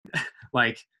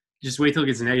like just wait till it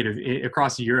gets negative.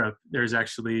 Across Europe, there's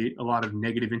actually a lot of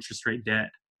negative interest rate debt,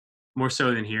 more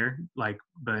so than here. Like,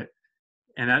 but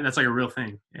and that's like a real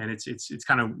thing, and it's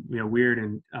kind of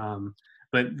weird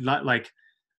but not like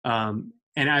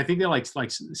and I think that like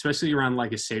especially around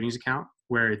like a savings account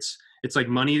where it's like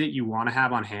money that you want to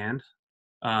have on hand,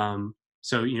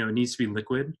 so it needs to be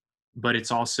liquid, but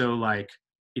it's also like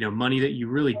money that you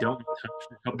really don't touch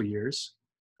for a couple of years.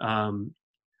 Um,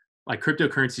 like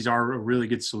cryptocurrencies are a really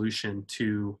good solution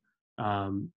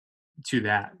um, to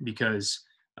that because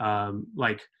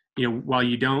like while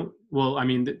you don't well I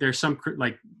mean there's some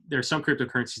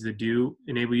cryptocurrencies that do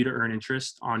enable you to earn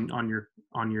interest on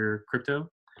your crypto,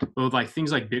 but with like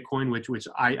things like Bitcoin, which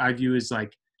I view as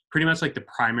like pretty much like the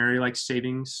primary like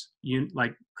savings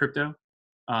like crypto,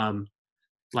 um,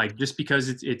 like just because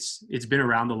it's been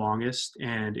around the longest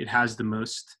and it has the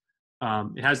most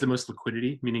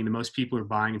liquidity, meaning the most people are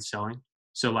buying and selling.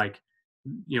 So like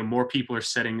more people are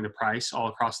setting the price all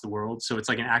across the world, so it's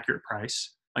like an accurate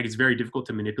price. Like it's very difficult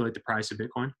to manipulate the price of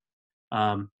Bitcoin,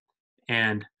 um,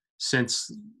 and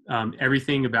since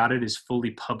everything about it is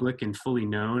fully public and fully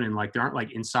known, and like there aren't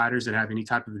like insiders that have any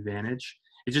type of advantage,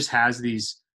 it just has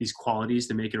these qualities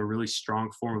to make it a really strong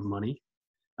form of money.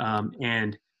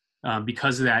 And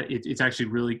because of that, it's actually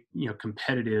really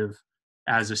competitive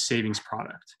as a savings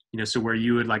product. So where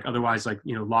you would like otherwise like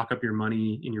lock up your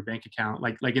money in your bank account,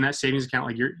 like in that savings account,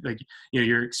 like you're like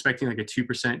you're expecting like a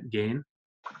 2% gain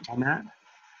on that.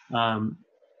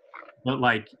 But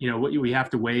like what we have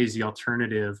to weigh is the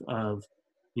alternative of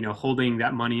holding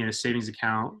that money in a savings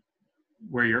account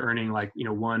where you're earning like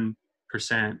 1%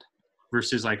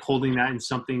 versus like holding that in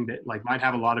something that like might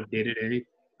have a lot of day-to-day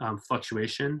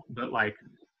fluctuation, but like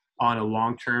on a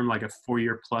long term, like a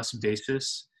 4-year plus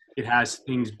basis, it has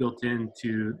things built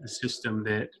into the system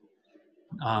that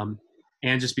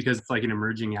and just because it's like an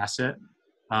emerging asset,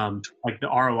 like the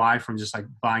ROI from just like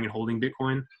buying and holding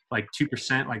Bitcoin, like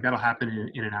 2%, like that'll happen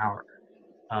in an hour.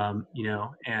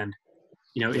 And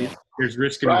there's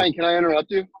risk in all. Brian, can I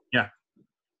interrupt you? Yeah.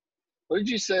 What did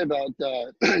you say about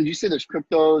did you say there's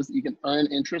cryptos that you can earn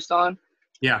interest on?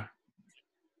 Yeah.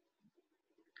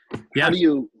 How do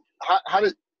you how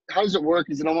does it work?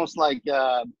 Is it almost like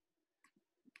a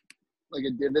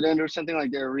dividend or something,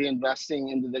 like they're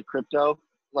reinvesting into the crypto?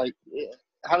 Like,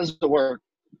 how does it work?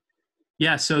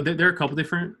 Yeah, so there are a couple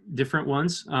different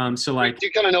ones. So like, do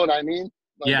you kind of know what I mean?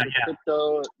 Like yeah,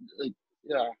 crypto, like,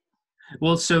 yeah.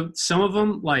 Well, so some of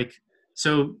them like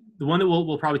so the one that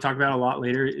we'll probably talk about a lot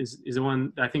later is the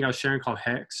one that I think I was sharing called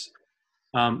Hex.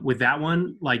 With that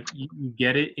one, like you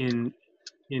get it in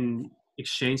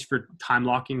exchange for time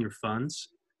locking your funds,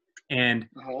 and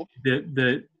Uh-huh.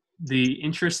 the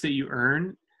interest that you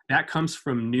earn, that comes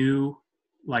from new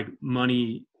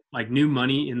money, like new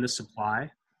money in the supply,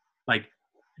 like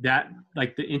that,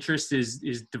 like the interest is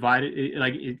divided,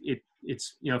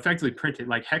 it's effectively printed.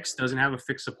 Like Hex doesn't have a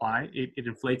fixed supply, it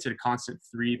inflates at a constant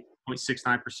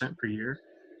 3.69% per year,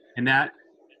 and that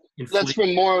That's inflates.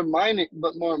 from more mining,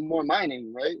 but more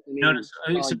mining, right? I No, no,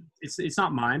 mean, it's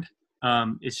not mined.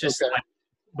 It's just okay. like,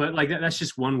 but like that's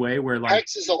just one way where like,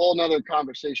 Hex is a whole nother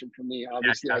conversation for me. yeah,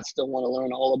 Obviously, yeah, I still want to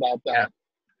learn all about yeah, that.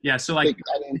 yeah. So like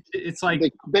I mean, it's like,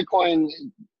 Bitcoin,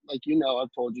 like I've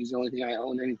told you, is the only thing I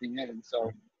own anything in. So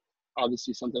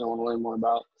obviously, something I want to learn more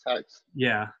about is Hex.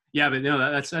 yeah, but no,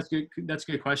 that's good. That's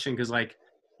a good question because like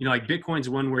like Bitcoin's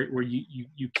one where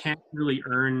you can't really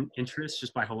earn interest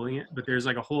just by holding it, but there's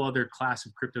like a whole other class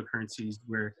of cryptocurrencies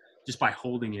where just by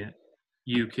holding it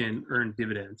you can earn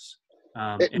dividends.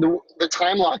 And The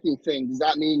time locking thing, does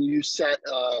that mean you set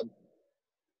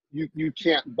you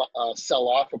can't sell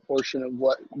off a portion of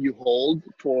what you hold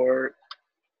for,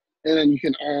 and then you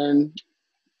can earn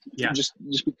yeah, just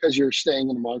because you're staying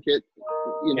in the market,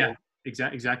 yeah,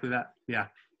 exactly that.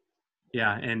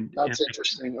 Yeah, and That's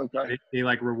interesting. Okay. they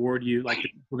like reward you, like the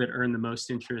people that earn the most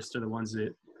interest are the ones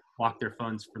that lock their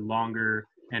funds for longer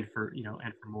and for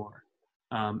and for more.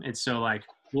 And so like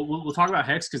we'll talk about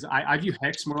Hex because I view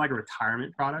Hex more like a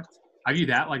retirement product. I view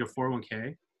that like a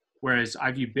 401k, whereas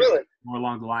I view Bitcoin Really? more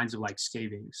along the lines of like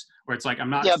savings, where it's like I'm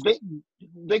not. Yeah.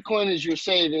 Bitcoin is your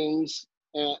savings.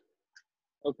 And,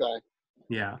 okay.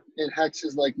 Yeah. And Hex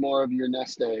is like more of your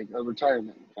nest egg, a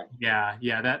retirement account.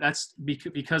 Yeah. That's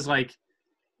because like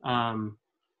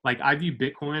I view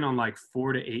Bitcoin on like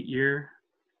 4 to 8 year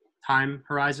time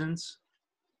horizons,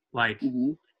 like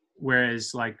Mm-hmm.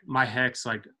 whereas like my Hex,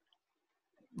 like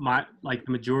the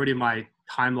majority of my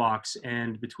time locks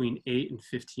end between 8 and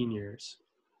 15 years,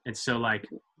 and so like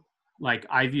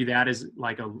I view that as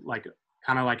like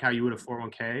kind of like how you would a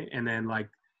 401k, and then like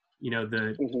the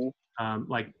Mm-hmm.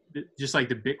 just like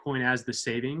the Bitcoin as the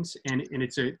savings, and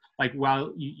it's a like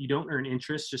while you don't earn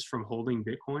interest just from holding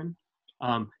Bitcoin,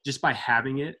 just by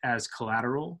having it as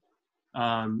collateral,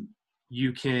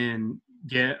 you can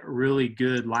get a really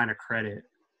good line of credit.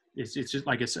 It's just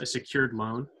like a secured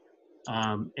loan,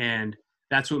 and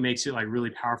that's what makes it like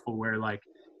really powerful. Where like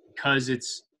because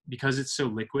it's so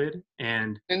liquid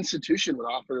and Institution would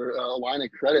offer a line of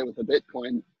credit with a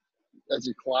Bitcoin as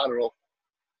your collateral.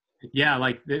 yeah,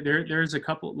 like there's a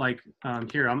couple like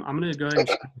here I'm gonna go ahead and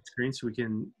share the screen so we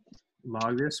can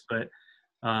log this, but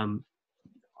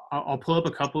I'll pull up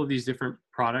a couple of these different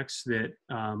products that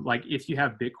like if you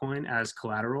have Bitcoin as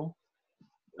collateral,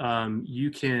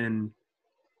 you can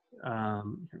here,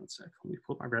 one sec, let me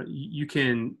pull up my browser. You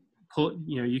can pull,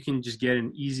 you can just get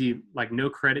an easy like no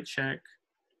credit check,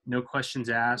 no questions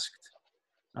asked,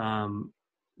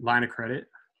 line of credit,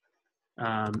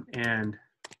 and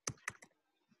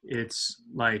it's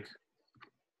like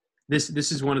this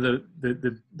is one of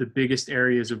the biggest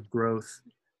areas of growth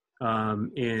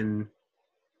in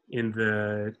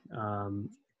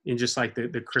just like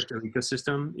the crypto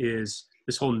ecosystem is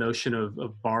this whole notion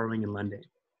of borrowing and lending.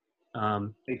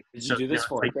 Did you do this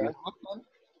for?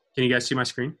 Can you guys see my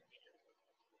screen?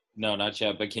 No, not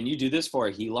yet. But can you do this for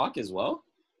a HELOC as well?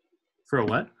 For a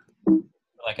what?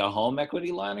 Like a home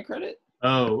equity line of credit?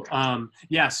 Oh,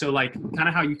 yeah. So like kind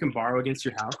of how you can borrow against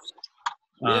your house.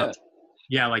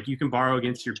 Yeah, like you can borrow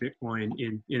against your Bitcoin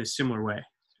in a similar way.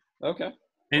 Okay.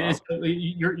 And Wow. it's,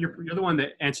 you're the one that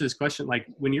answered this question. Like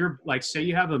when you're like, say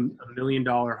you have a $1 million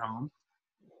home,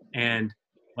 and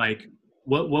like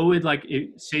what would like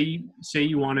say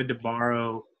you wanted to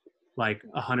borrow like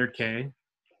 100K,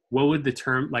 what would the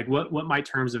term like what might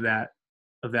terms of that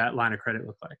line of credit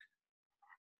look like?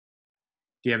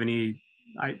 Do you have any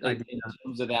idea? In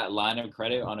terms of that line of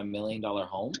credit on $1 million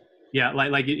home? Yeah,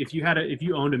 like if you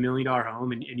owned $1 million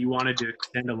home and you wanted to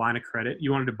extend a line of credit,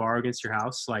 you wanted to borrow against your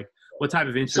house, like what type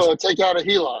of interest? So take out a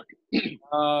HELOC.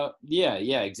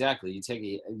 Yeah, exactly. You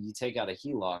take out a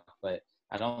HELOC, but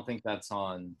I don't think that's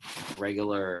on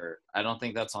regular. I don't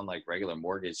think that's on like regular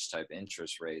mortgage type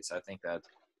interest rates. I think that's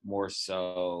more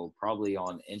so probably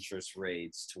on interest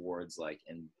rates towards like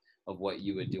of what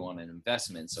you would do on an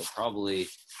investment. So probably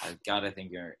I've got to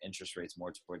think your interest rates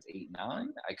more towards 8,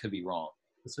 9. I could be wrong.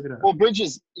 Let's look it up. Well,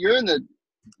 Bridges, you're in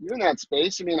that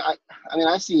space. I mean, I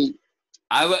see.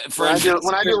 When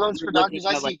I do loans for doctors,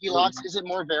 I see HELOCs. Is it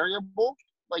more variable?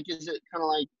 Like, is it kind of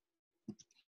like?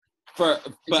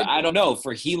 But I don't know.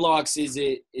 For HELOCs,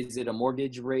 is it a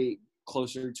mortgage rate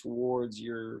closer towards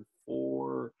your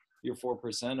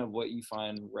 4% of what you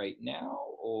find right now,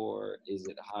 or is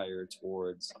it higher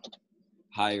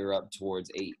up towards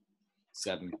 8,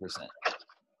 7%?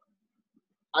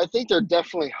 I think they're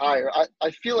definitely higher.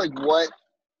 I feel like what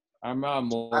I'm not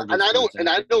mortgage. and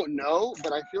I don't know,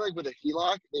 but I feel like with a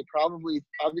HELOC, they probably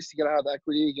obviously gotta have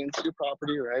equity against your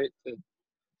property, right? To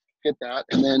get that.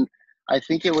 And then I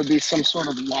think it would be some sort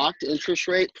of locked interest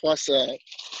rate plus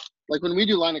like when we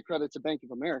do line of credit to Bank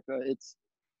of America, it's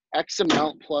X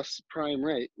amount plus prime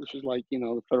rate, which is like,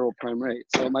 the federal prime rate.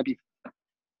 So it might be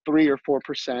 3 or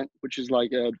 4%, which is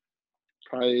like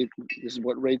probably this is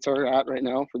what rates are at right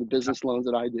now for the business loans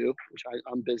that I do, which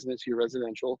I'm business, you're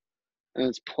residential, and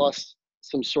it's plus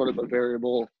some sort of a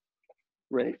variable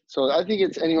rate. So I think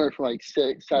it's anywhere from like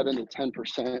 6, 7 to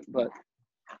 10%, but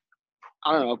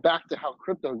I don't know. Back to how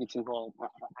crypto gets involved.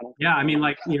 Yeah, I mean,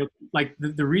 like like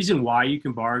the reason why you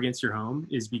can borrow against your home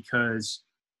is because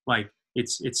like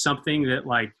it's something that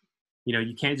like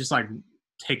you can't just like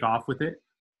take off with it.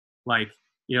 Like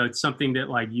it's something that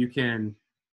like you can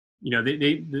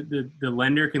the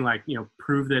lender can like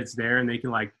prove that it's there, and they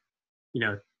can like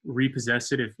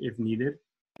repossess it if needed.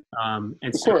 And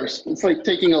of course, it's like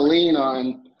taking a lien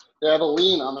on. They have a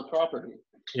lien on the property.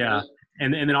 Yeah, right?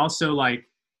 and then also like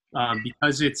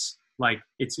because it's like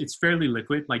it's fairly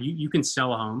liquid. Like you can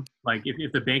sell a home. Like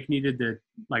if the bank needed to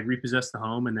like repossess the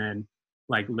home and then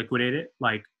like liquidate it,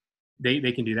 like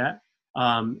they can do that.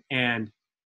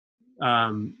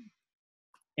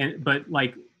 But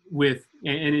like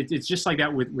it's just like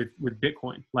that with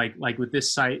Bitcoin. Like with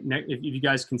this site, if you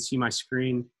guys can see my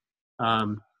screen,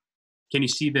 can you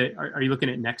see that? Are you looking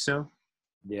at Nexo?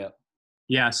 Yeah.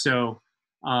 Yeah. So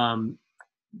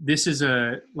this is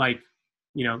a like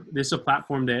this is a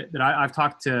platform that I've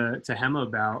talked to Hema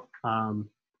about.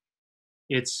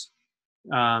 It's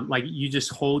like you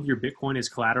just hold your Bitcoin as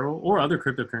collateral or other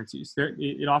cryptocurrencies.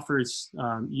 It offers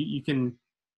you can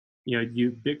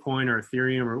you Bitcoin or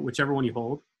Ethereum or whichever one you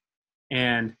hold,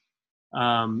 and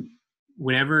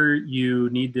whenever you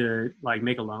need to like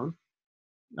make a loan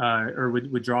or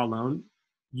withdraw a loan,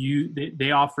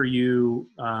 they offer you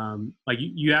like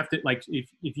you have to, like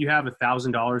if you have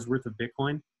 $1,000 worth of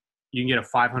Bitcoin, you can get a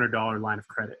 $500 line of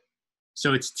credit.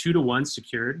 So it's 2-to-1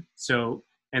 secured. So,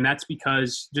 and that's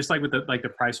because just like with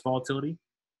the price volatility,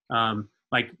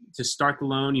 like to start the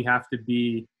loan, you have to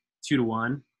be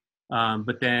 2-to-1.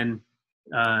 But then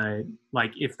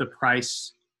like if the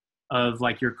price of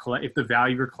like if the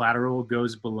value of your collateral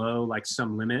goes below like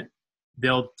some limit,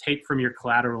 they'll take from your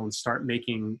collateral and start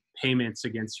making payments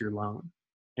against your loan.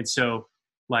 And so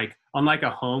like, unlike a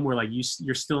home where like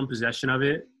you're still in possession of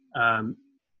it,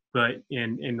 but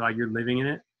and like you're living in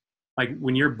it, like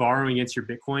when you're borrowing against your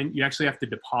Bitcoin, you actually have to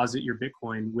deposit your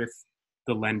Bitcoin with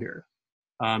the lender.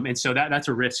 And so that's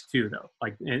a risk too, though.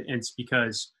 Like, and it's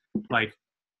because like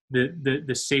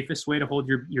the safest way to hold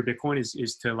your Bitcoin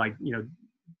is to like,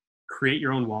 create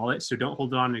your own wallet. So don't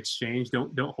hold it on an exchange.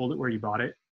 Don't hold it where you bought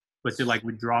it, but to like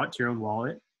withdraw it to your own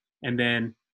wallet. And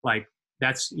then like,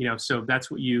 that's, so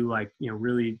that's what you like,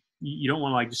 really, you don't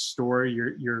want to like just store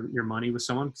your money with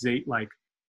someone, because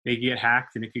they get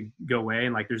hacked and it could go away.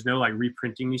 And like, there's no like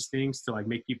reprinting these things to like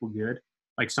make people good.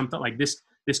 Like something like this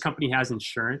company has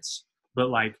insurance, but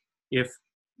like if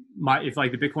like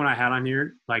the Bitcoin I had on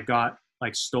here like got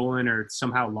like stolen or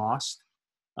somehow lost,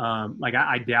 like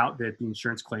I doubt that the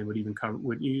insurance claim would even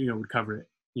would cover it,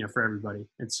 for everybody.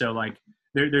 And so like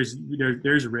there's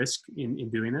risk in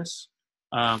doing this,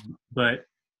 but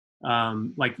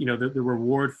like the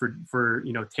reward for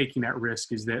taking that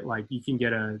risk is that like you can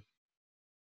get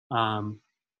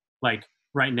like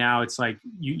right now it's like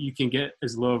you can get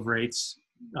as low of rates.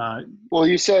 Well,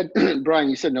 you said,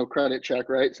 Brian, you said no credit check,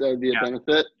 right? So that would be a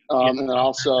benefit. And then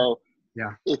also,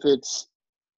 if it's,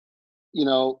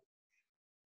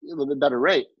 a little bit better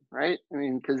rate, right? I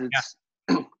mean, because it's.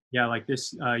 Yeah, like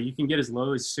this, you can get as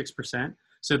low as 6%.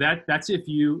 So that's if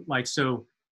you like, so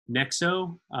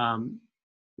Nexo,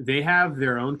 they have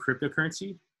their own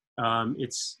cryptocurrency.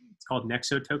 It's called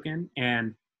Nexo token.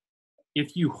 And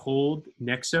if you hold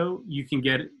Nexo, you can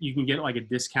get like a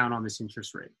discount on this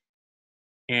interest rate.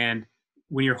 And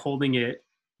when you're holding it,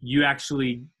 you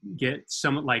actually get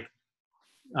some like,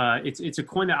 it's a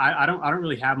coin that I don't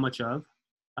really have much of.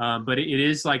 But it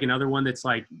is like another one that's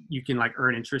like you can like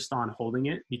earn interest on holding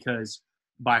it, because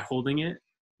by holding it,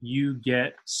 you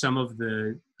get some of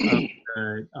the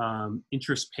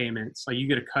interest payments. Like you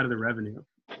get a cut of the revenue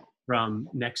from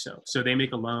Nexo. So they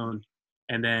make a loan,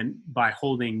 and then by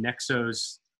holding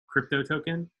Nexo's crypto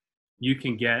token, you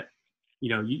can get, you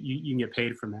can get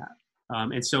paid from that.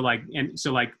 And so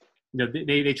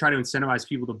they try to incentivize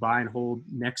people to buy and hold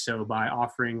Nexo by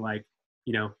offering like,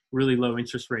 really low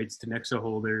interest rates to Nexo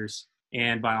holders,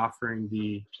 and by offering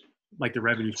the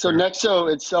revenue. So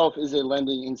Nexo itself is a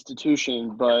lending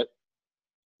institution, but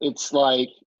it's like,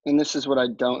 and this is what I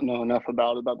don't know enough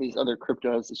about these other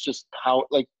cryptos. It's just how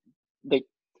like the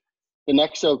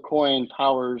Nexo coin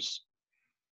powers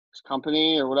this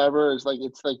company or whatever. Is like,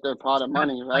 it's like their pot of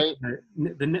money, right?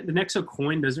 Like the Nexo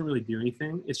coin doesn't really do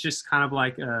anything. It's just kind of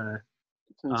like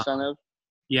it's an incentive.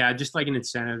 Yeah, just like an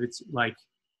incentive. It's like.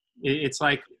 It's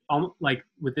like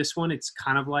with this one, it's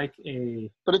kind of like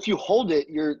a. But if you hold it,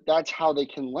 that's how they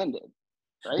can lend it,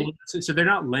 right? Well, so they're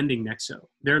not lending Nexo.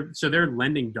 They're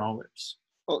lending dollars.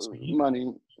 So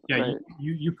money. Yeah, right.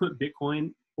 you put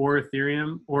Bitcoin or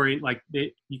Ethereum or like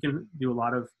you can do a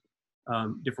lot of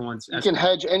different ones. You can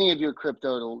hedge any of your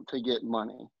crypto to get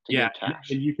money. Get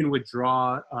cash. And you can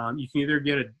withdraw. You can either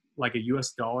get a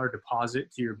US dollar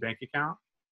deposit to your bank account,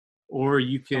 or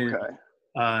you can. Okay.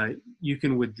 You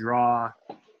can withdraw.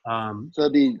 So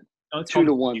it'd be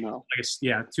 2-to-1 now.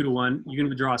 2-to-1. You can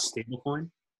withdraw a stable coin.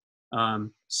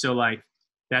 So like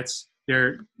that's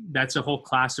a whole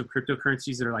class of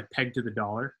cryptocurrencies that are like pegged to the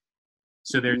dollar.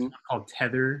 So there's one called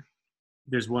Tether.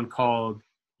 There's one called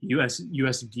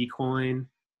USD coin.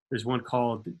 There's one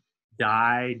called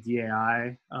DAI,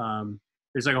 DAI.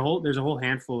 There's a whole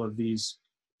handful of these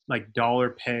like dollar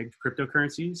pegged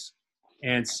cryptocurrencies.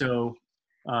 And so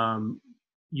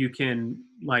you can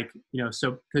like,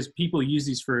 so because people use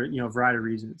these for, a variety of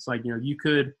reasons. Like, you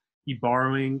could be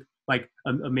borrowing, like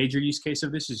a major use case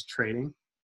of this is trading.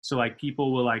 So like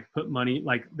people will like put money,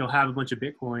 like they'll have a bunch of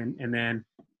Bitcoin, and then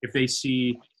if they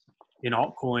see an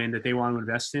altcoin that they want to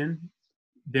invest in,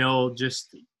 they'll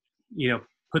just,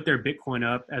 put their Bitcoin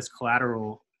up as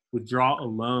collateral, withdraw a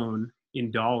loan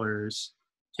in dollars,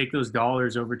 take those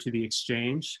dollars over to the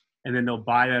exchange, and then they'll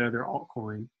buy that other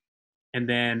altcoin. And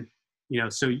then,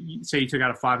 so say you took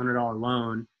out a $500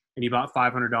 loan and you bought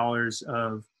 $500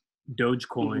 of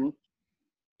Dogecoin,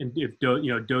 and if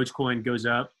Dogecoin goes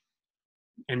up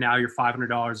and now your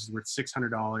 $500 is worth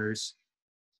 $600,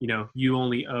 you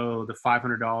only owe the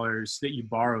 $500 that you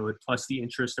borrowed plus the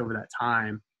interest over that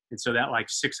time. And so that like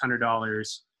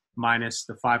 $600 minus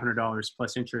the $500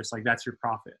 plus interest, like that's your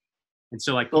profit. And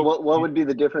so like, But what would be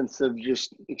the difference of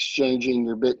just exchanging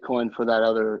your Bitcoin for that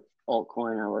other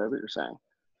altcoin or whatever you're saying?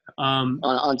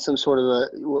 On some sort of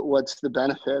what's the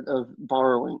benefit of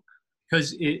borrowing?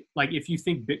 Because it, like, if you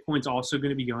think Bitcoin's also going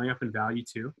to be going up in value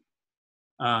too,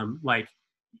 like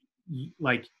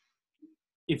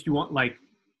if you want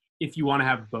to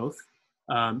have both,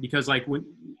 because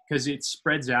because it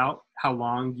spreads out how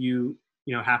long you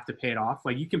have to pay it off.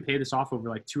 Like you can pay this off over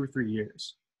like 2 or 3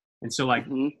 years. And so like,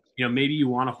 maybe you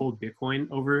want to hold Bitcoin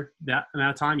over that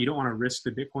amount of time. You don't want to risk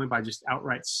the Bitcoin by just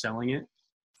outright selling it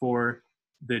for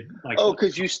the like. Oh,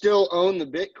 because you still own the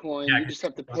Bitcoin. Yeah, you just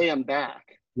have to pay them back.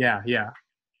 Yeah.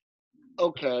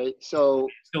 Okay, so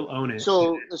still own it.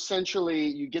 So essentially,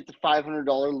 you get the $500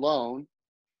 loan,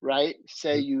 right?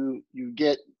 Say you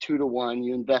get 2 to 1.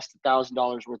 You invest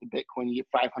 $1,000 worth of Bitcoin. You get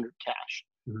 500 cash.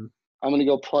 Mm-hmm. I'm going to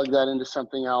go plug that into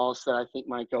something else that I think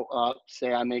might go up.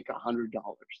 Say I make $100,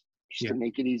 just to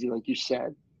make it easy, like you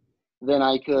said. Then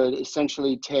I could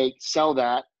essentially sell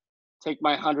that, take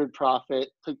my 100 profit,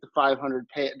 take the 500,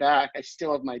 pay it back. I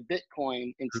still have my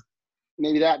Bitcoin, and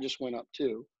maybe that just went up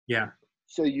too. Yeah.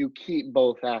 So you keep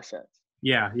both assets.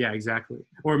 Yeah, exactly.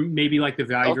 Or maybe like the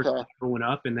value of your collateral went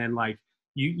up, and then like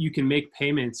you can make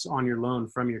payments on your loan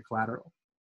from your collateral.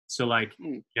 So like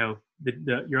your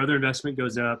other investment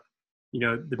goes up,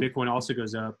 the Bitcoin also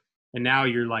goes up, and now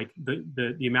you're like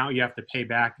the amount you have to pay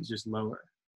back is just lower.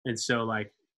 And so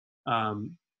like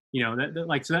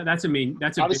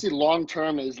that's obviously long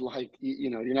term is like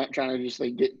you're not trying to just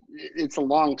like it's a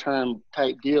long term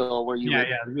type deal where you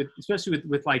especially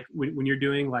with like when you're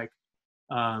doing like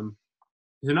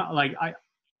they're not like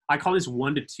I call this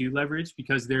 1 to 2 leverage,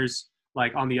 because there's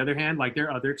like, on the other hand, like there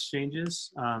are other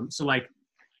exchanges, so like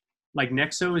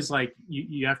Nexo is like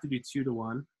you have to do 2 to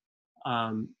 1,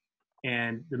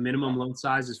 and the minimum loan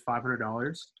size is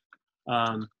 $500,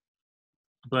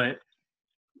 but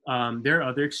there are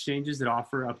other exchanges that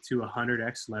offer up to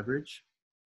 100x leverage.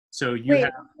 So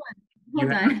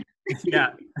hold on.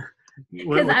 Yeah.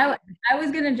 Because I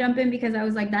was gonna jump in, because I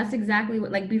was like, that's exactly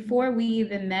what, like, before we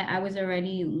even met, I was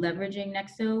already leveraging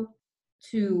Nexo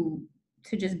to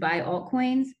just buy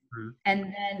altcoins. Mm-hmm.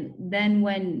 And then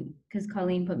when, because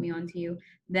Colleen put me onto you,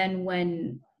 then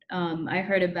when I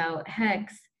heard about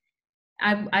Hex,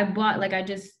 I bought like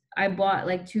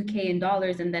 $2K in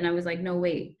dollars, and then I was like, no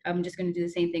wait, I'm just gonna do the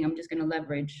same thing. I'm just gonna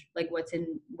leverage like what's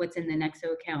in the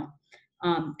Nexo account.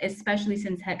 Especially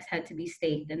since Hex had to be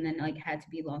staked and then like had to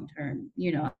be long term.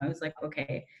 I was like,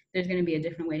 okay, there's going to be a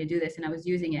different way to do this, and I was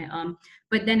using it.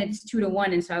 But then it's 2 to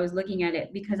 1, and so I was looking at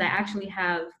it because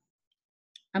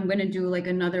I'm going to do like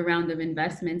another round of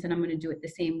investments, and I'm going to do it the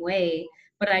same way.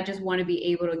 But I just want to be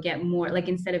able to get more. Like,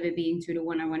 instead of it being 2 to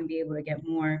 1, I want to be able to get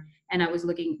more. And I was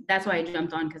looking. That's why I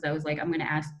jumped on, because I was like, I'm going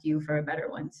to ask you for a better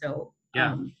one. So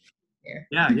yeah.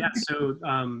 So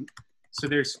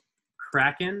there's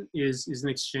Kraken is an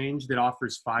exchange that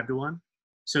offers 5 to 1.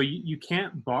 So you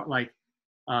can't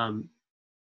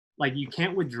you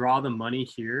can't withdraw the money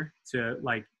here to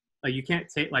like you can't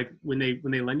take, like, when they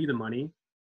lend you the money,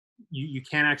 you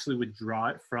can't actually withdraw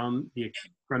it from the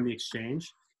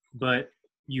exchange, but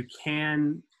you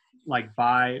can like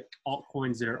buy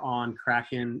altcoins that are on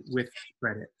Kraken with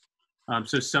credit.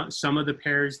 So some of the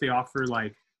pairs they offer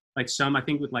like some, I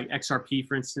think with like XRP,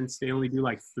 for instance, they only do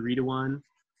like 3 to 1.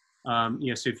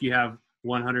 So if you have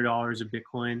 $100 of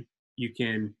Bitcoin, you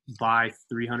can buy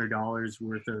 $300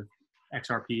 worth of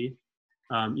XRP.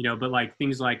 But like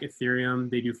things like Ethereum,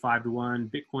 they do 5 to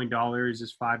 1. Bitcoin dollars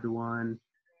is 5 to 1.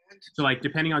 So like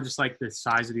depending on just like the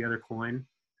size of the other coin,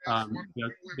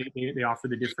 they offer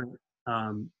the different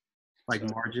like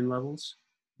margin levels.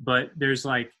 But there's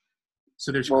like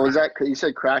there's what was that you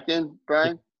said, Kraken,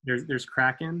 Brian? There's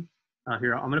Kraken.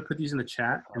 Here, I'm gonna put these in the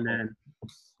chat, and then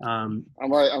I'm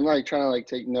like trying to like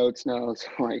take notes now. So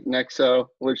like Nexo,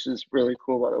 which is really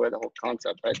cool, by the way, the whole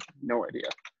concept. I had no idea.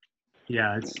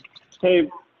 Yeah, it's. Hey,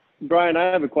 Brian, I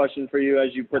have a question for you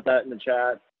as you put that in the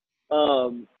chat.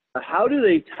 How do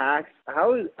they tax?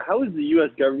 How is the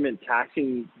U.S. government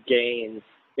taxing gains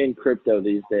in crypto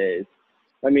these days?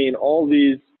 I mean, all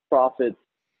these profits,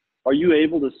 are you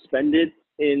able to spend it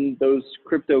in those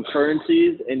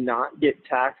cryptocurrencies and not get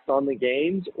taxed on the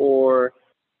gains, or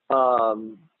how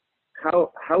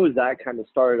is that kind of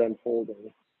started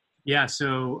unfolding? Yeah,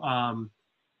 so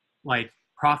like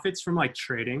profits from like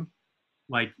trading,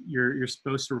 like you're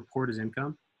supposed to report as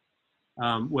income.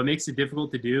 What makes it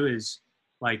difficult to do is,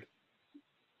 like,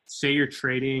 say you're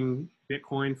trading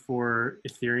Bitcoin for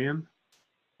Ethereum,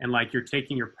 and like you're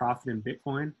taking your profit in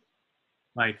Bitcoin,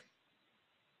 like,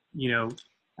 you know,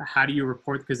 how do you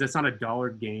report? Because that's not a dollar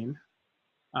gain.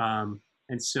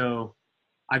 And so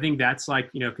I think that's like,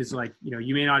 you know, because like, you know,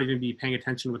 you may not even be paying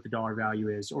attention to what the dollar value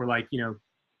is, or like, you know,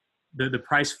 the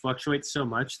price fluctuates so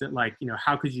much that like, you know,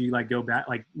 how could you like go back?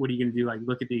 Like, what are you going to do? Like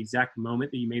look at the exact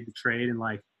moment that you made the trade and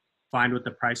like find what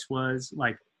the price was.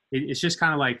 Like, it's just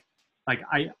kind of like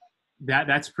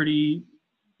that's pretty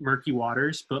murky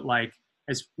waters, but like,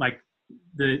 as like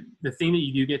the thing that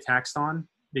you do get taxed on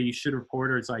that you should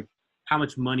report is like how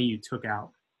much money you took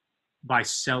out by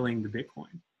selling the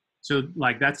Bitcoin. So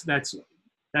like that's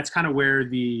kind of where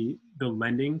the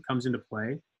lending comes into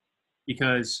play,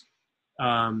 because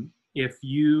if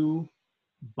you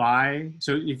buy,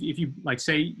 so if you like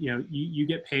say, you know, you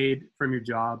get paid from your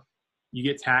job, you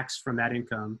get taxed from that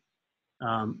income,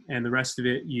 and the rest of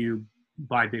it you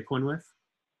buy Bitcoin with.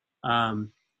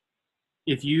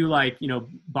 If you like, you know,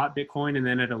 bought Bitcoin and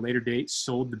then at a later date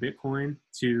sold the Bitcoin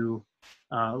to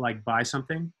like buy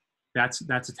something, that's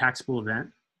a taxable event.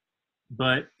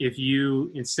 But if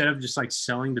you, instead of just like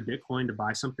selling the Bitcoin to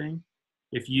buy something,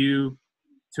 if you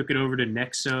took it over to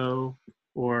Nexo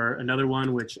or another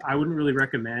one, which I wouldn't really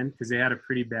recommend because they had a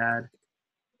pretty bad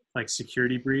like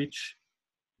security breach,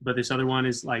 but this other one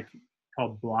is like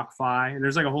called BlockFi, and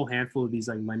there's like a whole handful of these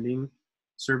like lending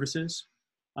services.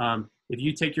 If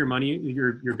you take your money,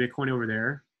 your Bitcoin over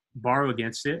there, borrow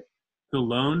against it, the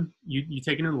loan, you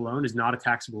taking in the loan is not a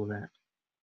taxable event.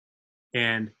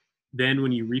 And then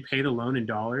when you repay the loan in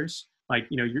dollars, like,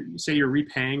 you know, say you're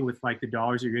repaying with like the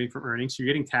dollars you're getting from earnings, so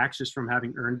you're getting taxed just from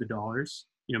having earned the dollars.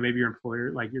 You know, maybe your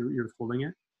employer, like you're withholding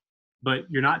it, but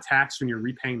you're not taxed when you're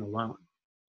repaying the loan.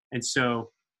 And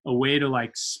so a way to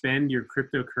like spend your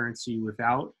cryptocurrency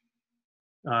without,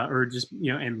 or just,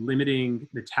 you know, and limiting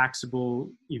the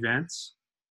taxable events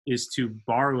is to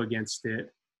borrow against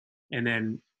it and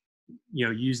then, you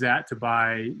know, use that to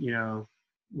buy, you know,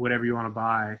 whatever you want to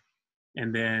buy,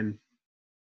 and then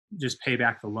just pay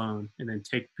back the loan and then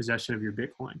take possession of your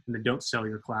Bitcoin and then don't sell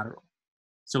your collateral.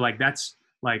 So like, that's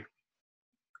like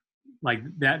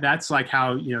that's like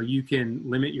how, you know, you can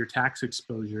limit your tax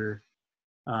exposure,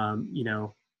 you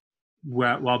know,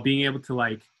 while being able to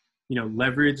like, you know,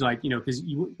 leverage, like, you know, cause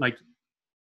you like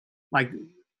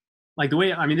the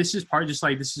way, I mean, this is part, just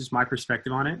like, this is my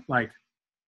perspective on it. Like,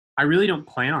 I really don't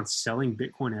plan on selling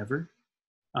Bitcoin ever,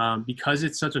 because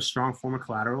it's such a strong form of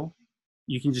collateral.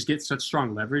 You can just get such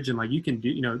strong leverage, and like you can do,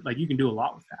 you know, like you can do a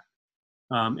lot with that.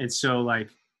 And so like,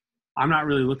 I'm not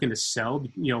really looking to sell,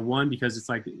 you know, one, because it's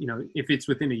like, you know, if it's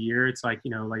within a year, it's like,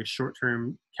 you know, like a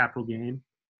short-term capital gain.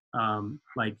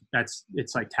 Like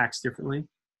it's like taxed differently.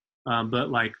 But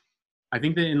like, I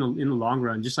think that in the long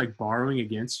run, just like borrowing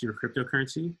against your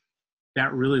cryptocurrency,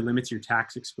 that really limits your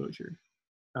tax exposure.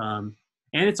 And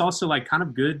it's also like kind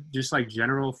of good, just like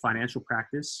general financial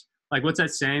practice. Like, what's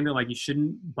that saying that like you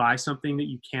shouldn't buy something that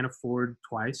you can't afford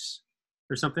twice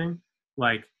or something?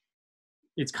 Like,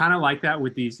 it's kind of like that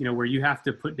with these, you know, where you have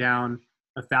to put down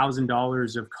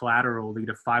 $1,000 of collateral to get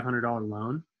a $500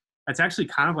 loan. That's actually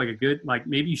kind of like a good, like,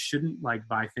 maybe you shouldn't like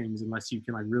buy things unless you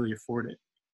can like really afford it.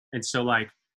 And so like,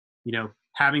 you know,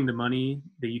 having the money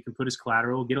that you can put as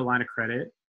collateral, get a line of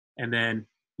credit, and then,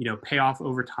 you know, pay off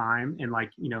over time, and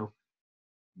like, you know,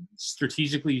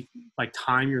 strategically like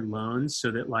time your loans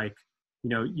so that like, you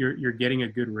know, you're getting a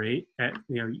good rate at,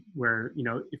 you know, where, you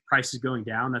know, if price is going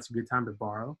down, that's a good time to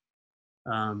borrow.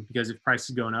 Because if price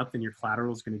is going up, then your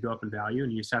collateral is going to go up in value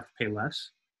and you just have to pay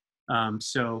less.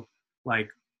 So like,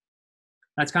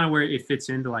 that's kind of where it fits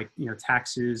into like, you know,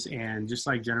 taxes and just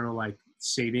like general like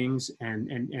savings and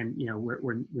you know,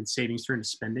 when savings turn to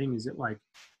spending, is it like,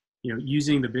 you know,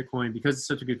 using the Bitcoin because it's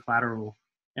such a good collateral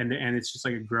and it's just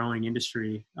like a growing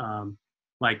industry.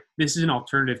 Like, this is an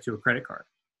alternative to a credit card,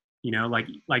 you know, like,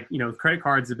 you know, with credit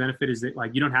cards, the benefit is that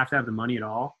like, you don't have to have the money at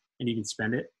all and you can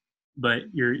spend it, but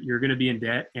you're going to be in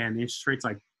debt and the interest rate's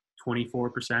like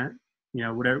 24%, you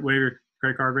know, whatever your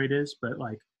credit card rate is. But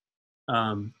like,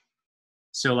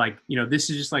 so like, you know, this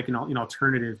is just like an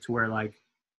alternative to where like,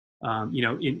 you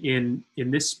know, in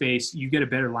this space, you get a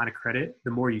better line of credit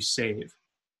the more you save.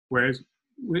 Whereas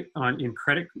in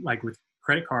credit, like with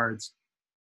credit cards,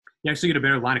 you actually get a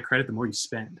better line of credit the more you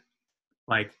spend.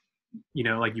 Like, you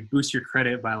know, like you boost your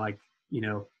credit by like, you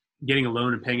know, getting a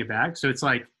loan and paying it back. So it's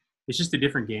like, it's just a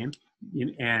different game.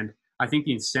 And I think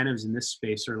the incentives in this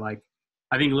space are like,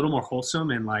 I think a little more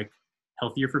wholesome and like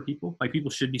healthier for people. Like,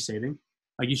 people should be saving.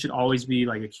 Like, you should always be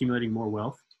like accumulating more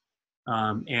wealth.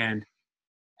 And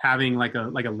having like a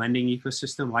lending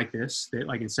ecosystem like this that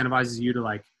like incentivizes you to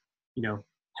like, you know,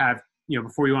 have,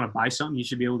 before you want to buy something, you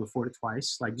should be able to afford it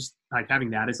twice. Like just like having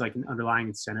that as like an underlying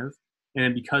incentive. And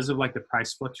then because of like the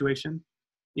price fluctuation,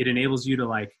 it enables you to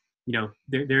like,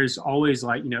 there's always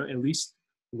like, at least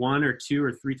 1 or 2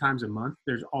 or 3 times a month,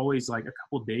 there's always like a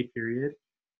couple day period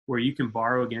where you can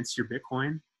borrow against your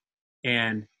Bitcoin,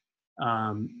 and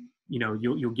you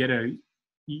can get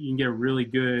a really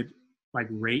good like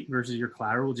rate versus your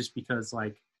collateral, just because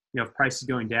like, if price is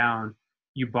going down,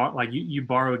 you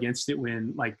borrow against it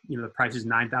when like, the price is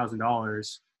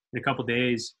 $9,000. In a couple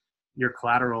days, your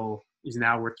collateral is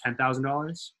now worth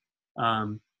 $10,000.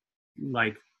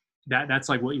 Like that's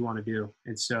like what you want to do.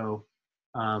 And so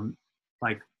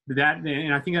like that,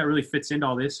 and I think that really fits into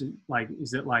all this, like,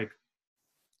 is that like,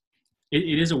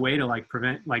 it is a way to like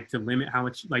prevent, like to limit how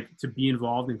much, like to be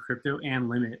involved in crypto and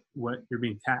limit what you're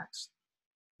being taxed,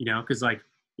 because like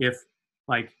if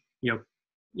like,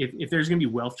 if there's going to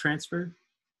be wealth transfer,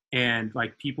 and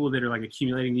like people that are like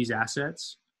accumulating these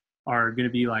assets are going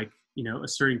to be like,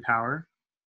 asserting power,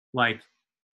 like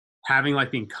having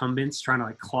like the incumbents trying to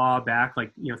like claw back,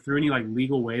 like, through any like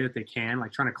legal way that they can,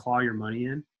 like trying to claw your money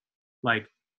in, like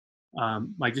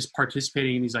just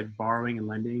participating in these like borrowing and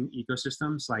lending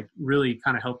ecosystems, like really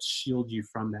kind of helps shield you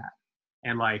from that.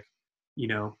 And like,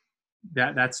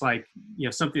 that's like,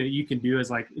 something that you can do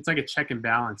as like, it's like a check and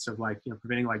balance of like,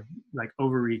 preventing like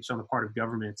overreach on the part of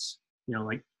governments,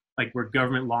 like where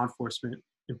government law enforcement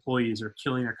employees are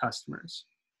killing their customers.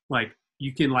 Like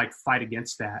you can like fight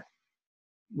against that,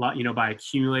 by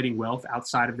accumulating wealth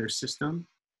outside of their system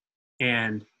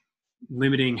and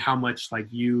limiting how much like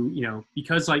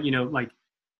because like, like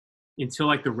until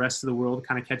like the rest of the world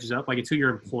kind of catches up, like until your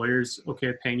employer's okay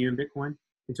with paying you in Bitcoin,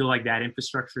 until like that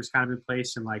infrastructure is kind of in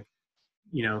place and like,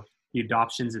 the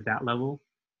adoption's at that level,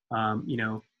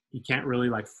 you can't really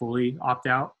like fully opt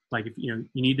out. Like if, you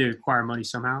need to acquire money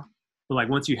somehow, but like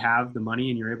once you have the money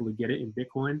and you're able to get it in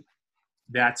Bitcoin,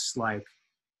 that's like,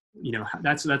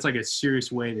 that's like a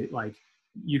serious way that like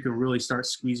you can really start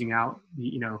squeezing out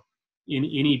the, in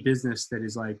any business that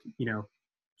is like,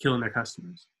 killing their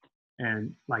customers.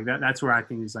 And like that's where I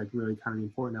think is like really kind of the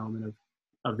important element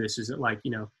of this, is that like,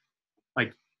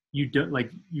 like you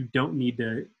don't need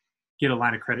to get a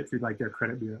line of credit through like their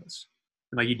credit bureaus,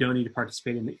 and like you don't need to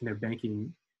participate in their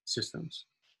banking systems.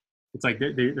 It's like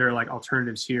they're like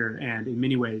alternatives here, and in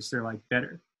many ways they're like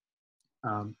better.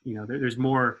 There's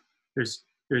more. There's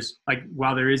like,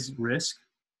 while there is risk,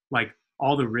 like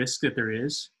all the risk that there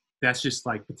is, that's just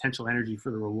like potential energy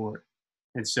for the reward.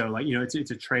 And so like,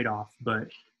 it's a trade-off, but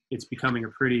it's becoming a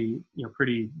pretty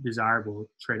desirable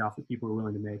trade-off that people are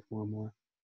willing to make more and more.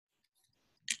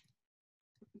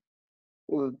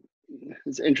 Well,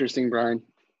 it's interesting, Brian.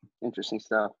 Interesting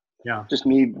stuff. Yeah. Just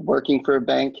me working for a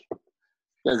bank.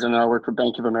 You guys don't know, I work for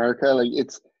Bank of America. Like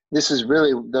this is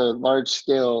really the large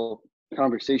scale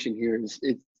conversation here. It's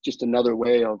just another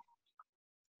way of,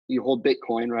 you hold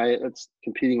Bitcoin, right? That's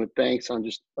competing with banks on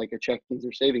just like a checkings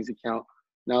or savings account.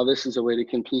 Now this is a way to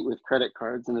compete with credit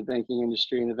cards in the banking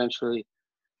industry, and eventually,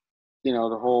 the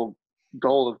whole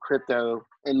goal of crypto,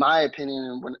 in my opinion,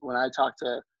 and when I talk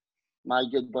to my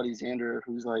good buddy Xander,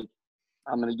 who's like,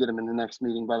 I'm going to get him in the next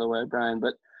meeting, by the way, Brian,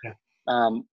 but yeah.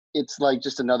 It's like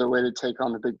just another way to take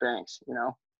on the big banks, and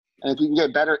if you can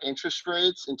get better interest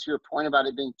rates, and to your point about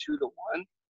it being 2 to 1,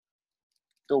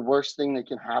 the worst thing that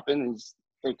can happen is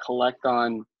they collect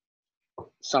on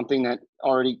something that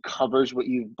already covers what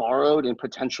you've borrowed and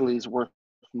potentially is worth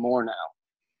more now.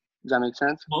 Does that make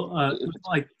sense? Well,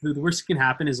 like the worst that can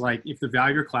happen is like if the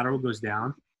value of your collateral goes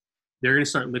down, they're going to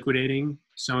start liquidating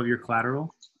some of your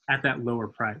collateral at that lower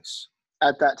price.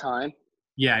 At that time?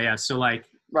 Yeah. So like,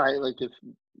 right. Like if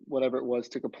whatever it was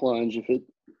took a plunge, if it.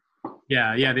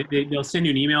 Yeah. They'll send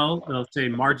you an email. They'll say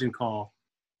margin call.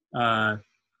 The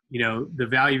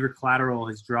value of your collateral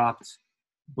has dropped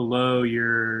below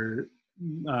your,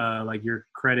 like your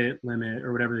credit limit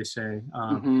or whatever they say.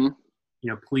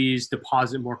 Please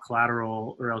deposit more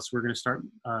collateral, or else we're going to start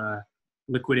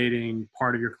liquidating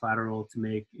part of your collateral to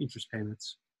make interest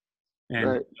payments. And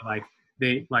right. like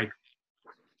they like,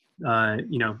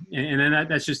 and then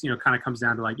that's just, kind of comes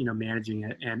down to like, managing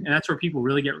it. And that's where people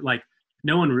really get like,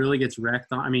 no one really gets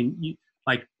wrecked on. I mean,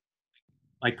 like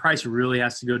price really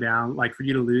has to go down, like for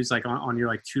you to lose, like on your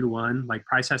like 2 to 1, like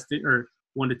price has to, or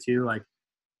 1 to 2, like,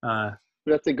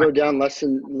 would have to go down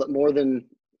more than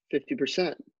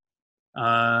 50%.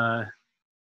 Right.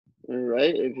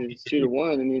 If it's 2 to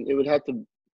 1, I mean, it would have to.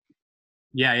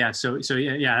 Yeah. So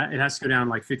yeah, it has to go down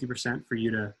like 50% for you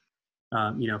to,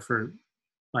 for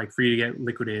you to get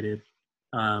liquidated.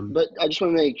 But I just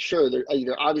want to make sure there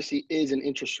obviously is an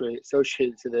interest rate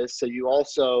associated to this. So you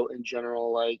also, in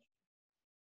general, like,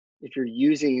 if you're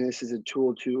using this as a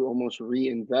tool to almost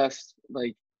reinvest,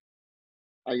 like,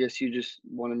 I guess you just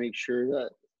want to make sure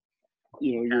that,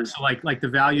 you know, Yeah, you're, so like the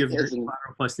value of your isn't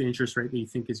collateral plus the interest rate that you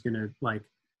think is going to, like,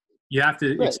 you have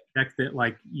to right. expect that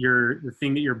like the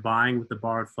thing that you're buying with the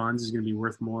borrowed funds is going to be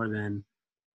worth more than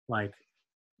like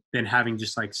than having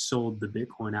just like sold the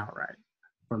Bitcoin outright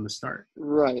from the start.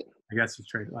 Right. Like that's the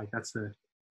trade. Like that's the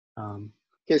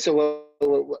Okay, so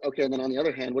okay, and then on the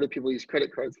other hand, what do people use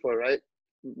credit cards for, right?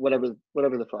 Whatever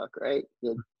the fuck, right?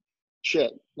 The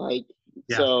shit, like,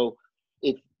 yeah. so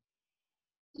if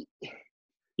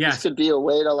yeah. this could be a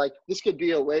way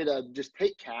to just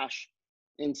take cash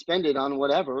and spend it on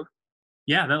whatever.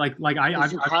 Yeah, that like I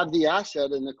You have the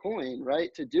asset in the coin,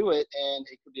 right, to do it, and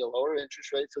it could be a lower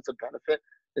interest rate, so it's a benefit.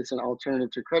 It's an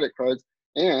alternative to credit cards,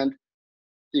 and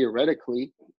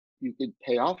theoretically, you could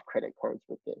pay off credit cards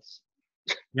with this.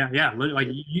 yeah. Like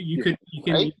you can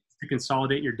right? use to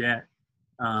consolidate your debt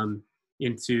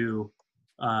into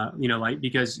you know, like,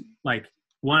 because like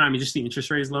one, I mean, just the interest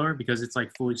rate is lower because it's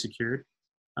like fully secured.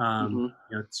 You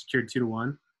know, it's secured 2 to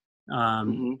 1,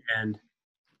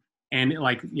 and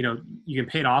like, you know, you can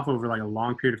pay it off over like a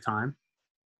long period of time,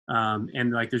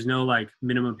 and like there's no like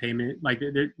minimum payment, like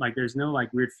there's no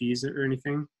like weird fees or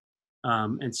anything,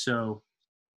 and so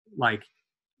like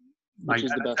Which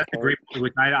is the best that's a great point,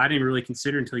 which I didn't really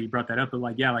consider until you brought that up. But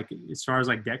like, yeah, like as far as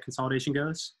like debt consolidation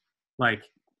goes, like,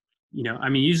 you know, I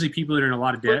mean, usually people that are in a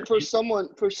lot of debt for someone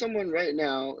right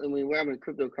now, and we're having a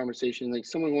crypto conversation, like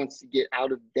someone wants to get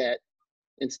out of debt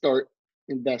and start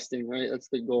investing, right? That's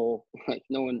the goal. Like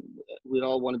we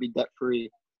all want to be debt free.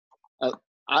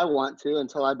 I want to,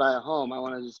 until I buy a home, I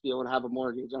want to just be able to have a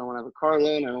mortgage. I don't want to have a car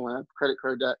loan. I don't want to have credit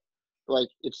card debt. Like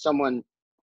if someone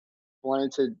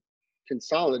wanted to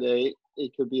consolidate,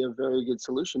 it could be a very good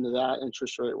solution to that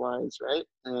interest rate wise, right?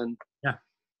 And yeah,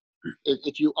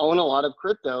 if you own a lot of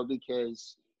crypto,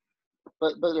 because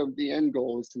but the end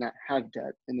goal is to not have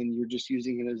debt, and then you're just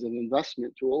using it as an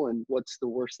investment tool, and what's the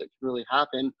worst that can really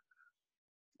happen?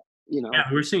 You know, yeah,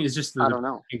 we're seeing is just I don't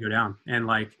know. Can go down, and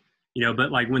like, you know,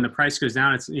 but like when the price goes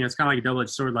down, it's, you know, it's kind of like a double-edged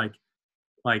sword. Like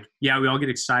yeah, we all get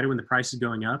excited when the price is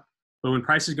going up, but when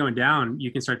price is going down,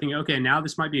 you can start thinking, okay, now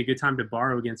this might be a good time to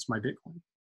borrow against my Bitcoin.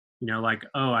 You know, like,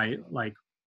 oh, I like,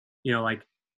 you know, like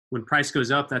when price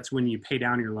goes up, that's when you pay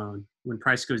down your loan. When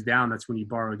price goes down, that's when you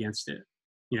borrow against it.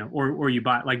 You know, or you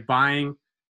buy, like buying,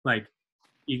 like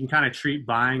you can kind of treat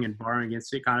buying and borrowing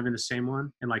against it kind of in the same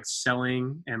one, and like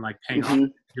selling and like paying off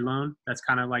your loan. That's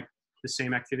kind of like the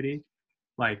same activity.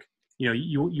 Like, you know,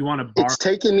 you want to borrow. It's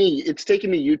taken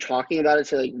me you talking about it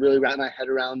to like really wrap my head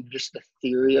around just the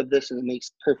theory of this, and it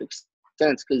makes perfect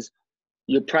sense, because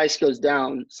your price goes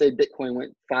down. Say Bitcoin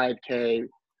went 5K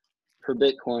per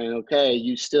Bitcoin. Okay,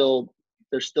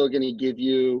 they're still going to give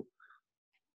you,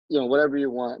 you know, whatever you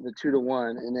want, the 2 to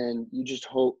 1, and then you just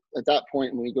hope at that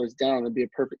point when it goes down, it'll be a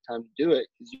perfect time to do it,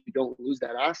 because you don't lose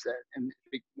that asset, and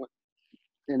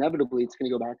inevitably it's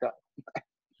going to go back up.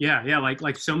 Yeah,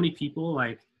 like so many people,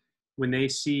 like when they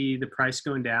see the price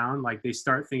going down, like they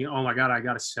start thinking, oh my god, I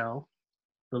gotta sell.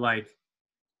 But like,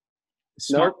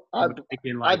 Nope, I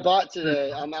like, bought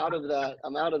today. I'm out of that.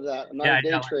 I'm not yeah, a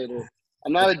day trader.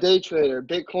 I'm not a day trader.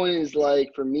 Bitcoin is like,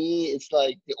 for me, it's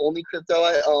like the only crypto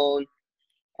I own.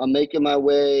 I'm making my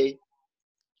way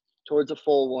towards a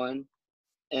full one,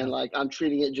 and like I'm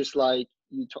treating it just like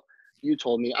you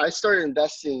told me. I started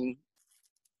investing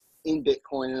in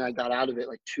Bitcoin, and I got out of it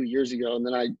like 2 years ago, and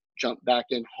then I jumped back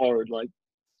in hard, like,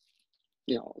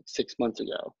 you know, 6 months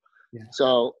ago. Yeah.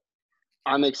 So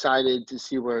I'm excited to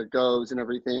see where it goes and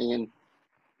everything. And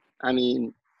I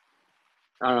mean,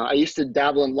 I don't know. I used to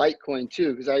dabble in Litecoin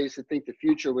too, because I used to think the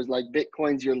future was like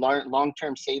Bitcoin's your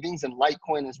long-term savings, and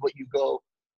Litecoin is what you go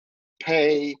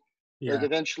pay. Yeah. Like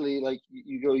eventually, like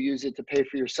you go use it to pay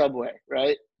for your Subway,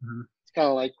 right? Mm-hmm. It's kind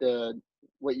of like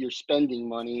what you're spending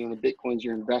money, and the Bitcoin's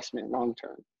your investment long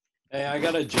term. Hey, I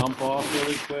gotta jump off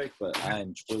really quick, but I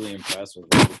am truly impressed with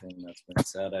everything that's been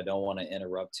said. I don't want to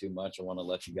interrupt too much. I want to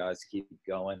let you guys keep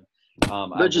going.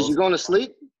 Bridges, you going to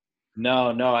sleep?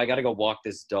 No, I gotta go walk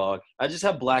this dog. I just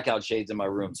have blackout shades in my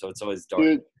room, so it's always dark.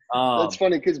 Dude, that's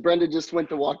funny, because Brenda just went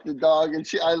to walk the dog, and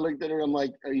I looked at her. I'm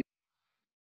like, are you?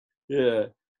 Yeah.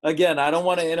 Again, I don't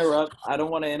want to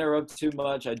interrupt too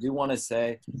much. I do want to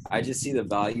say I just see the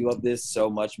value of this so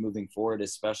much moving forward,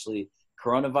 especially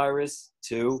coronavirus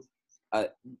too.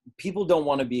 People don't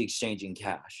want to be exchanging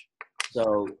cash.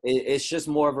 So it's just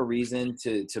more of a reason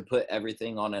to put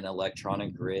everything on an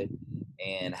electronic grid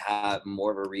and have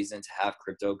more of a reason to have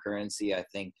cryptocurrency. I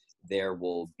think there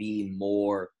will be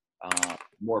more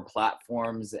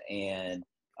platforms and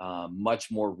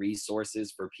much more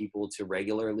resources for people to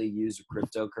regularly use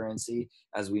cryptocurrency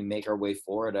as we make our way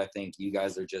forward. I think you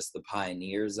guys are just the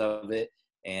pioneers of it,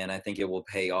 and I think it will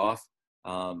pay off.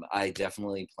 I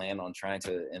definitely plan on trying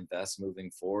to invest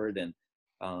moving forward, and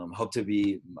hope to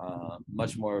be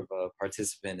much more of a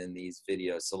participant in these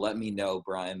videos. So let me know,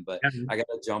 Brian, but I got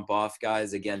to jump off,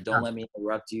 guys. Again, don't let me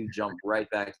interrupt you. Jump right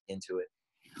back into it.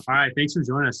 All right. Thanks for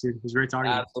joining us, dude. It was great talking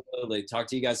to you. Absolutely. Talk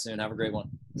to you guys soon. Have a great one.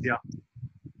 Yeah.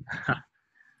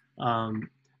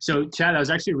 So Chad, that was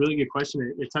actually a really good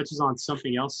question. It touches on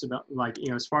something else about, like,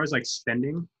 as far as like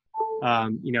spending,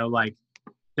 like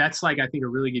that's like, I think a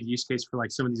really good use case for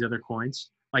like some of these other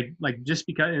coins. Like just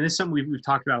because, and this is something we've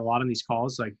talked about a lot on these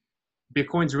calls, like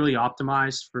Bitcoin's really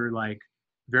optimized for like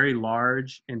very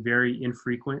large and very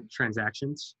infrequent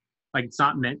transactions. Like it's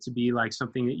not meant to be like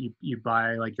something that you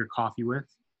buy like your coffee with.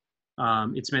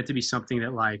 It's meant to be something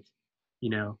that like,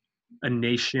 a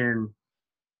nation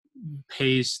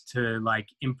pays to like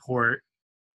import,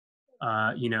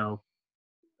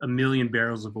 1,000,000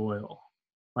 barrels of oil.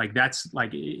 Like that's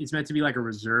like, it's meant to be like a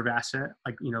reserve asset,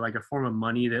 like, like a form of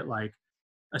money that like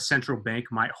a central bank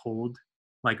might hold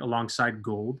like alongside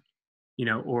gold,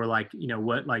 or like,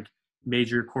 what like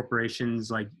major corporations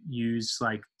like use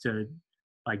like to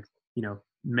like,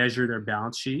 measure their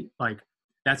balance sheet. Like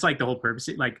that's like the whole purpose.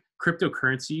 Like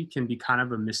cryptocurrency can be kind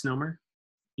of a misnomer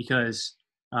because,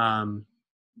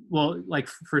 well, like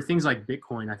for things like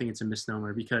Bitcoin, I think it's a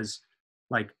misnomer because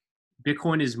like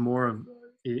Bitcoin is more of,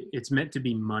 it's meant to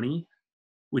be money,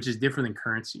 which is different than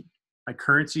currency. Like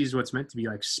currency is what's meant to be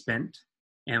like spent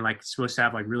and like supposed to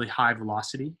have like really high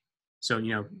velocity. So,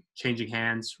 changing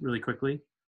hands really quickly.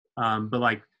 But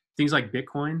like things like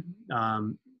Bitcoin,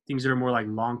 things that are more like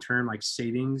long-term, like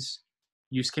savings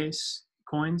use case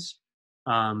coins,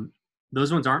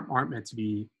 those ones aren't meant to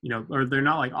be, or they're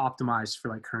not like optimized for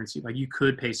like currency. Like you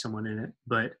could pay someone in it,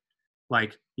 but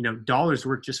like, dollars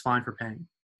work just fine for paying.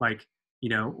 Like,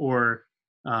 or,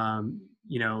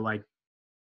 like,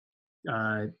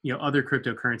 other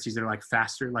cryptocurrencies that are like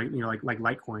faster, like, like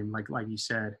Litecoin, like you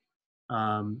said.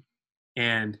 That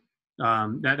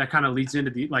kind of leads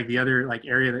into the other like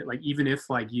area that like, even if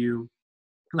like you,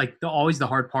 like always the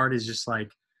hard part is just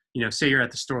like, say you're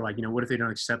at the store, like, what if they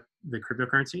don't accept the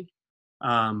cryptocurrency?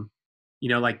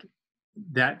 Like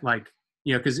that, like,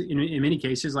 cause in many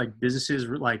cases, like businesses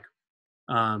like,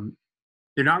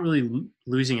 they're not really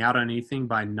losing out on anything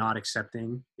by not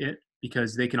accepting it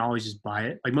because they can always just buy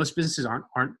it. Like most businesses aren't,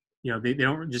 they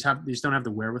just don't have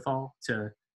the wherewithal to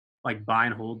like buy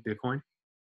and hold Bitcoin,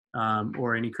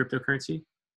 or any cryptocurrency.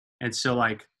 And so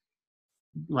like,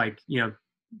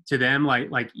 to them,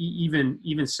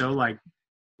 even so, like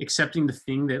accepting the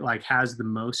thing that like has the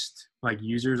most like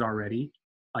users already,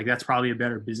 like that's probably a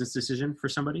better business decision for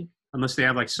somebody, unless they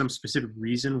have like some specific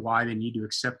reason why they need to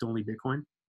accept only Bitcoin.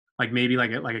 Like maybe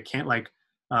like a can't like,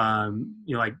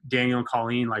 like Daniel and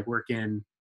Colleen like work in,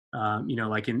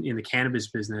 like in the cannabis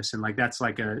business. And like, that's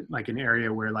like an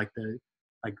area where like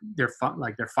their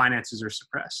finances are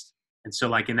suppressed. And so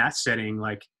like in that setting,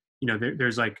 like,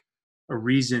 there's like a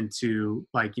reason to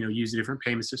like, use a different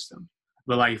payment system.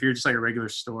 But like, if you're just like a regular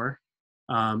store,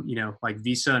 like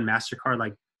Visa and MasterCard,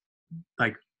 like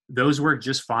those work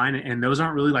just fine. And those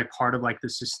aren't really like part of like the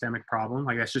systemic problem.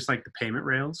 Like that's just like the payment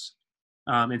rails.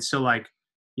 And so like,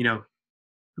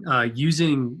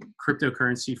 using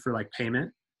cryptocurrency for like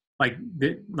payment, like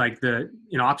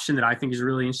an option that I think is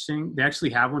really interesting. They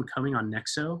actually have one coming on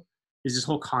Nexo, is this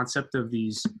whole concept of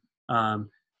these,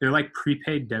 they're like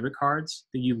prepaid debit cards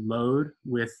that you load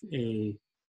with a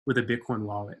Bitcoin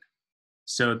wallet.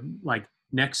 So like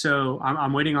Nexo,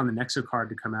 I'm waiting on the Nexo card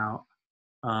to come out.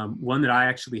 One that I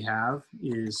actually have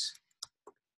it's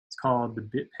called the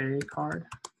BitPay card.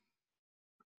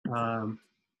 I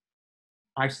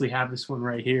actually have this one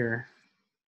right here.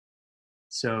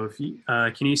 So if you,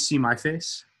 can you see my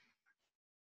face?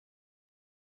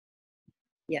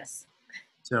 Yes.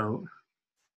 So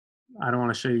I don't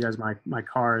want to show you guys my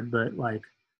card, but like,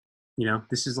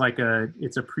 this is like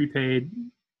it's a prepaid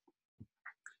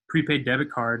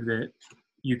debit card that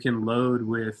you can load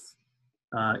with,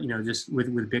 just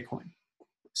with Bitcoin.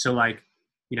 So like,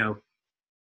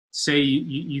 say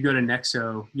you go to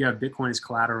Nexo, you have Bitcoin as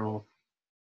collateral,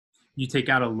 you take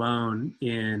out a loan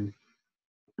in,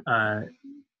 the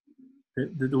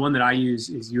one that I use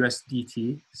is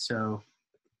USDT. So,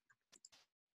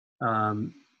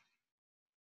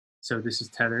 so this is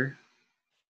Tether.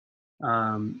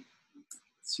 Let's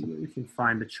see where we can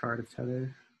find the chart of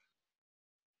Tether.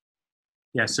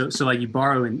 Yeah, so like you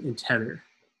borrow in Tether.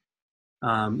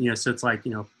 So it's like,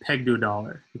 pegged to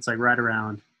 $1. It's like right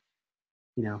around,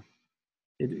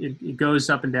 it goes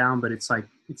up and down, but it's like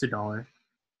it's $1.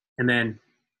 And then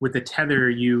with the Tether,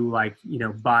 you like, you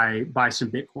know, buy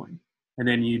some Bitcoin, and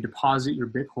then you deposit your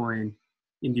Bitcoin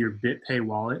into your BitPay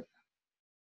wallet.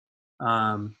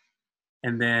 And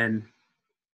then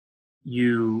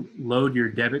you load your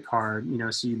debit card, you know,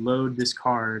 so you load this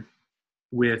card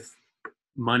with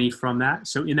money from that.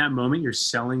 So in that moment, you're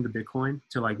selling the Bitcoin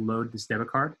to like load this debit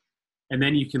card. And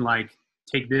then you can like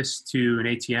take this to an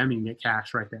ATM and you get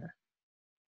cash right there.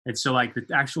 And so like the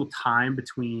actual time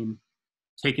between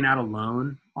taking out a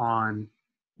loan on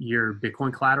your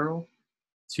Bitcoin collateral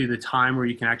to the time where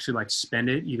you can actually like spend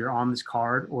it either on this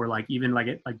card or like even like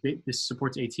this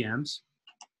supports ATMs.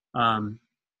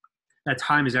 That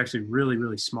time is actually really,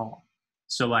 really small.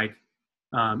 So like,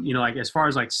 you know, like as far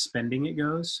as like spending it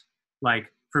goes,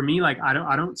 like for me, like I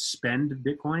don't spend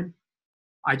Bitcoin.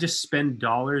 I just spend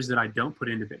dollars that I don't put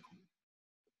into Bitcoin.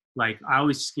 Like I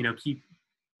always, you know, keep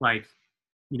like,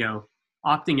 you know,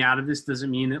 opting out of this doesn't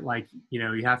mean that like, you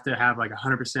know, you have to have like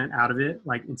 100% out of it.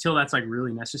 Like until that's like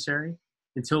really necessary,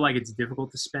 until like it's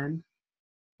difficult to spend,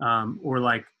 or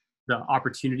like the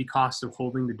opportunity cost of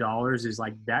holding the dollars is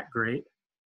like that great.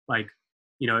 Like,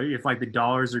 you know, if like the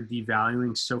dollars are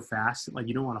devaluing so fast that like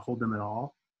you don't want to hold them at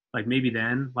all, like maybe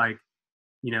then like,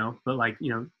 you know, but like,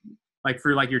 you know, like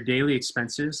for like your daily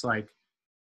expenses, like,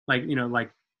 you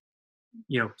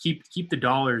know, keep the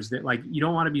dollars that like, you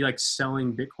don't want to be like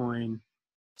selling Bitcoin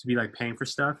to be like paying for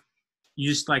stuff. You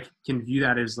just like can view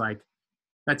that as like,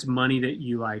 that's money that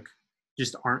you like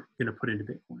just aren't going to put into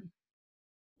Bitcoin.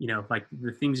 You know, like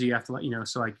the things you have to, like, you know,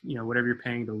 so like, you know, whatever you're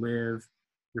paying to live,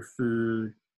 your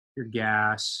food, your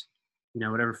gas, you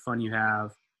know, whatever fun you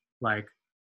have, like,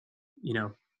 you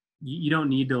know, you don't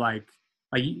need to like,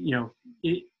 you know,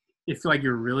 if like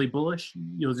you're really bullish,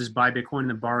 you'll just buy Bitcoin and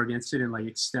then borrow against it and like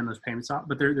extend those payments out.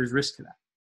 But there's risk to that,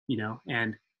 you know,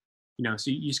 and, you know,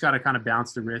 so you just got to kind of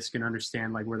balance the risk and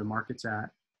understand like where the market's at.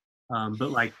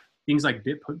 But like things like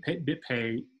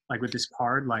BitPay, like with this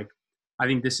card, like I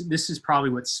think this is probably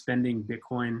what spending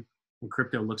Bitcoin and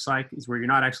crypto looks like, is where you're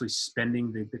not actually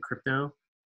spending the crypto.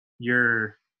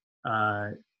 You're,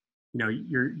 you know,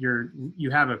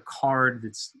 you have a card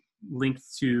that's linked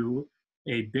to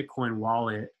a Bitcoin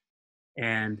wallet,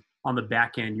 and on the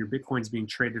back end, your Bitcoin's being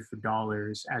traded for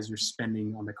dollars as you're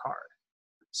spending on the card.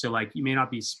 So like you may not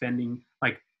be spending,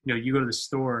 like, you know, you go to the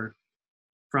store,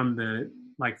 from the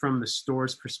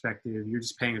store's perspective, you're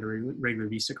just paying with a regular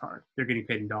Visa card. They're getting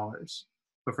paid in dollars,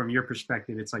 but from your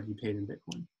perspective, it's like you paid in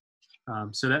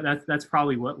Bitcoin. So that's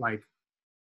probably what like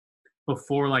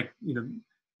before, like, you know,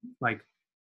 like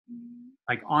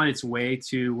on its way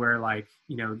to where like,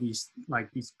 you know, these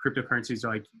cryptocurrencies are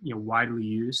like, you know, widely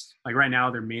used. Like right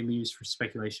now they're mainly used for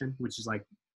speculation, which is like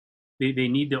they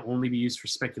need to only be used for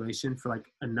speculation for like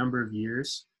a number of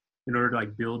years in order to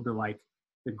like build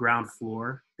the ground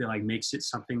floor that like makes it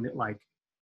something that like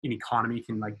an economy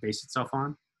can like base itself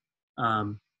on.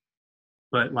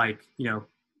 But like, you know,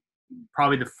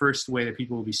 probably the first way that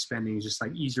people will be spending is just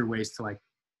like easier ways to like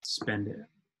spend it.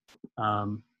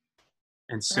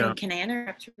 And so, Brian, can I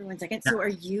interrupt you for 1 second? Yeah.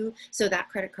 So so that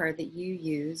credit card that you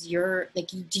use, you're like,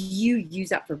 do you use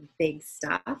that for big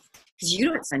stuff? Because you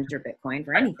don't spend your Bitcoin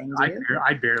for anything, do you?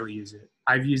 I barely use it.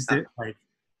 I've used it like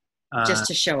Just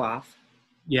to show off.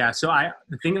 Yeah. So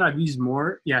the thing that I've used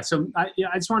more. Yeah. So I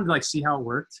just wanted to like see how it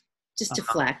worked. Just to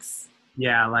flex.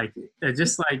 Yeah. Like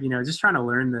just like, you know, just trying to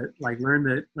learn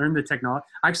the technology.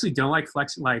 I actually don't like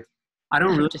flexing. Like I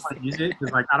don't really want to use it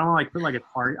because like I don't want to like put like a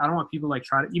target. I don't want people like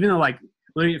try to, even though like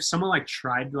literally if someone like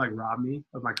tried to like rob me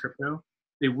of my crypto,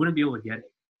 they wouldn't be able to get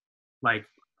it. Like,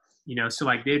 you know, so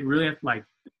like they'd really have to, like,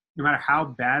 no matter how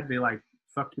bad they like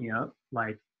fucked me up,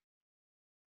 like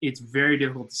it's very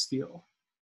difficult to steal.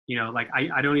 You know, like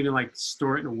I don't even like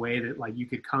store it in a way that like you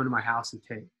could come to my house and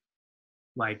take.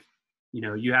 Like, you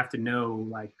know, you have to know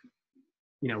like,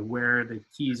 you know, where the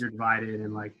keys are divided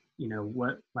and like, you know,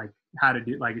 what, like how to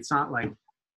do, like, it's not like,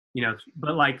 you know,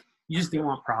 but like, you just don't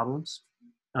want problems.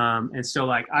 And so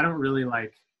like, I don't really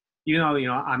like, even though, you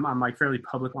know, I'm like fairly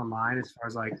public online as far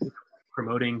as like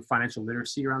promoting financial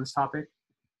literacy around this topic.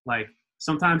 Like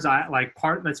sometimes I like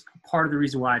that's part of the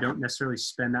reason why I don't necessarily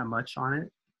spend that much on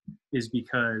it, is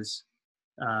because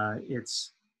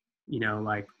it's, you know,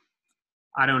 like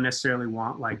I don't necessarily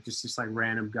want like just this like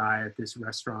random guy at this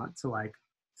restaurant to like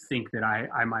think that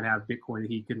I might have Bitcoin that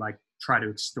he could like try to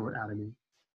extort out of me.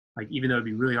 Like, even though it'd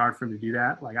be really hard for him to do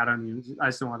that, like I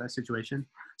just don't want that situation.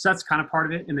 So that's kind of part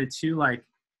of it. And then two, like,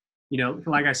 you know,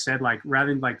 like I said, like rather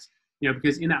than like, you know,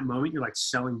 because in that moment you're like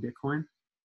selling Bitcoin,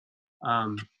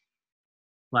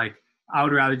 like I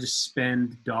would rather just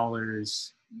spend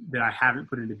dollars that I haven't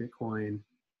put into Bitcoin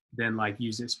then like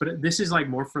use this. But this is like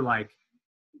more for like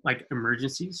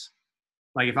emergencies.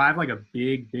 Like if I have like a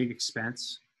big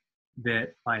expense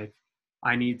that like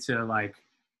I need to like,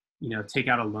 you know, take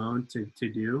out a loan to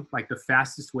do, like the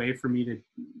fastest way for me to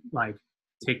like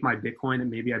take my Bitcoin that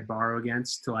maybe I borrow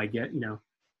against till I get, you know,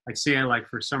 like say I like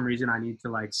for some reason I need to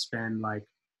like spend like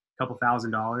a couple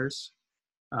 $1,000,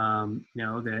 you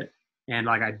know, that, and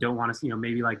like I don't want to, you know,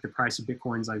 maybe like the price of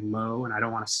Bitcoin's like low and I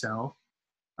don't want to sell.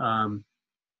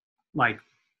 Like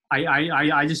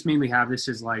I just mainly have this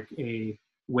as like a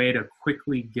way to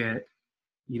quickly get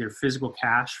either physical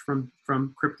cash from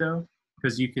crypto,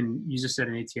 because you can use this at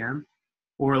an ATM,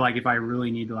 or like if I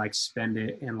really need to like spend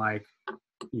it and like,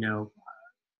 you know,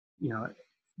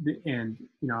 and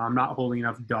you know, I'm not holding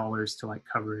enough dollars to like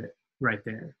cover it right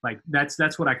there. Like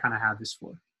that's what I kind of have this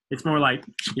for. It's more like,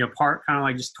 you know, part kind of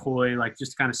like just toy, like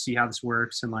just to kind of see how this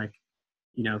works and like,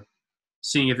 you know,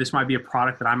 seeing if this might be a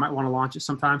product that I might want to launch at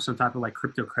some time, some type of like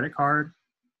crypto credit card.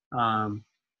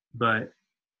 But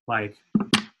like,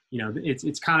 you know,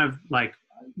 it's kind of like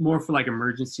more for like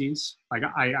emergencies. Like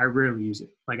I rarely use it.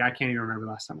 Like I can't even remember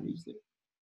last time I used it.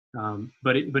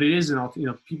 But it is an you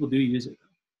know, people do use it.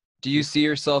 Do you see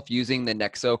yourself using the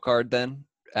Nexo card then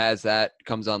as that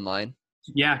comes online?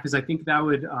 Yeah, because I think that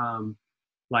would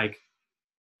like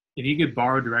if you could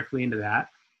borrow directly into that.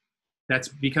 That's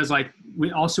because like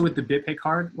also with the BitPay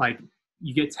card, like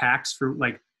you get taxed for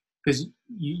like, because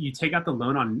you take out the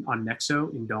loan on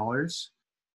Nexo in dollars,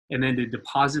 and then to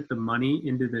deposit the money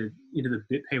into the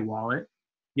BitPay wallet,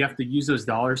 you have to use those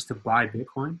dollars to buy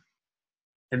Bitcoin,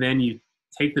 and then you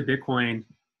take the Bitcoin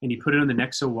and you put it on the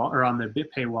Nexo wallet or on the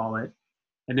BitPay wallet,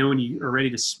 and then when you are ready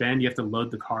to spend, you have to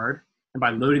load the card, and by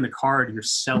loading the card, you're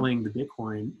selling the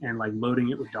Bitcoin and like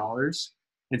loading it with dollars,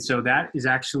 and so that is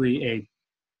actually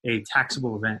a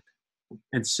taxable event,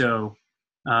 and so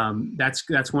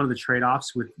that's one of the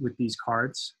trade-offs with these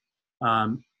cards.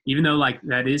 Even though like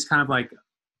that is kind of like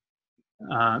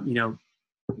you know,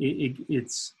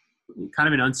 it's kind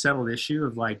of an unsettled issue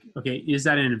of like, okay, is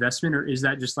that an investment or is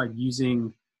that just like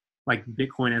using like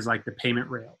Bitcoin as like the payment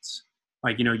rails?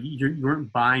 Like, you know, you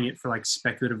weren't buying it for like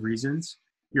speculative reasons.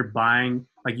 You're buying,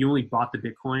 like you only bought the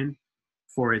Bitcoin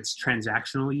for its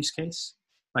transactional use case.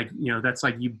 Like, you know, that's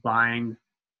like you buying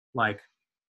like,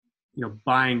 you know,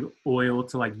 buying oil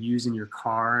to like use in your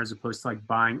car as opposed to like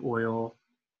buying oil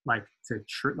like to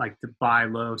buy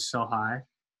low, sell high.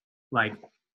 Like,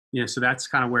 you know, so that's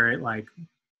kind of where it like,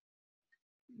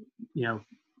 you know,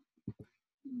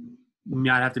 you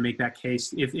might have to make that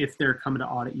case if they're coming to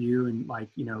audit you, and like,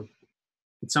 you know,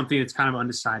 it's something that's kind of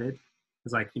undecided.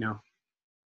 It's like, you know,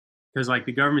 because like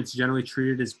the government's generally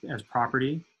treated as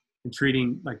property and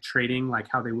treating like trading like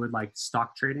how they would like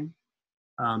stock trading.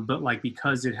 But like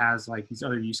because it has like these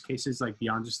other use cases like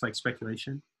beyond just like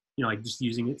speculation, you know, like just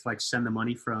using it to like send the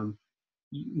money from,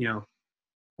 you know,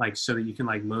 like so that you can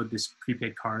like load this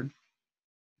prepaid card.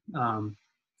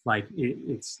 Like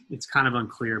it's kind of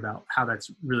unclear about how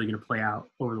that's really going to play out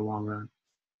over the long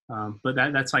run. But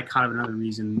that's like kind of another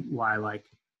reason why, like,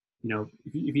 you know,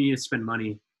 if you need to spend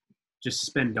money, just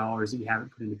spend dollars that you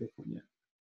haven't put into Bitcoin yet.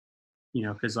 You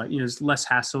know, because like, you know, there's less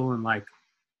hassle and like,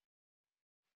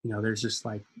 you know, there's just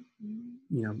like,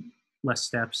 you know, less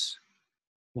steps,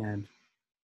 and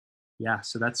yeah.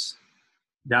 So that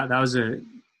was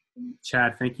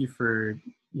Chad. Thank you for,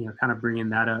 you know, kind of bringing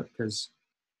that up, because,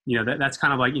 you know, that's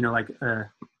kind of like, you know, like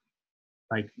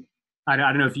I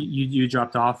don't know if you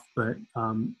dropped off, but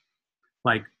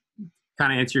like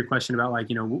kind of answer your question about like,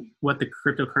 you know, what the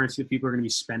cryptocurrency that people are going to be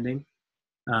spending.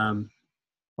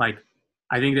 Like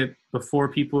I think that before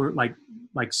people like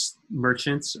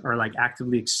merchants are like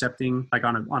actively accepting, like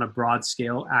on a broad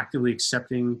scale, actively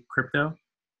accepting crypto,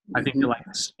 I think the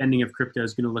like spending of crypto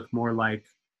is going to look more like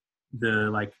the,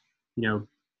 like, you know,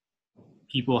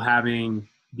 people having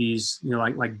these, you know,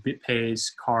 like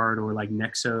BitPay's card or like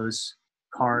Nexo's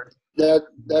card. That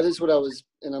is what I was,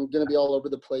 and I'm going to be all over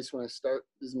the place when I start.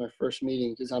 This is my first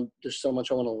meeting because there's so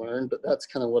much I want to learn, but that's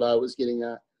kind of what I was getting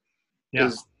at.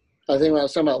 Yeah. I think when I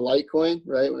was talking about Litecoin,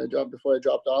 right, before I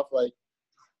dropped off, like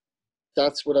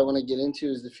that's what I want to get into,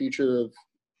 is the future of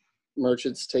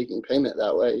merchants taking payment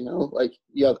that way. You know, like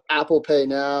you have Apple Pay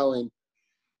now, and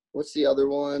what's the other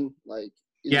one? Like,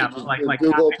 like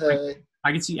Google Pay.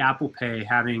 I can see Apple Pay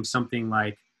having something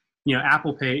like, you know,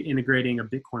 Apple Pay integrating a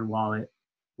Bitcoin wallet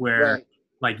where right.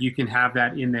 like you can have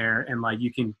that in there, and like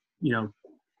you can, you know,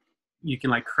 you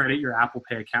can like credit your Apple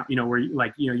Pay account, you know, where you,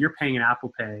 like, you know, you're paying an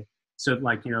Apple Pay. So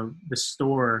like, you know, the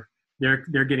store, they're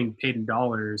getting paid in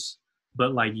dollars,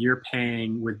 but like you're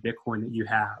paying with Bitcoin that you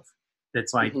have.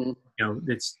 that's like, Mhm.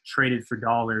 that's traded for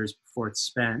dollars before it's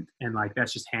spent. And like,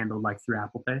 that's just handled like through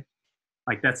Apple Pay.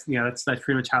 Like that's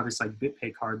pretty much how this like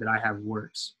BitPay card that I have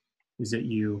works, is that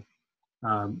you,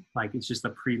 like, it's just a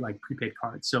prepaid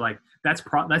card. So like, that's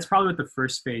probably what the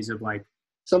first phase of like,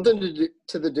 Something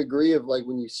to the degree of like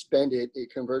when you spend it,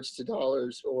 it converts to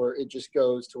dollars, or it just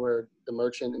goes to where the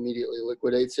merchant immediately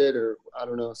liquidates it, or I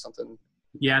don't know, something.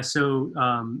 yeah. So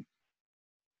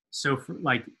for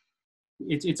like,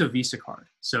 it's a Visa card.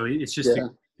 So it's just, Yeah.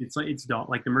 it's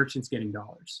like the merchant's getting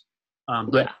dollars.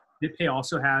 But BitPay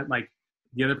also had like,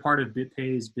 the other part of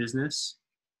BitPay's business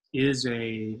is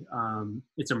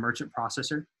it's a merchant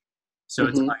processor. So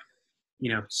it's Mhm. like,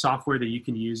 software that you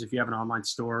can use if you have an online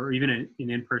store or even an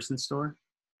in-person store.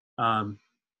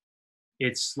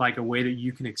 It's like a way that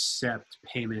you can accept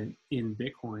payment in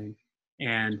Bitcoin,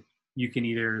 and you can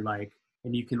either like,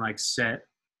 and you can like set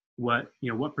what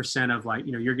percent of like,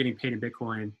 you're getting paid in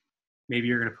Bitcoin. Maybe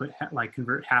you're going to put like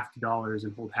convert half to dollars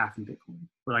and hold half in Bitcoin,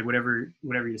 or like whatever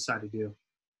you decide to do.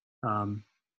 And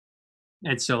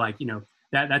so like,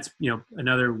 that's,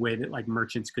 another way that like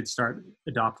merchants could start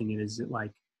adopting it, is that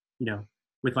like,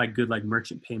 with like good like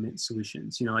merchant payment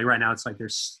solutions. Like right now it's like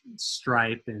there's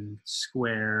Stripe and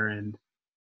Square and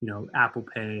Apple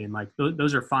Pay, and like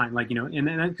those are fine. Like, and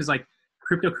then because like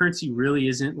cryptocurrency really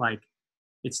isn't like,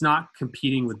 it's not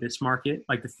competing with this market.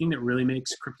 Like the thing that really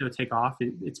makes crypto take off,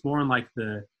 it's more in like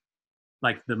the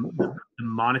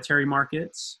monetary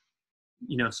markets.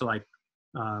 So like,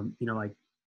 like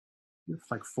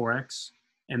Forex,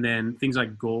 and then things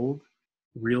like gold,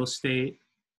 real estate,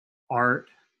 art,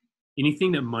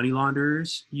 anything that money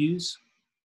launderers use.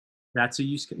 That's a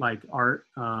use, like art,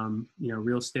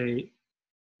 real estate,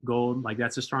 gold, like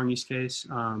that's a strong use case.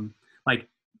 Like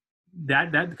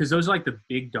that because those are like the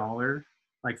big dollar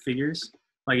like figures.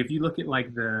 Like if you look at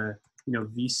like the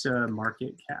Visa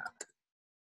market cap,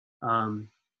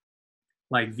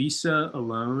 like Visa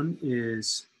alone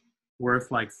is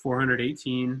worth like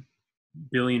 $418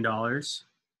 billion.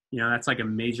 That's like a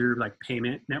major like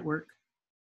payment network.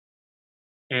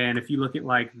 And if you look at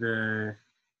like the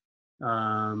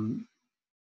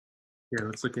here,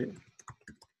 let's look at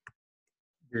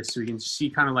this so we can see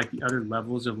kind of like the other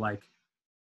levels of like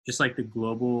just like the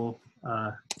global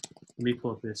let me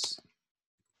pull up this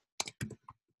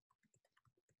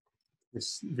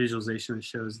visualization that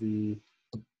shows the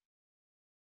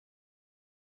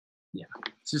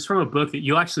this is from a book that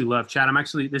you'll actually love, Chad.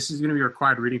 This is going to be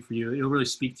required reading for you. It'll really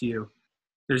speak to you.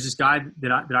 There's this guy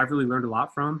that I've really learned a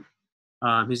lot from.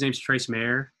 His name's Trace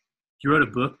Mayer. He wrote a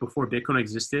book before Bitcoin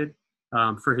existed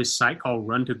for his site called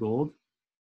Run to Gold.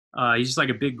 He's just like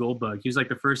a big gold bug. He was like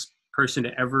the first person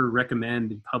to ever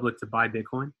recommend in public to buy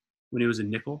Bitcoin when it was a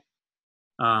nickel.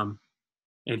 And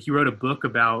he wrote a book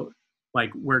about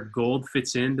like where gold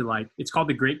fits into like, it's called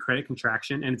The Great Credit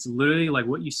Contraction. And it's literally like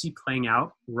what you see playing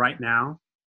out right now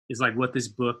is like what this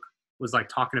book was like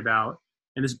talking about.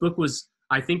 And this book was,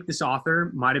 I think this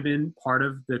author might've been part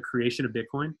of the creation of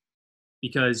Bitcoin,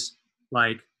 because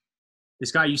like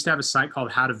this guy used to have a site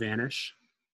called How to Vanish.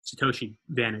 Satoshi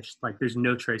vanished. Like there's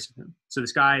no trace of him. So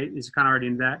this guy is kind of already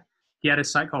into that. He had a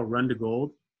site called Run to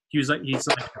Gold. He's like, he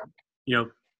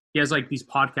has like these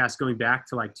podcasts going back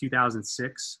to like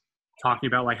 2006, talking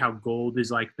about like how gold is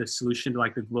like the solution to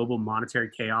like the global monetary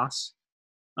chaos.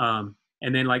 And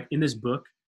then like in this book,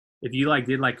 if you like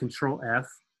did like Control F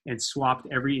and swapped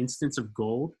every instance of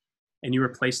gold and you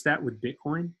replaced that with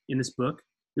Bitcoin in this book,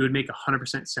 it would make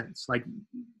 100% sense. Like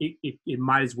it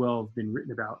might as well have been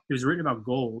written about. It was written about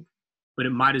gold, but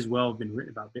it might as well have been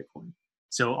written about Bitcoin.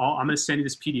 So I'm going to send you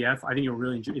this PDF. I think you'll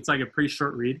really enjoy. It's like a pretty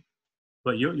short read,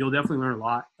 but you'll definitely learn a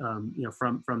lot,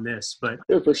 from this. But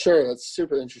Yeah, for sure, that's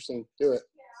super interesting. Do it.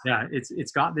 yeah,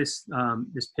 it's got this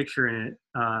this picture in it,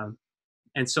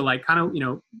 and so like kind of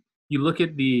you look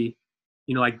at the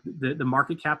like the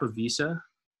market cap of Visa,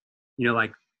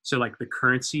 like so like the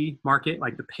currency market,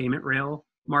 like the payment rail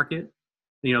market,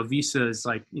 Visa is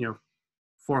like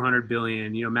 400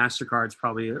 billion. MasterCard's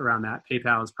probably around that.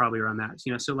 PayPal is probably around that.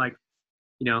 So like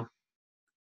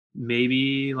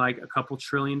maybe like a couple $1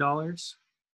 trillion.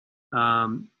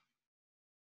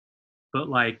 But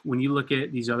like when you look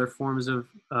at these other forms of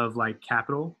like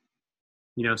capital,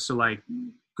 so like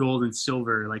gold and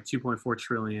silver, like 2.4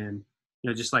 trillion,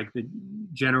 just like the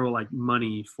general like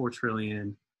money, 4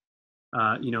 trillion,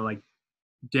 like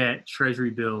debt, treasury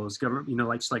bills, government,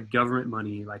 like just like government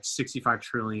money, like 65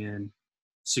 trillion,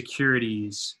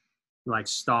 securities, like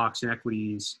stocks and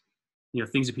equities,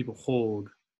 things that people hold,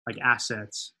 like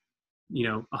assets,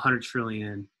 100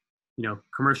 trillion,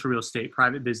 commercial real estate,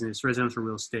 private business, residential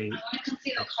real estate.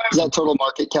 Is that total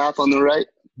market cap on the right?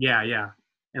 Yeah.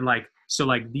 And like, So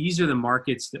like these are the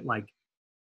markets that like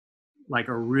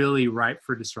are really ripe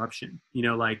for disruption. You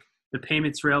know, like the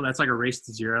payments rail, that's like a race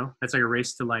to zero. That's like a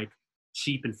race to like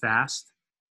cheap and fast.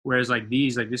 Whereas like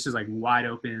these, like this is like wide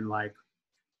open, like,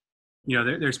 you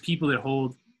know, there's people that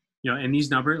hold, you know, and these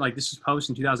numbers, like this was published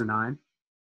in 2009,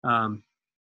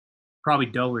 probably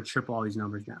double or triple all these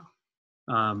numbers now.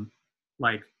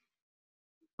 Like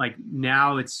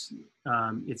now it's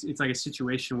like a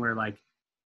situation where like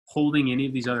holding any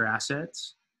of these other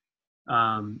assets,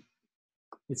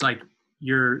 it's like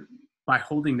by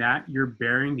holding that, you're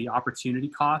bearing the opportunity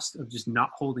cost of just not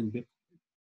holding Bitcoin.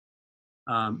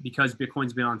 Because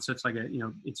Bitcoin's been on such like a, you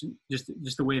know, it's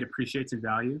just the way it appreciates in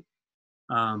value.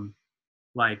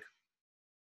 Like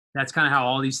that's kind of how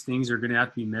all these things are going to have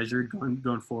to be measured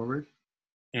going forward.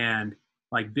 And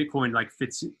like Bitcoin like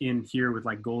fits in here with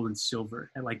like gold and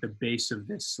silver at like the base of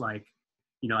this, like,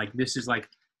 you know, like this is like,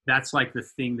 that's like the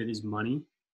thing that is money.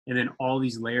 And then all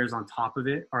these layers on top of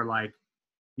it are like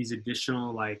these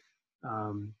additional like,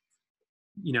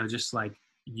 you know, just like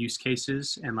use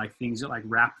cases and like things that like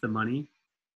wrap the money.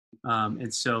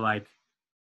 And so like,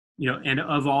 you know, and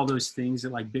of all those things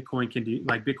that like Bitcoin can do,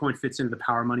 like Bitcoin fits into the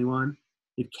power money one.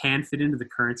 It can fit into the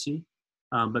currency,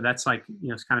 but that's like, you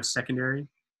know, it's kind of secondary.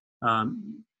 But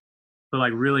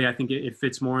like really, I think it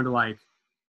fits more into like,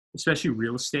 especially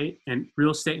real estate and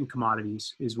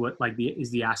commodities is what like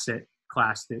is the asset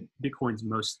class that Bitcoin's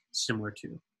most similar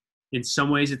to. In some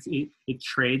ways, it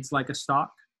trades like a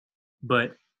stock,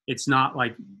 but it's not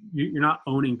like you're not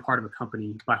owning part of a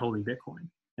company by holding Bitcoin.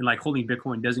 And like holding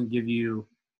Bitcoin doesn't give you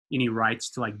any rights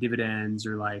to like dividends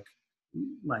or like,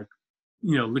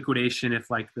 you know, liquidation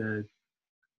if like the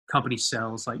company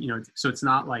sells, like, you know, so it's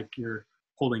not like you're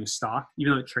holding a stock,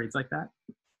 even though it trades like that.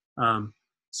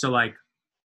 So like,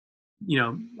 you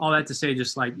know, all that to say,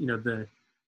 just like, you know, the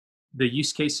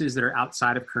use cases that are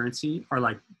outside of currency are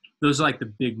like, those are like the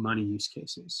big money use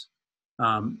cases.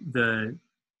 The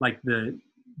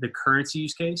currency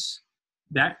use case,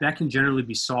 that can generally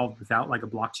be solved without like a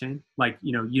blockchain. Like,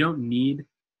 you know, you don't need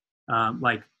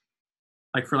like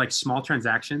for like small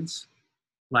transactions,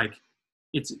 like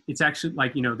it's actually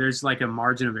like, you know, there's like a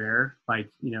margin of error. Like,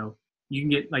 you know, you can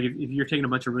get like, if you're taking a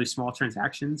bunch of really small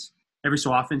transactions, every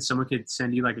so often someone could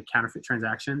send you like a counterfeit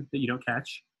transaction that you don't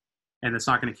catch, and it's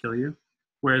not going to kill you.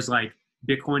 Whereas like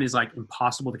Bitcoin is like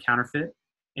impossible to counterfeit.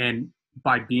 And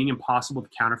by being impossible to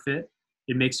counterfeit,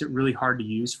 it makes it really hard to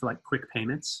use for like quick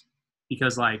payments,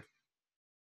 because like,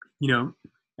 you know,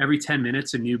 every 10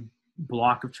 minutes, a new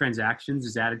block of transactions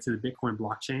is added to the Bitcoin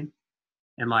blockchain.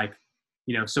 And like,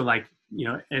 you know, so like, you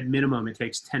know, at minimum, it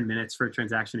takes 10 minutes for a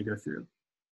transaction to go through.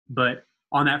 But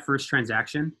on that first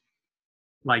transaction,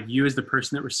 like you as the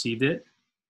person that received it,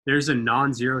 there's a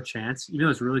non-zero chance, even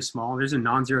though it's really small, there's a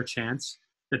non-zero chance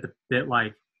that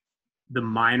like the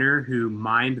miner who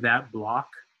mined that block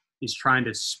is trying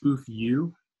to spoof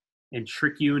you and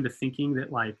trick you into thinking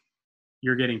that like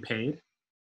you're getting paid.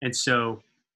 And so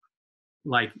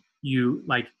like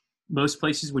most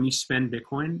places when you spend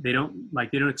Bitcoin, they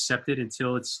don't accept it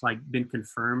until it's like been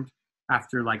confirmed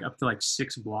after like up to like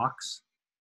 6 blocks.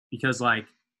 Because like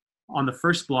on the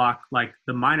first block, like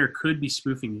the miner could be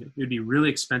spoofing you. It would be really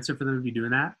expensive for them to be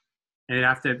doing that. And it'd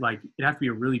have to be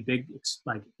a really big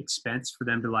expense for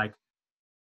them to like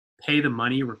pay the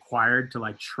money required to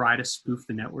like try to spoof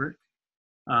the network.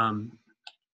 But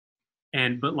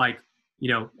like,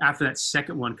 you know, after that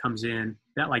second one comes in,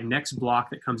 that like next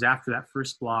block that comes after that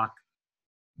first block,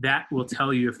 that will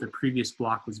tell you if the previous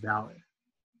block was valid.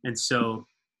 And so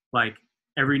like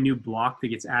every new block that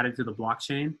gets added to the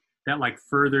blockchain, that like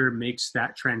further makes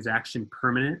that transaction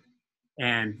permanent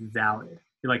and valid.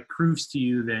 It like proves to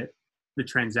you that the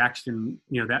transaction,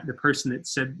 you know, that the person that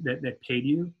said that paid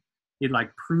you, it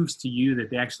like proves to you that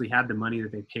they actually had the money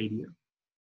that they paid you.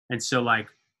 And so like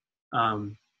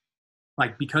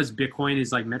because Bitcoin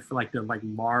is like meant for like the like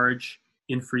large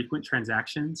infrequent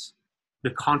transactions,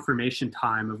 the confirmation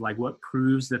time of like what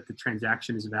proves that the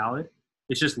transaction is valid,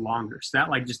 it's just longer. So that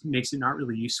like just makes it not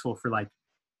really useful for like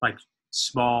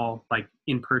small like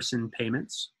in-person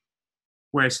payments.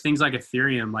 Whereas things like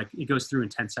Ethereum, like it goes through in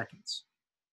 10 seconds.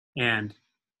 And,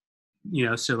 you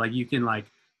know, so like you can like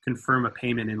confirm a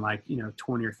payment in like, you know,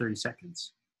 20 or 30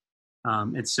 seconds.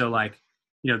 And so like,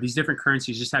 you know, these different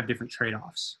currencies just have different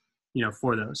trade-offs, you know,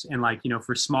 for those. And like, you know,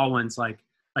 for small ones, like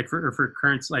for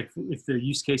currents, like if the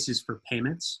use case is for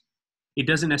payments, it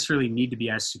doesn't necessarily need to be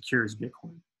as secure as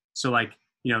Bitcoin. So like,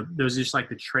 you know, those are just like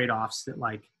the trade-offs that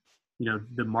like, you know,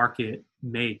 the market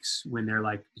makes when they're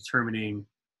like determining,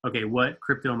 okay, what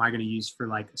crypto am I going to use for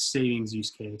like a savings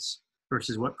use case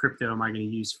versus what crypto am I going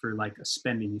to use for like a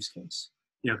spending use case?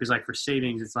 You know, because like for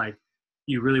savings, it's like,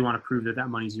 you really want to prove that that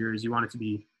money's yours. You want it to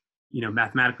be,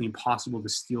 mathematically impossible to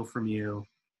steal from you.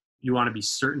 You want to be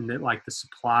certain that like the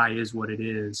supply is what it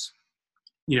is,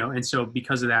 and so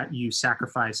because of that, you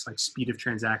sacrifice like speed of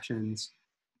transactions,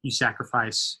 you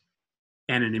sacrifice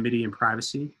anonymity and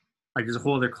privacy. Like there's a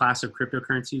whole other class of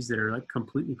cryptocurrencies that are like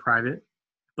completely private,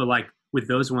 but like with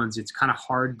those ones, it's kind of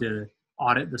hard to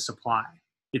audit the supply.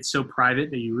 It's so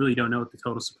private that you really don't know what the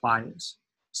total supply is.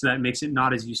 So that makes it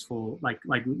not as useful.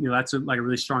 That's a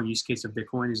really strong use case of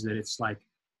Bitcoin, is that it's like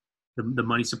the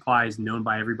money supply is known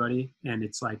by everybody and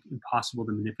it's like impossible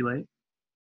to manipulate.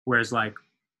 Whereas like,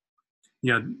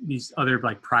 these other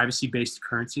like privacy based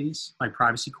currencies, like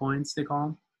privacy coins, they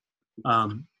call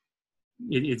them,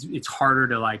 it's harder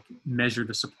to like measure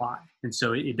the supply. And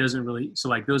so it doesn't really, so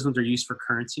like those ones are used for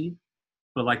currency,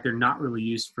 but like they're not really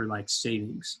used for like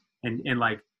savings. And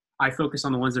like I focus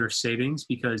on the ones that are savings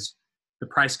because the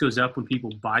price goes up when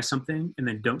people buy something and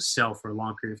then don't sell for a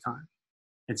long period of time.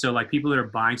 And so like people that are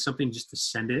buying something just to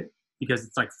send it because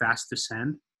it's like fast to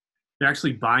send, they're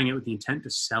actually buying it with the intent to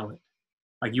sell it.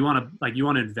 Like you want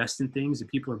to invest in things that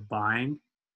people are buying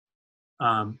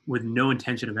with no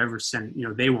intention of ever sending.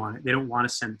 They want it. They don't want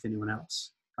to send it to anyone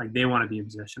else. Like they want to be in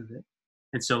possession of it.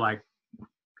 And so like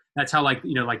that's how like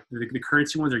the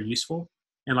currency ones are useful.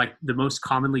 And like the most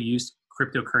commonly used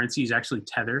cryptocurrency is actually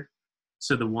Tether.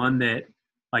 So the one that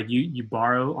like you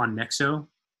borrow on Nexo,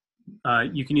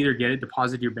 you can either get it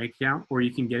deposited to your bank account or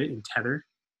you can get it in Tether.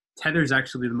 Tether is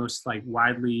actually the most like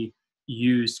widely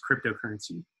used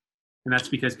cryptocurrency. And that's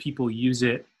because people use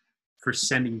it for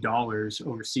sending dollars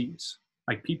overseas.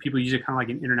 Like people use it kind of like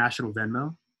an international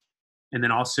Venmo. And then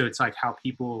also it's like how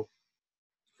people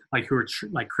like who are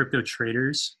like crypto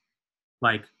traders,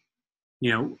 like,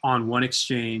 on one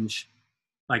exchange,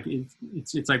 like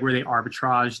it's like where they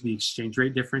arbitrage the exchange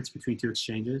rate difference between two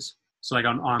exchanges. So like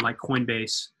on like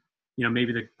Coinbase,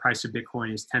 maybe the price of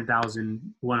Bitcoin is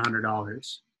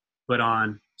 $10,100, but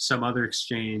on some other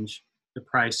exchange, the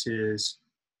price is,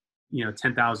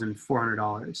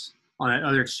 $10,400. On that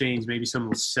other exchange, maybe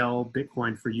someone will sell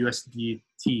Bitcoin for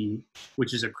USDT,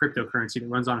 which is a cryptocurrency that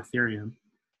runs on Ethereum.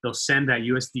 They'll send that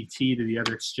USDT to the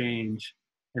other exchange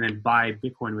and then buy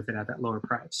Bitcoin with it at that lower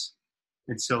price.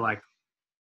 And so like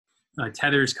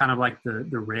Tether is kind of like the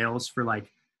rails for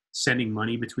like sending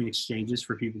money between exchanges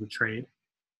for people to trade.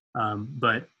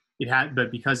 But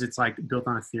because it's like built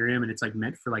on Ethereum and it's like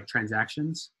meant for like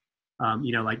transactions,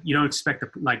 like you don't expect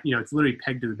it's literally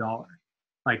pegged to the dollar.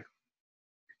 Like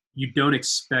you don't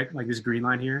expect like this green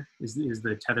line here is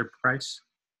the Tether price.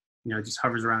 It just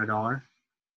hovers around $1.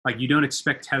 Like you don't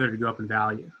expect Tether to go up in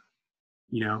value,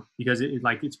 because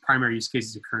like its primary use case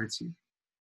is a currency.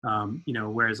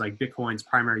 Whereas like Bitcoin's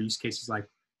primary use case is like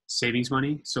savings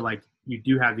money. So like you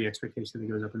do have the expectation that it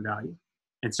goes up in value.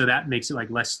 And so that makes it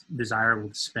like less desirable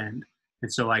to spend.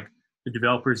 And so like the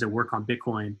developers that work on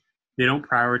Bitcoin, they don't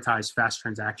prioritize fast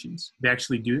transactions. They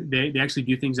actually do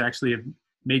things that actually have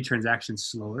made transactions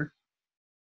slower,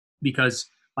 because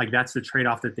like that's the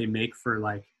trade-off that they make for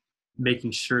like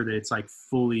making sure that it's like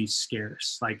fully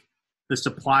scarce. Like the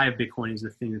supply of Bitcoin is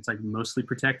the thing that's like mostly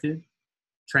protected.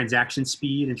 Transaction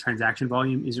speed and transaction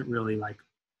volume isn't really like,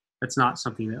 that's not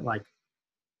something that like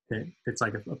that's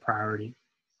like a priority.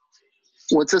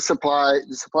 What's the supply?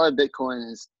 The supply of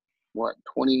Bitcoin is what,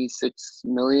 26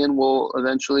 million will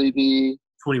eventually be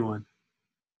 21.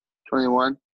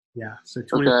 21? Yeah. So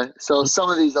 20, okay. So some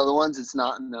of these other ones, it's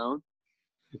not known.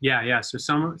 Yeah. So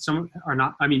some are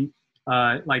not, I mean,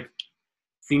 like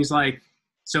things like,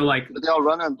 so like, but they all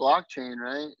run on blockchain,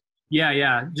 right?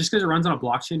 Yeah. Just because it runs on a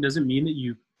blockchain doesn't mean that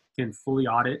you can fully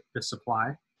audit the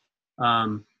supply.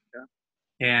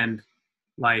 And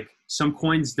like some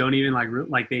coins don't even like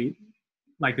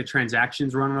the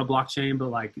transactions run on a blockchain, but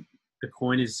like the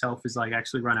coin itself is like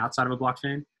actually run outside of a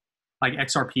blockchain. Like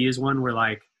XRP is one where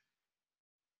like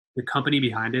the company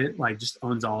behind it like just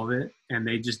owns all of it, and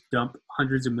they just dump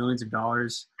hundreds of millions of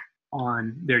dollars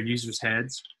on their users'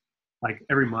 heads. Like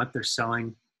every month they're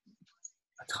selling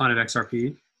a ton of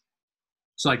XRP.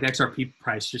 So like the XRP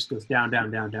price just goes down,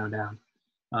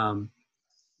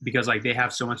 because like they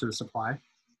have so much of the supply.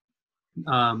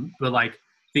 But like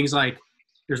things like,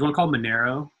 there's one called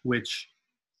Monero, which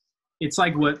it's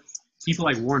like what people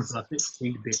like Warren Buffett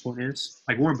think Bitcoin is.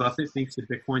 Like Warren Buffett thinks that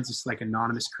Bitcoin's just like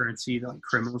anonymous currency that like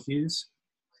criminals use.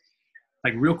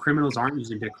 Like real criminals aren't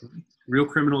using Bitcoin. Real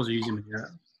criminals are using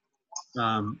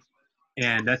Monero.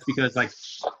 And that's because like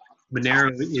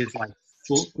Monero is like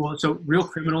so real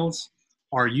criminals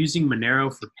are using Monero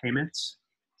for payments,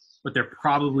 but they're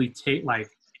probably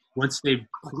once they've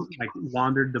like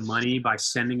laundered the money by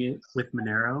sending it with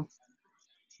Monero,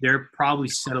 they're probably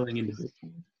settling into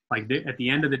Bitcoin. Like at the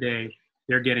end of the day,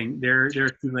 they're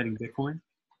accumulating Bitcoin.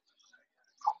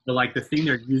 But like the thing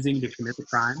they're using to commit the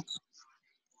crimes,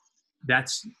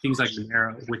 that's things like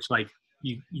Monero, which like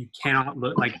you cannot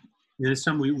look like. There's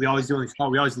some we always do on this call.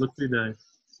 We always look through the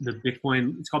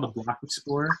Bitcoin. It's called the Block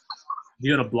Explorer. If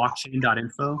you go to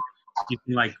blockchain.info, you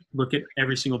can like look at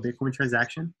every single Bitcoin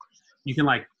transaction. You can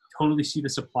like totally see the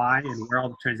supply and where all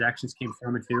the transactions came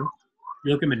from and to.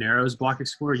 You look at Monero's Block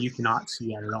Explorer, you cannot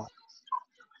see that at all.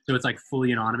 So it's like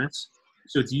fully anonymous.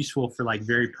 So it's useful for like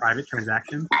very private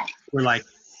transactions where like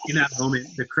in that moment,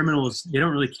 the criminals, they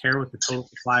don't really care what the total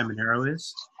supply of Monero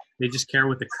is. They just care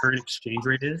what the current exchange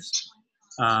rate is.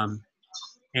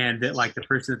 And that like the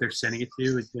person that they're sending it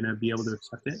to is going to be able to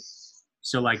accept it.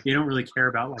 So like they don't really care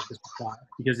about like the supply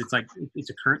because it's like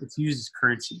it's used as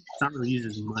currency. It's not really used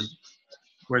as money.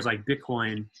 Whereas like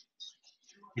Bitcoin,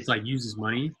 it's like used as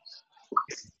money.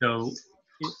 So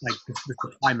like the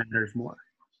supply matters more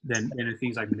than in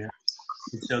things like Monero.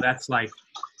 And so that's like,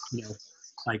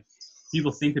 like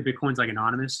people think that Bitcoin's like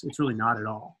anonymous. It's really not at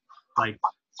all. Like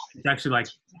it's actually like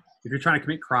if you're trying to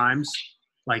commit crimes,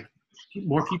 like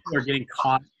more people are getting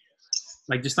caught,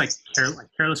 like just like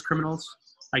careless criminals,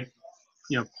 like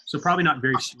so probably not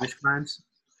very serious crimes,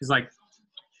 because like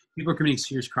people are committing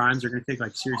serious crimes are going to take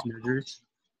like serious measures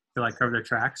to like cover their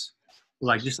tracks. But,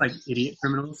 like just like idiot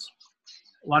criminals,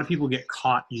 a lot of people get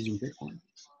caught using Bitcoin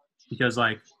because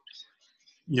like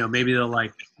maybe they'll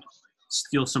like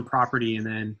steal some property and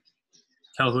then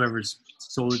tell whoever's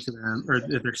sold it to them or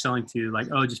that they're selling to like,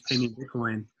 oh, just pay me in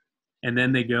Bitcoin. And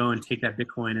then they go and take that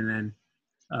Bitcoin and then,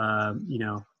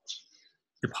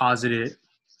 deposit it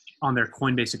on their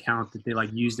Coinbase account that they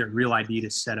like use their real ID to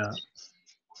set up.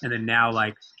 And then now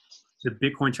like the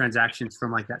Bitcoin transactions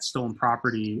from like that stolen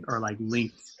property are like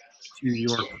linked to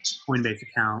your Coinbase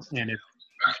account. And if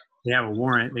they have a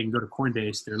warrant, they can go to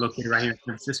Coinbase. They're located right here in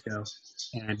San Francisco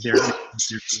and they're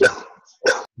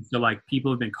so like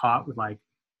people have been caught with like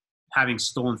having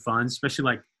stolen funds, especially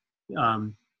like,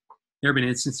 there have been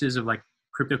instances of like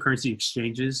cryptocurrency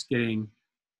exchanges getting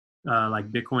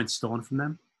like Bitcoin stolen from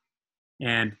them,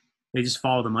 and they just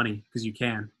follow the money because you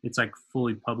can. It's like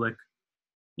fully public;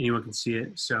 anyone can see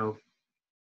it. So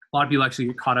a lot of people actually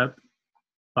get caught up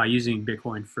by using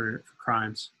Bitcoin for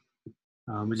crimes,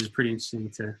 which is pretty interesting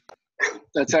to.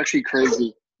 That's actually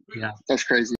crazy. Yeah, that's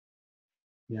crazy.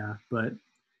 Yeah, but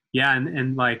yeah,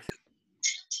 and like.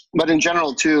 But in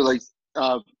general too, like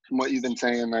from what you've been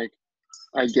saying, like.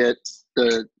 I get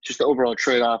the overall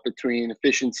trade-off between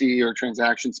efficiency or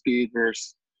transaction speed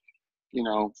versus,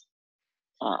 yeah,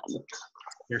 I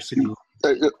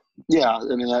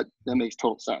mean that makes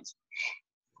total sense.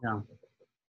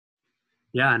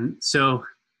 Yeah, and so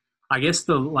I guess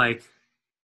so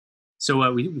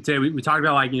what we talked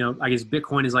about like I guess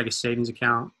Bitcoin is like a savings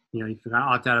account. You can kind of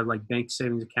opt out of like bank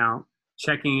savings account,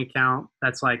 checking account.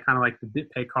 That's like kind of like the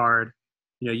BitPay card.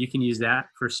 You can use that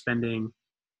for spending.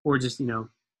 Or just,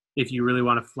 if you really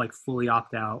want to like fully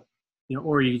opt out,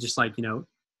 or you just like,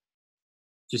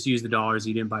 just use the dollars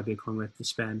you didn't buy Bitcoin with to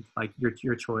spend, like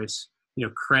your choice.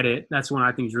 Credit, that's one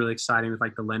I think is really exciting with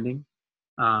like the lending.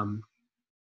 And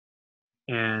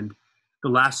the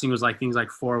last thing was like things like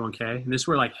 401k. And this is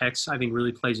where like Hex, I think,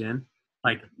 really plays in.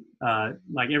 Like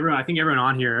everyone, I think everyone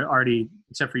on here already,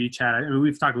 except for you, Chad. I mean,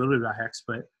 we've talked a little bit about Hex,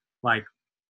 but like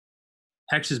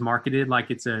Hex is marketed like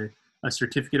it's a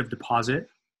certificate of deposit.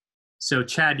 So,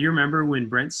 Chad, do you remember when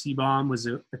Brent Seabaum was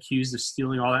accused of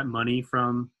stealing all that money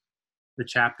from the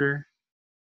chapter?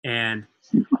 And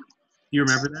you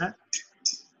remember that?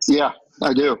 Yeah,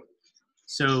 I do.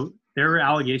 So there were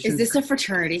allegations. Is this a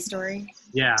fraternity story?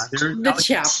 Yeah. The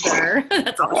chapter.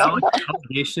 That's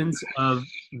allegations of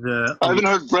the... I haven't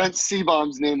heard Brent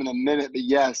Seabaum's name in a minute, but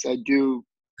yes, I do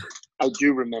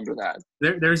remember that.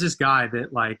 There's this guy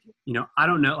that like, I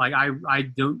don't know, like I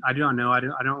do not know. I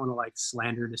don't want to like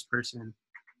slander this person.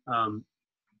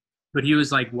 But he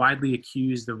was like widely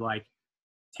accused of like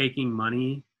taking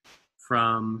money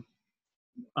from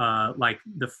like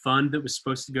the fund that was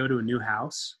supposed to go to a new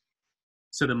house.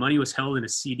 So the money was held in a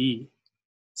CD.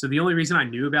 So the only reason I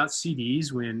knew about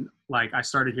CDs when like I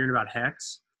started hearing about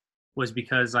Hex was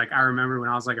because like I remember when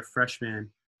I was like a freshman,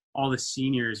 all the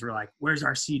seniors were like, where's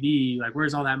our CD? Like,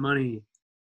 where's all that money?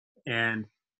 And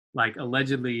like,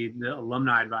 allegedly the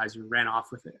alumni advisor ran off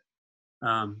with it.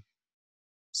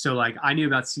 So like, I knew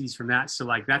about CDs from that. So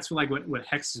like, that's what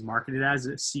Hex is marketed as,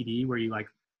 a CD where you like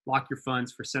lock your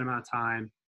funds for a set amount of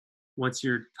time. Once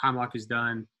your time lock is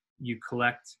done, you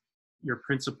collect your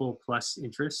principal plus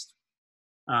interest.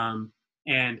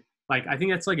 And like, I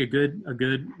think that's like a good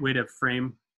way to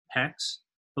frame Hex.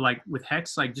 But like with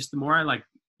Hex, like just the more I like,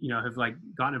 have like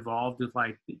gotten involved with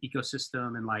like the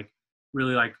ecosystem and like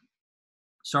really like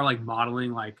start like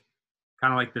modeling like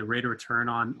kind of like the rate of return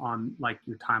on like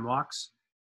your time locks.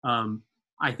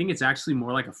 I think it's actually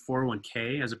more like a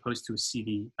 401k as opposed to a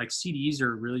CD. Like CDs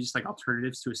are really just like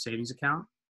alternatives to a savings account.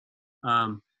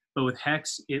 But with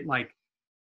Hex, it like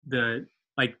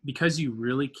because you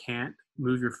really can't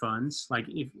move your funds. Like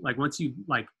once you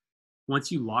lock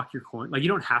your coin, like you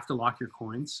don't have to lock your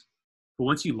coins, but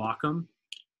once you lock them,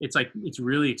 it's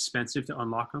really expensive to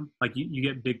unlock them. Like you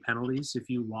get big penalties if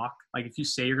you lock. Like if you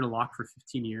say you're gonna lock for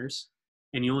 15 years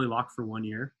and you only lock for 1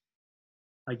 year,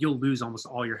 like you'll lose almost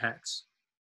all your Hex.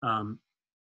 And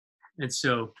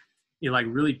so it like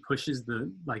really pushes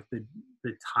the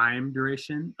time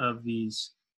duration of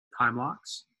these time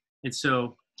locks. And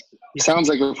so sounds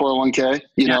like a 401k,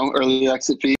 early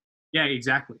exit fee. Yeah,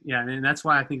 exactly. Yeah. And that's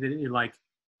why I think that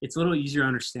it's a little easier to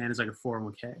understand as like a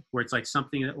 401k, where it's like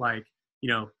something that like,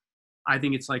 I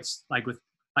think it's like with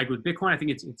Bitcoin, I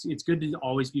think it's good to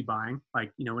always be buying,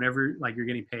 like, whenever like you're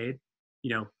getting paid,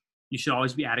 you should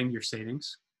always be adding to your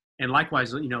savings. And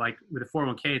likewise, like with a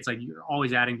 401k, it's like you're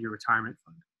always adding to your retirement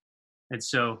fund. And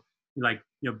so like,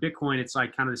 Bitcoin, it's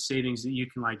like kind of the savings that you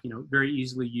can like, very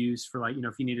easily use for like,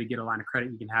 if you need to get a line of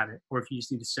credit, you can have it. Or if you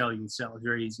just need to sell, you can sell. It's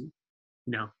very easy.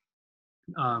 There'll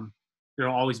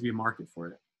always be a market for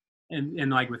it.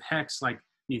 And like with Hex, like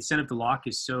the incentive to lock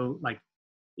is so like,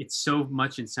 it's so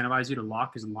much incentivize you to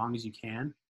lock as long as you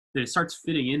can that it starts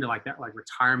fitting into like that, like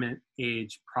retirement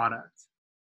age product.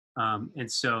 And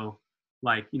so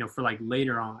like, for like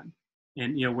later on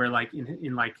and, where like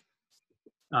in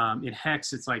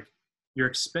Hex, it's like,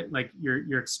 you're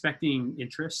expecting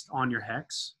interest on your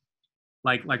Hex.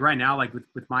 Like right now, like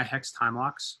with my Hex time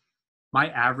locks, my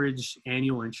average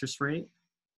annual interest rate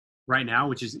right now,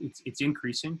 which is it's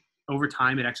increasing over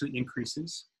time. It actually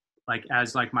increases like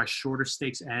as like my shorter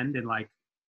stakes end and like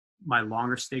my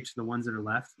longer stakes are the ones that are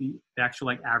left. The actual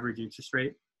like average interest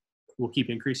rate will keep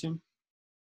increasing.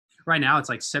 Right now, it's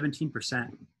like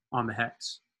 17% on the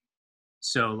Hex.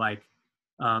 So like,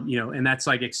 and that's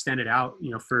like extended out,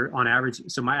 for on average.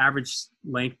 So my average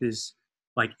length is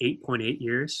like 8.8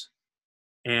 years,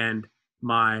 and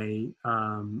my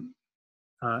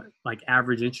like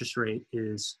average interest rate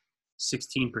is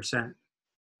 16%.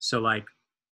 So like,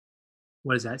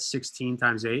 what is that? 16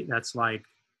 times 8? That's like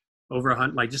over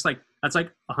 100. Like just like that's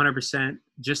like 100%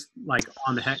 just like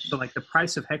on the Hex. So like the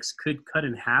price of Hex could cut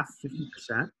in half,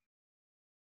 50%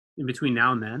 in between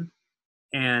now and then,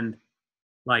 and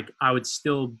like I would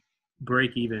still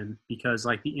break even because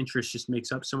like the interest just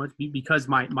makes up so much because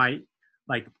my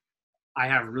like I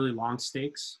have really long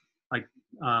stakes, like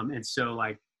and so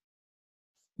like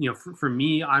for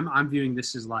me I'm viewing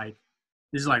this as like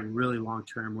really long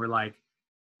term, where like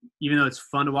even though it's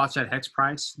fun to watch that Hex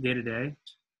price day to day,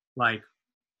 like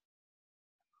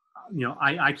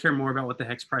I care more about what the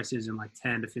Hex price is in like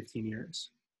 10 to 15 years.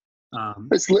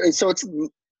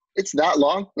 It's that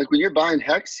long. Like when you're buying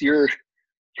Hex, you're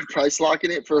price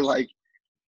locking it for like,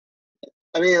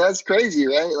 I mean, that's crazy,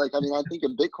 right? Like, I mean, I think a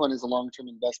Bitcoin is a long-term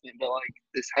investment, but like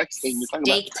this Hex thing, you're talking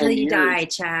Stake about till 10 you years. die,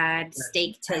 Chad.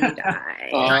 Stake till you die.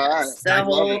 All right. That's the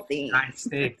whole thing. Die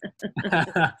stake.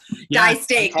 Die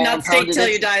stake, not stake till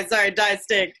you die. die. Sorry, die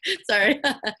stake. Sorry.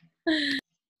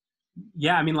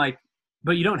 Yeah, I mean, like,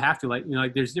 but you don't have to, like,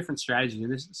 like there's different strategies,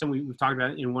 and this is something we've talked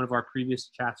about in one of our previous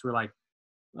chats. Where like,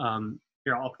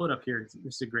 here, I'll pull it up here.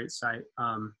 This is a great site.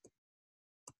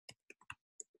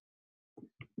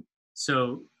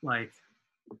 So like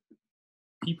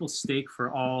people stake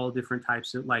for all different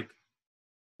types of like,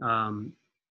 let's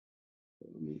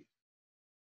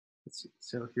see.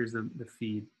 So here's the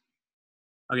feed.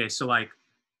 Okay, so like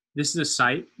this is a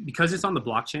site, because it's on the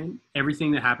blockchain,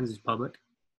 everything that happens is public.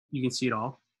 You can see it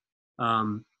all.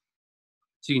 So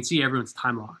you can see everyone's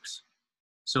time locks.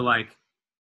 So like,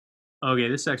 okay,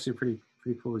 this is actually a pretty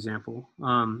cool example.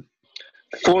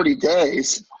 40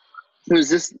 days. Who's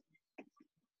this?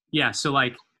 Yeah, so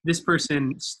like this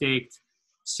person staked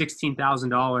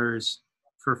 $16,000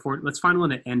 for let's find one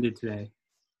that ended today.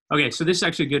 Okay, so this is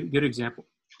actually a good example.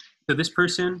 So this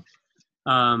person,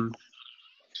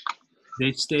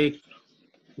 they staked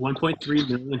 1.3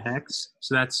 million Hex,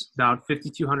 so that's about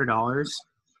 $5,200.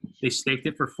 They staked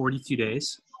it for 42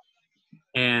 days,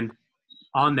 and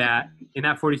on that, in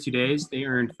that 42 days, they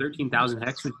earned 13,000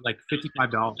 Hex, which is like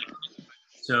 $55.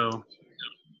 So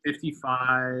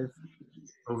 55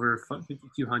 over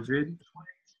 5,200,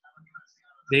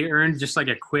 they earned just like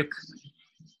a quick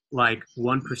like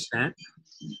 1%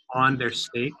 on their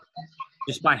stake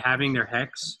just by having their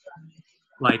Hex.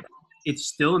 Like it's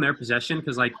still in their possession,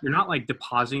 because like you're not like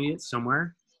depositing it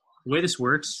somewhere. the way this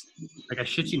works, like I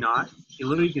shit you not, it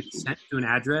literally gets sent to an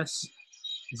address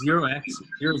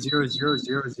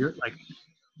 0x000000, like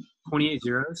 28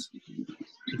 zeros.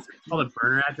 It's called a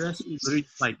burner address. It literally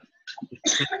like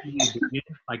it's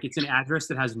like it's an address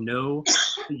that has no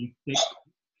you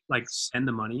like send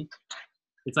the money.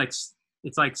 It's like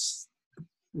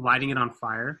lighting it on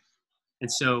fire,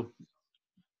 and so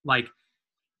like,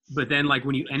 but then like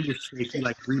when you end your stake, you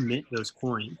like remint those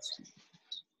coins.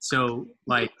 So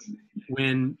like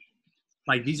when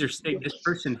like these are stake, this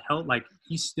person held like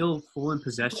he's still full in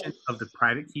possession of the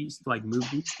private keys to like move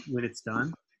these when it's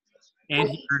done, and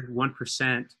he earned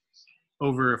 1%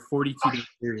 over a 42-day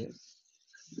period.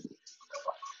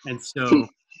 And so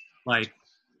like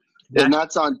And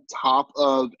that's on top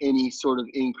of any sort of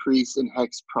increase in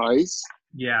hex price.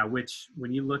 yeah, which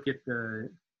when you look at the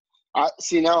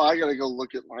See, now I gotta go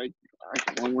look at I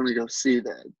want to go see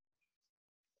that.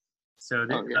 so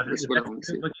Oh, yeah, that's what I want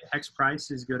to see. look at hex price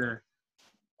is going to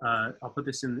I'll put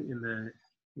this in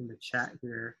the chat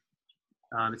here.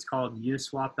 It's called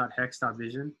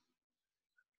uniswap.hex.vision.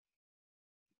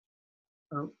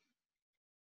 Oh.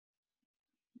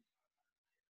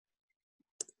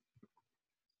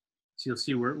 So you'll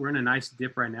see we're in a nice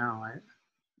dip right now.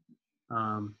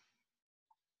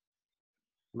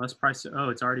 Unless price, oh,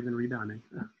 it's already been rebounding.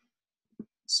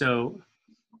 So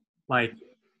like,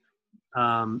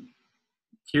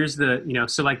 here's the,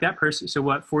 so like that person, so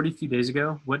what, 42 days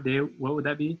ago, what would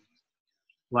that be?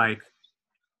 Like,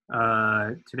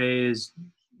 today is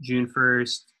June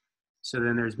 1st. So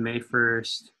then there's May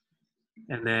 1st.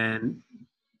 And then,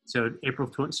 so April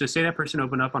 20, so say that person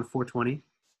opened up on 420.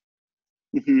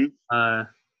 Mm-hmm.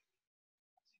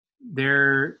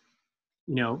 They're,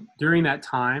 during that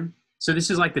time. So this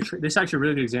is like this is actually a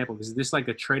really good example because this is like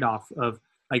a trade-off of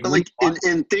like, but like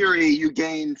in theory you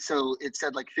gain, so it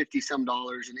said like $50 some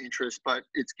in interest, but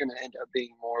it's going to end up being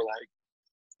more like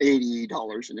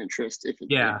 $80 in interest if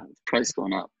the price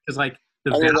going up. Because like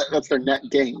that's their net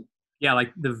gain. Yeah,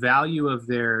 like the value of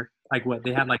their like what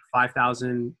they had like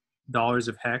 $5,000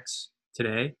 of hex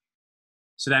today.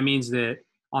 So that means that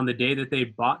on the day that they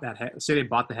bought that hex, say they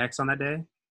bought the hex on that day,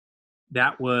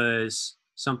 that was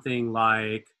something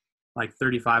like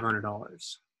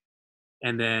 $3,500.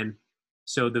 And then,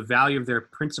 so the value of their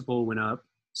principal went up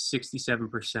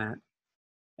 67%.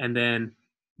 And then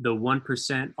the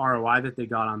 1% ROI that they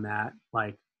got on that,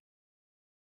 like,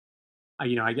 I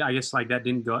guess like that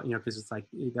didn't go, because it's like,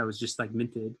 that was just like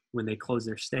minted when they closed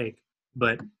their stake.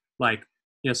 But like,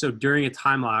 so during a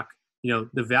time lock, the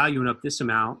value went up this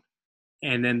amount,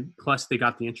 and then plus they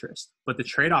got the interest. But the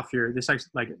trade-off here, this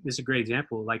is a great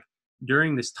example. Like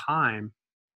during this time,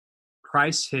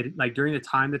 price hit, like during the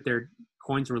time that their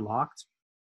coins were locked,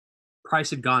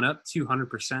 price had gone up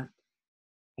 200%.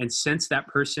 And since that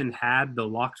person had the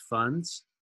locked funds,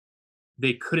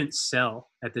 they couldn't sell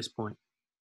at this point.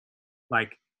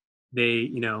 Like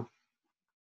they,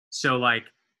 so like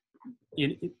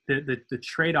the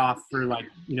trade-off for like,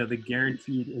 the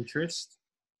guaranteed interest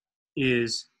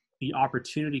is the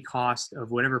opportunity cost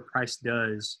of whatever price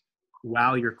does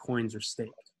while your coins are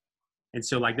staked. And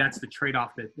so like, that's the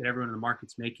trade-off that everyone in the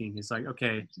market's making is like,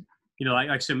 okay,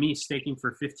 like, so me staking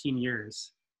for 15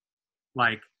 years,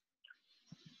 like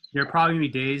there are probably gonna be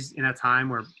days in that time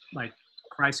where like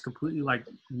price completely like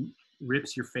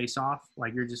rips your face off.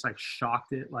 Like you're just like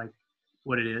shocked at like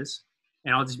what it is.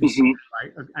 And I'll just be,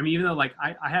 like, I mean, even though like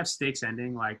I have stakes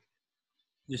ending like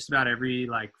just about every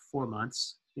like 4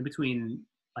 months in between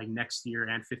like next year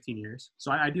and 15 years.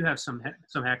 So I do have some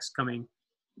hex coming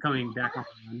back on,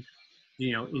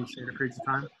 in shorter periods of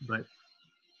time, but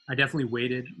I definitely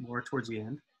waited more towards the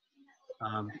end.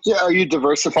 Are you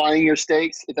diversifying your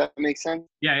stakes, if that makes sense?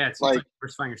 Yeah, it's like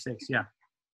diversifying your stakes. Yeah,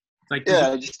 it's like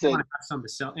just I have some to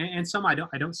sell, and some I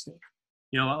don't stake.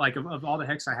 Like of all the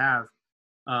hex I have,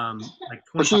 like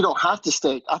 25. So you don't have to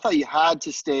stake. I thought you had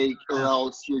to stake, or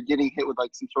else you're getting hit with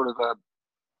like some sort of a.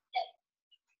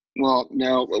 Well,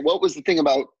 no. What was the thing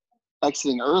about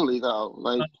exiting early though?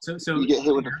 Like, so you get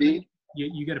hit with a fee.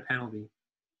 You get a penalty.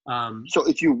 So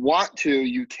if you want to,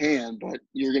 you can, but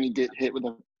you're going to get hit with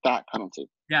a fat penalty.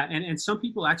 Yeah, and some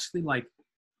people actually like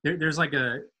there's like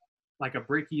a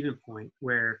break even point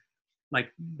where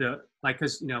like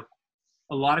because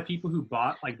a lot of people who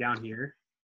bought like down here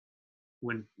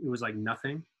when it was like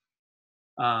nothing,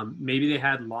 maybe they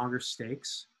had longer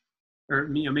stakes, or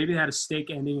maybe they had a stake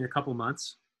ending in a couple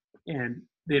months and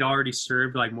they'd already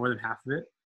served like more than half of it.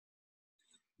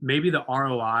 Maybe the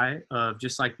ROI of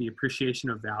just like the appreciation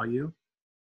of value,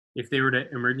 if they were to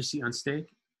emergency unstake,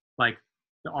 like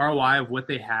the ROI of what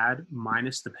they had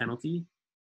minus the penalty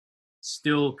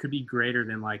still could be greater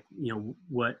than like,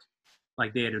 what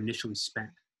like they had initially spent.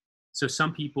 So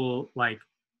some people like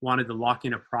wanted to lock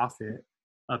in a profit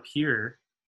up here.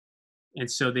 And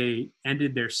so they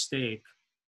ended their stake,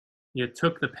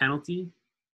 took the penalty,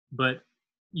 but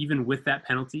even with that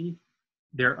penalty,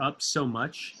 they're up so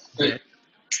much that,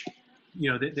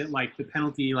 that like the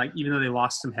penalty, like even though they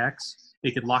lost some hex,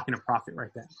 they could lock in a profit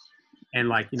right then. And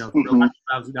like, that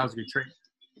was a good trade,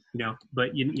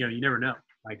 but you never know.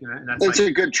 Like, and that's it's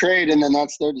a good trade. And then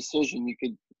that's their decision. You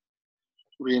could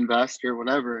reinvest or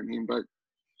whatever. I mean, but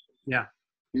yeah.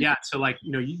 So like,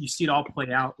 you see it all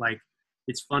play out. Like,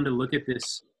 it's fun to look at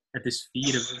this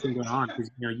feed of everything going on, because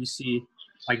you see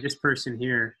like this person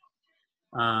here.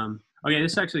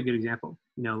 This is actually a good example.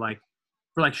 Like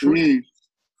for like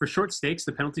short stakes,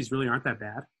 the penalties really aren't that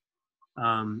bad.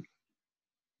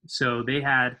 So they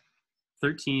had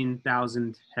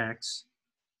 13,000 hex.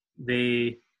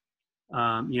 They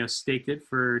staked it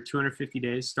for 250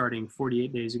 days starting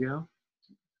 48 days ago.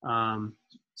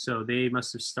 So they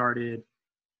must have started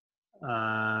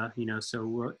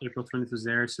so April 20th was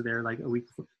there, so they're like a week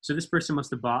before. So this person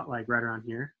must have bought like right around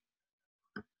here.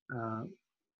 When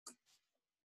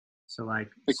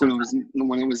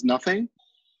it was nothing.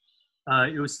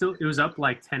 It was up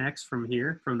like 10x from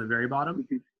here, from the very bottom,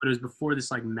 but it was before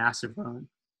this like massive run.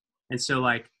 And so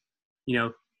like,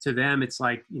 to them, it's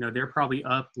like, they're probably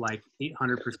up like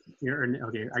 800%.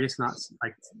 Okay, I guess not,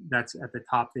 like that's at the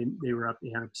top. They were up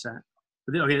 800%.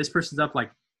 But this person's up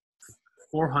like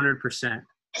 400%,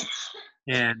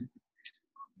 and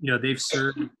they've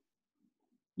served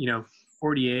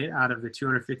 48 out of the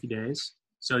 250 days,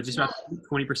 so just about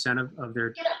 20% of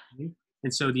their,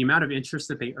 and so the amount of interest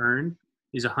that they earned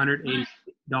is $180,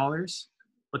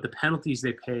 but the penalties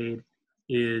they paid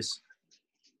is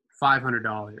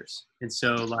 $500. And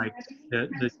so like the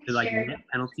like net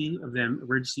penalty of them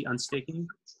emergency unstaking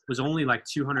was only like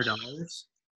 $200,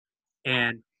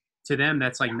 and to them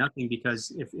that's like nothing,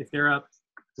 because if they're up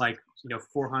like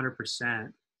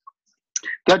 400%,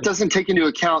 that doesn't take into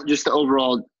account just the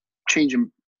overall change in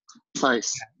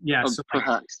price. Yeah, so per like,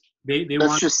 hex. They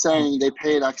that's just saying they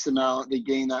paid X amount, they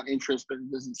gain that interest, but it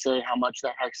doesn't say how much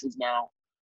that hex is now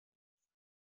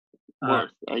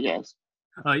worth, I guess.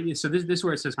 So this is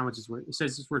where it says how much it's worth. It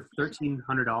says it's worth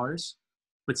 $1,300.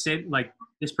 But say like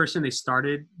this person, they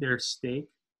started their stake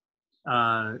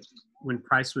when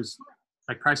prices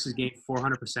gained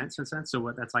 400% since then. So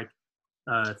what that's like,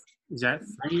 is that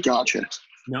free? Gotcha.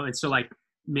 And so like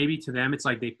maybe to them it's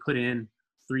like they put in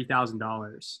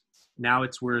 $3,000. Now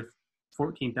it's worth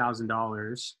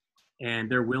 $14,000, and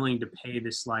they're willing to pay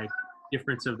this like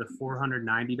difference of the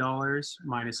 $490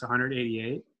 minus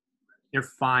 $188. They're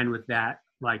fine with that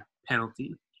like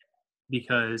penalty,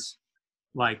 because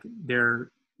like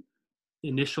their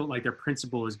initial, like their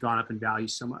principal has gone up in value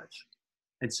so much.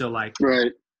 And so like,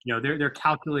 right. They're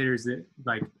calculators that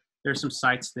like, there's some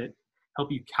sites that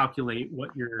help you calculate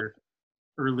what your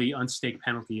early unstaked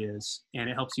penalty is. And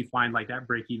it helps you find like that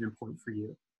break even point for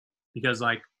you, because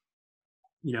like,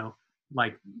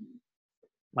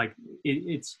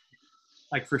 it's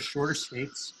like for shorter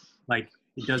stakes, like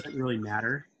it doesn't really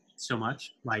matter so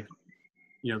much. Like,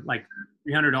 like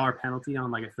 $300 penalty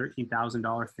on like a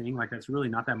 $13,000 thing, like that's really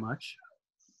not that much.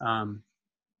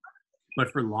 But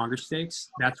for longer stakes,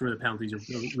 that's where the penalties are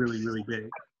really, really, really big.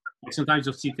 Like sometimes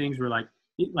you'll see things where like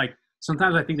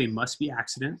sometimes I think they must be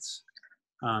accidents,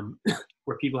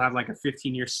 where people have like a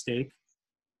 15-year stake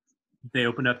they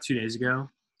opened up 2 days ago,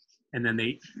 and then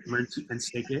they emergency and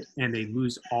stake it, and they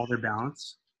lose all their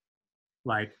balance.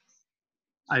 Like,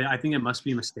 I think it must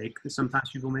be a mistake that sometimes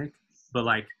people make, but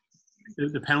like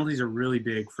the penalties are really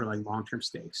big for like long-term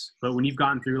stakes. But when you've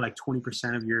gotten through like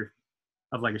 20%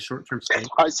 of like a short-term stake,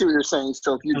 I see what you're saying.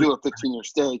 So if you do a 15-year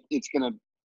stake,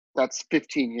 that's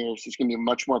 15 years. It's going to be a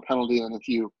much more penalty than if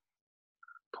you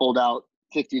pulled out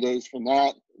 50 days from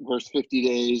that versus 50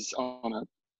 days on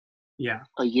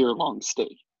a year-long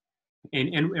stake.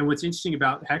 And what's interesting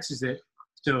about Hex is that,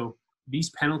 so these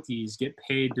penalties get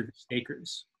paid to the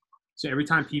stakers. So every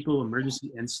time people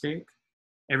emergency end stake,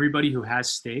 everybody who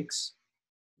has stakes,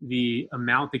 the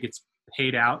amount that gets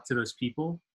paid out to those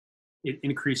people, it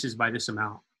increases by this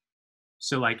amount.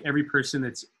 So like every person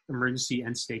that's emergency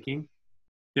end staking,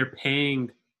 they're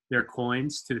paying their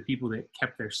coins to the people that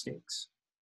kept their stakes.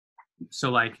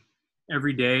 So like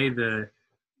every day the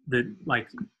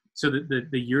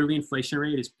yearly inflation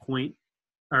rate is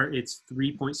it's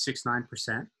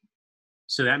 3.69%.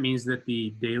 So that means that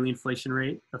the daily inflation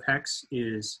rate of Hex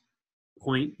is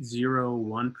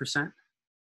 0.01%.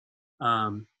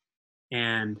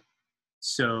 And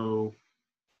so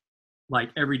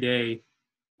like every day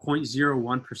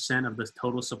 0.01% of the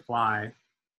total supply,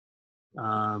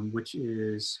 which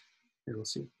is, here, we'll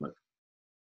see, look.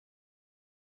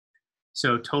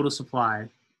 So total supply,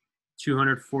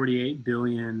 248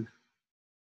 billion.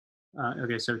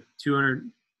 Okay, so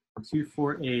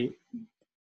 248,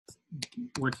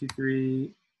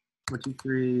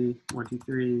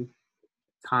 123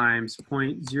 times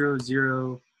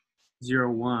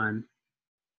 0.0001.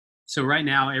 So right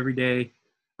now, every day,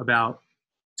 about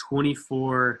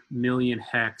 24 million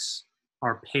hex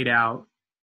are paid out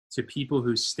to people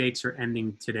whose stakes are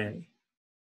ending today.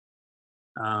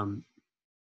 And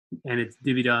it's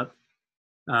divvied up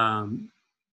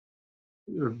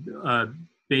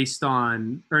based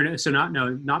on, or so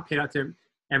not paid out to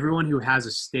everyone who has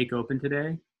a stake open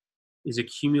today is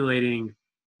accumulating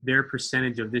their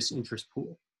percentage of this interest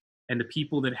pool. And the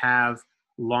people that have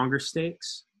longer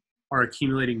stakes are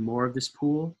accumulating more of this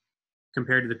pool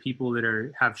compared to the people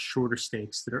that have shorter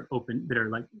stakes that are open, that are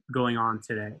like going on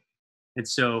today. And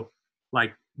so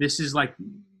like, this is like,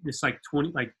 this like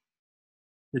 20, like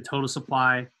the total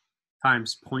supply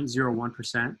times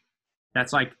 0.01%.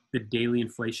 That's like the daily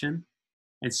inflation.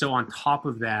 And so on top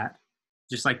of that,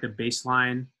 just like the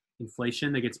baseline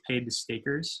inflation that gets paid to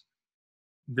stakers,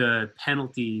 the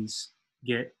penalties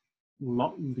get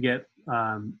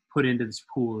put into this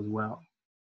pool as well.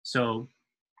 So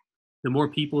the more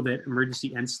people that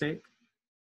emergency end stake,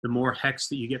 the more hex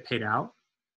that you get paid out.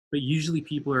 But usually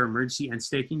people are emergency end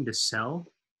staking to sell,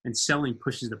 and selling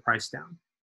pushes the price down.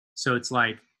 So it's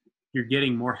like you're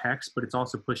getting more hex, but it's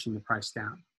also pushing the price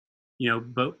down. You know,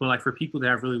 but like for people that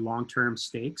have really long-term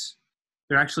stakes,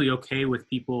 they're actually okay with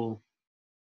people,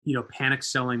 you know, panic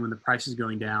selling when the price is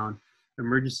going down,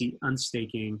 emergency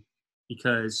unstaking,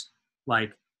 because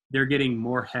like they're getting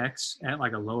more hex at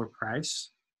like a lower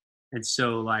price. And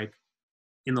so like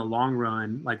in the long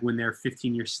run, like when their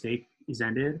 15-year stake is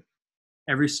ended,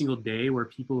 every single day where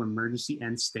people emergency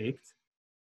end staked,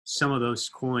 some of those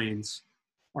coins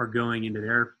are going into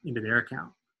their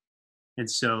account. And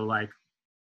so like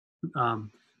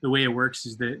the way it works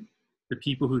is that the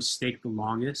people who stake the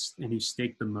longest and who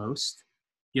stake the most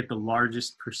get the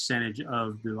largest percentage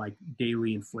of the like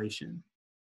daily inflation.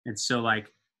 And so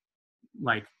like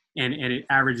and it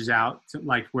averages out to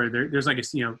like where there's like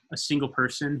a single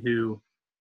person who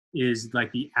is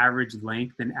like the average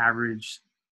length and average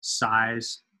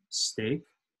size stake,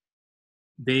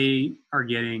 they are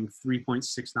getting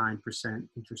 3.69%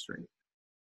 interest rate.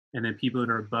 And then people that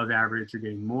are above average are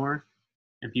getting more,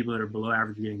 and people that are below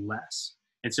average are getting less.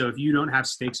 And so if you don't have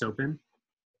stakes open,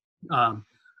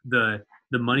 the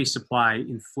money supply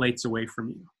inflates away from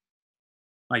you.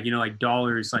 Like, you know, like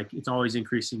dollars, like it's always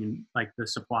increasing, and like the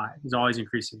supply is always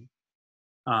increasing.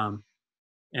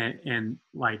 And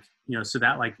like, you know, so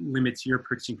that like limits your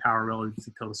purchasing power relative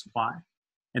to total supply.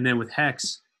 And then with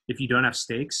hex, if you don't have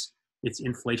stakes, it's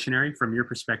inflationary from your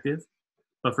perspective.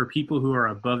 But for people who are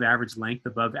above average length,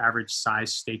 above average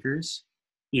size stakers,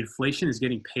 the inflation is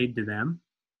getting paid to them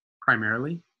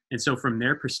primarily. And so from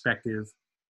their perspective,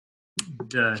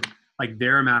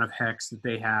 their amount of hex that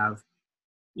they have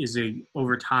is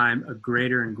over time a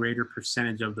greater and greater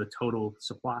percentage of the total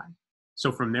supply.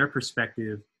 So from their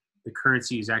perspective, the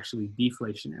currency is actually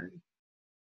deflationary.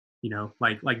 You know,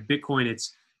 like Bitcoin,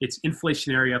 it's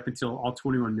inflationary up until all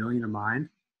 21 million are mined,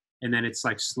 and then it's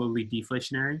like slowly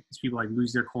deflationary as people like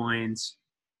lose their coins,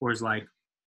 or is like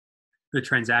the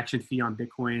transaction fee on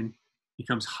Bitcoin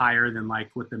becomes higher than like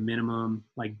what the minimum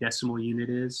like decimal unit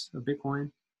is of Bitcoin.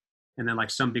 And then like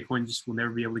some Bitcoin just will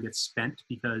never be able to get spent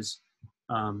because,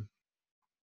 you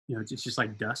know, it's just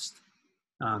like dust.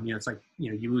 You know, it's like,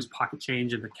 you know, you lose pocket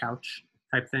change in the couch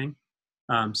type thing.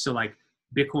 So like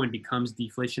Bitcoin becomes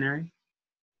deflationary.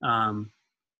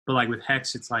 But like with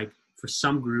hex, it's like for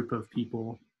some group of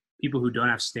people who don't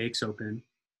have stakes open,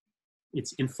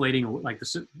 it's inflating, like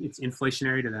it's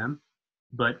inflationary to them.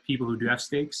 But people who do have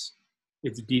stakes,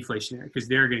 it's deflationary because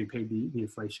they're getting paid the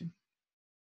inflation.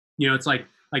 You know, it's like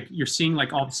you're seeing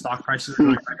like all the stock prices are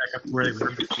going right back up to where they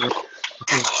were before.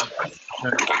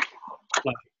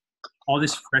 Like all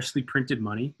this freshly printed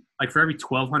money, like for every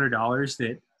 $1,200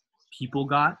 that people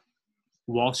got,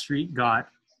 Wall Street got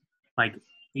like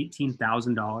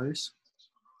 $18,000.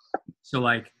 So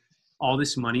like all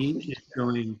this money is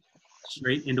going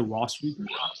straight into Wall Street,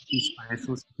 these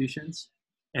financial institutions,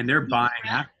 and they're buying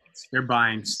assets, they're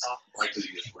buying stocks.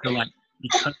 So like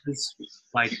because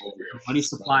like the money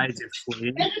supply is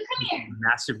inflating at a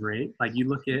massive rate. Like you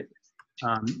look at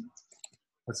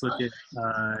let's look at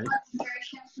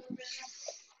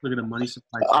the money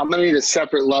supply. I'm gonna need a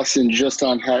separate lesson just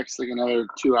on hex, like another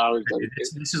 2 hours.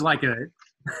 This is like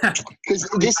Because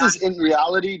this is in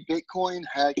reality Bitcoin,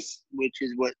 Hex, which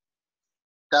is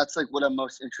that's like what I'm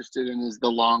most interested in, is the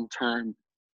long-term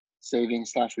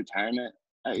savings / retirement.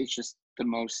 It's just the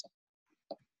most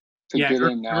to Yeah, get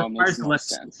it in now requires makes the no less,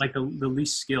 sense. like the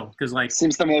least skill, because like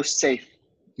Seems the most safe.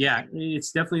 yeah,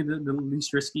 it's definitely the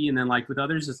least risky. And then like with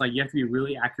others, it's like you have to be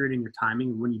really accurate in your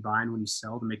timing and when you buy and when you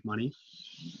sell to make money.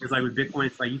 Because like with Bitcoin,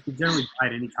 it's like you can generally buy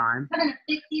at any time.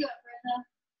 If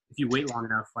you wait long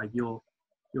enough, like you'll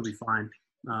be fine.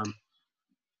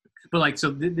 But like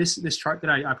so this chart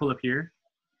that I pull up here,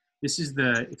 this is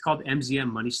it's called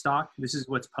MZM money stock. This is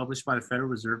what's published by the Federal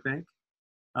Reserve Bank.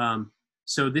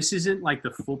 So this isn't like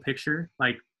the full picture.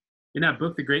 Like in that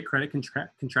book, The Great Credit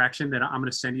Contraction, that I'm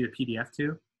going to send you the PDF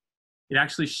to, it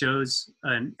actually shows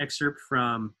an excerpt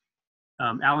from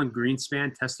Alan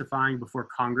Greenspan testifying before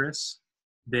Congress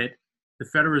that the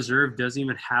Federal Reserve doesn't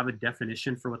even have a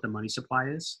definition for what the money supply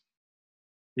is.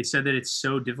 They said that it's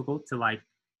so difficult to like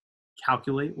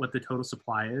calculate what the total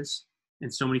supply is,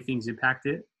 and so many things impact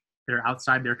it that are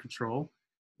outside their control,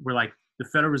 where like the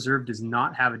Federal Reserve does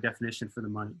not have a definition for the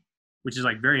money, which is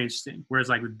like very interesting. Whereas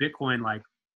like with Bitcoin, like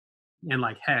and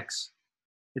like Hex,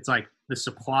 it's like the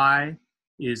supply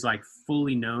is like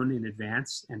fully known in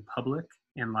advance and public,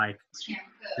 and like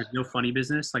there's no funny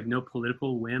business, like no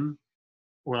political whim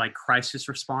or like crisis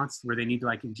response where they need to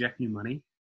like inject new money.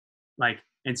 Like,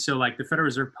 and so like the Federal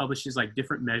Reserve publishes like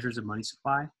different measures of money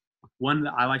supply. One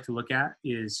that I like to look at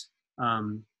is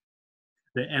the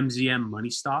MZM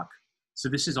money stock. So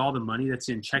this is all the money that's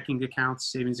in checking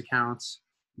accounts, savings accounts,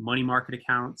 money market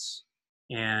accounts,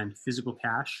 and physical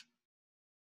cash.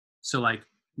 So like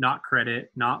not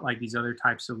credit, not like these other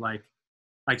types of like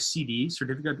CDs,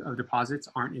 certificate of deposits,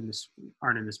 aren't in this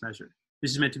measure.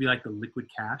 This is meant to be like the liquid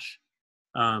cash.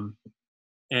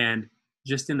 And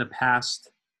just in the past,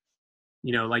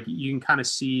 you know, like you can kind of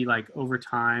see like over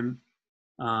time,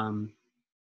 you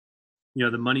know,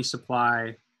 the money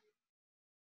supply.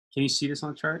 Can you see this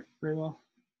on the chart very well?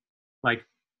 Like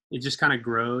it just kind of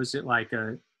grows at like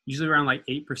usually around like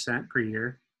 8% per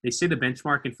year. They say the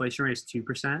benchmark inflation rate is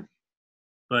 2%,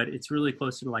 but it's really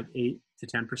closer to like 8 to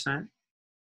 10%.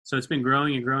 So it's been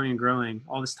growing and growing and growing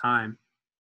all this time.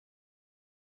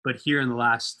 But here in the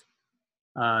last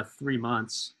 3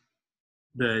 months,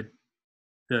 the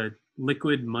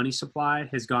liquid money supply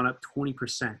has gone up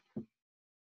 20% in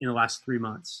the last 3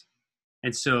 months.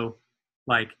 And so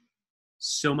like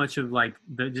so much of like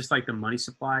just like the money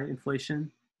supply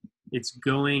inflation, it's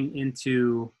going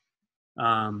into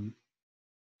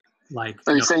like,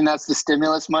 Are you saying that's the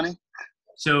stimulus money?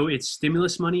 So it's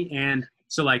stimulus money, and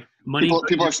so like money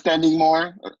people are spending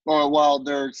more, or while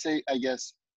they're I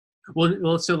guess.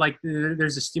 Well, so like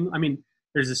there's a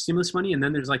stimulus money, and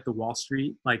then there's like the Wall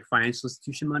Street like financial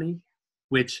institution money,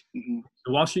 which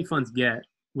the Wall Street funds get.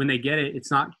 When they get it,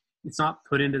 it's not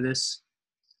put into this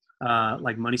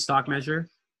like money stock measure.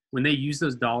 When they use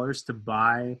those dollars to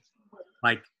buy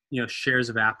like, you know, shares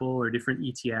of Apple or different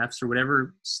ETFs or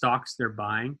whatever stocks they're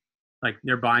buying, like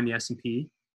they're buying the S&P,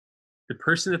 the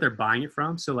person that they're buying it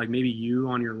from, so like maybe you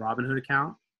on your Robinhood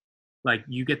account, like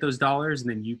you get those dollars and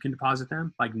then you can deposit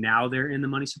them. Like now they're in the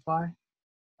money supply.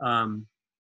 That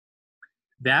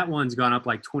one's gone up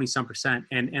like 20-some%.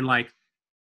 And like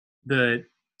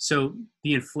so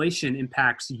the inflation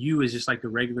impacts you as just like the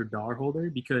regular dollar holder,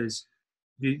 because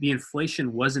the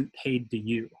inflation wasn't paid to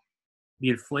you. The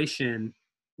inflation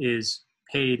is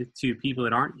paid to people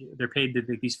that aren't you. They're paid to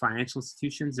these financial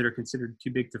institutions that are considered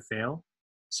too big to fail.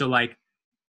 So like,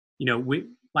 you know,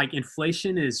 like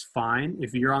inflation is fine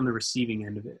if you're on the receiving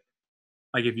end of it.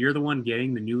 Like if you're the one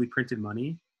getting the newly printed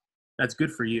money, that's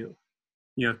good for you.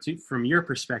 You know, from your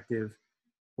perspective,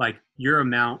 like your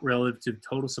amount relative to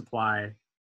total supply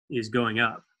is going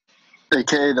up.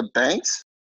 AKA the banks?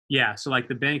 Yeah. So like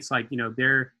the banks, like, you know,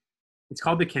 it's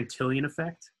called the Cantillon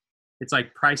effect. It's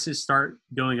like prices start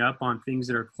going up on things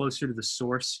that are closer to the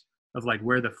source of like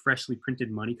where the freshly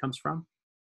printed money comes from.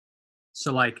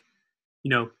 So like, you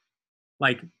know,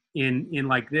 like in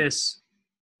like this,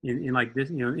 in like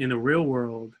this, you know, in the real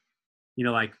world, you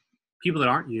know, like people that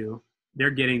aren't you,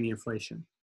 they're getting the inflation.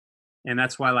 And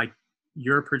that's why like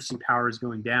your purchasing power is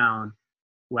going down,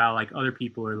 while like other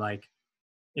people are like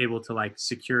able to like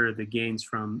secure the gains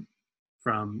from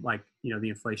like, you know, the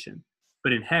inflation.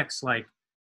 But in Hex, like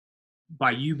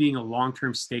by you being a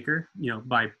long-term staker, you know,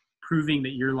 by proving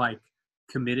that you're like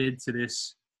committed to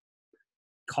this,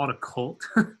 called a cult,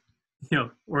 you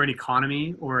know, or an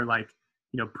economy, or like,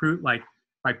 you know,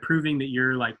 by proving that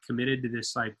you're like committed to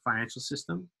this like financial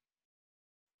system,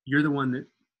 you're the one that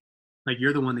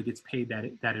gets paid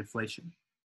that inflation.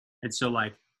 And so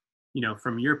like, you know,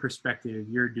 from your perspective,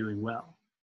 you're doing well.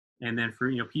 And then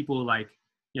for, people like,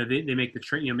 they make the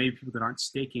trade, maybe people that aren't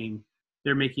staking,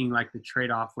 they're making like the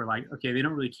trade-off where like, okay, they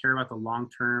don't really care about the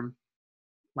long-term,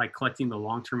 like collecting the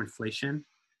long-term inflation.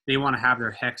 They want to have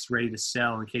their HEX ready to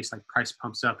sell in case like price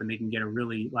pumps up and they can get a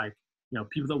really like,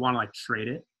 people that want to like trade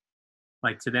it,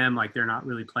 like to them, like they're not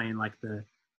really playing like the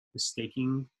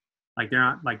staking. Like they're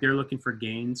not like, they're looking for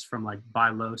gains from like buy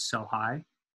low, sell high.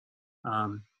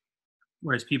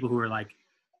 Whereas people who are like,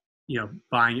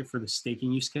 buying it for the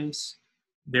staking use case,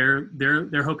 they're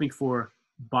hoping for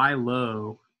buy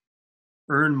low,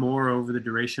 earn more over the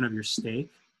duration of your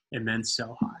stake, and then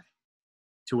sell high,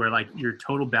 to where like your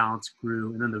total balance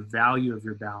grew and then the value of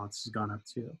your balance has gone up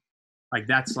too. Like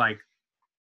that's like,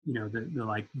 the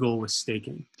like goal with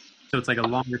staking. So it's like a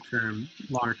longer term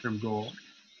goal.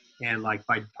 And like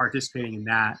by participating in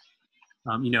that,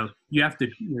 you have to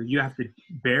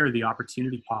bear the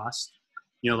opportunity cost.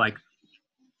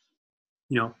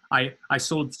 I've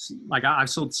sold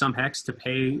some HEX to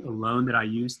pay a loan that I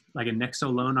used, like a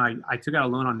Nexo loan. I took out a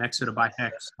loan on Nexo to buy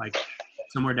HEX, like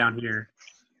somewhere down here.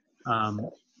 And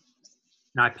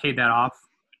I paid that off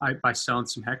by selling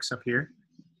some HEX up here.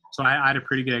 So I had a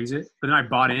pretty good exit, but then I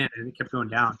bought in and it kept going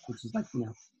down, which is like,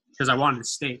 because I wanted to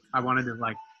stake. I wanted to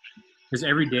like, because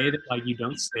every day that like you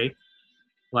don't stake,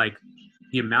 like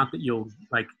the amount that you'll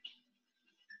like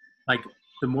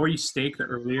the more you stake, the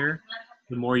earlier,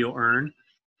 the more you'll earn.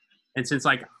 And since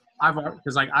like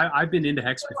I've been into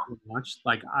HEX before launch,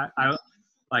 like I've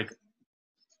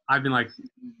been like,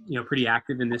 pretty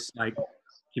active in this like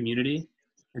community.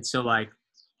 And so like,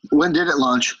 When did it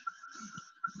launch?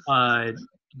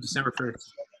 December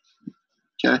 1st.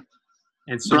 Okay.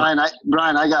 And so Brian,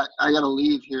 I gotta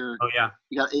leave here. Oh yeah.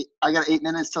 I got 8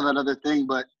 minutes till that other thing,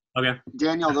 but Okay.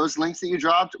 Daniel, those links that you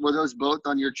dropped, were those both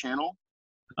on your channel?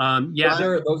 Yeah.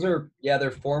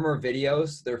 They're former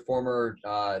videos. They're former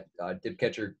dip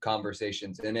catcher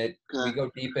conversations in it. Okay. We go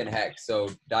deep in HEX, so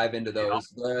dive into those.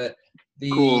 The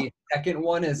Cool. second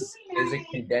one is a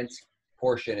condensed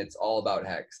portion. It's all about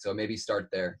HEX, so maybe start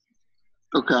there.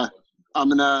 Okay. I'm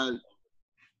gonna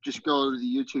just go to the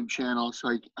YouTube channel. So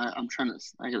I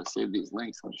gotta save these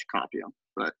links. I'll just copy them,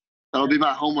 but that'll be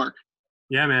my homework.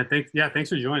 Yeah, man. Thanks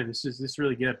for joining. This is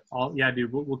really good.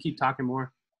 Dude, we'll keep talking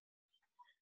more.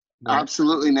 Right.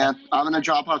 Absolutely, man. I'm gonna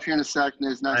drop off here in a sec.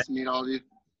 It's nice to meet all of you.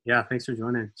 Yeah, thanks for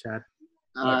joining, Chad.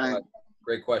 All right.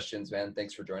 Great questions, man.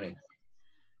 Thanks for joining.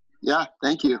 Yeah,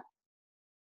 thank you.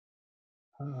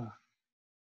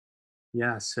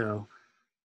 Yeah, so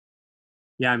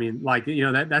yeah, I mean, like,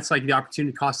 that's like the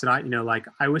opportunity cost that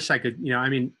I wish I could,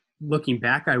 looking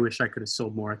back, I wish I could have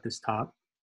sold more at this top,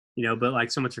 but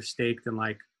like so much are staked and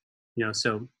like,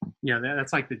 so,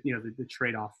 that's like the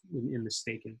trade-off in the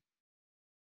staking,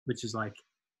 which is like,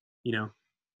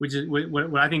 which is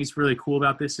what I think is really cool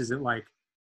about this is that like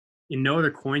in no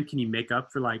other coin can you make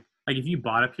up for like if you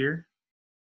bought up here,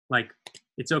 like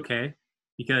it's okay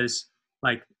because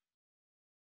like,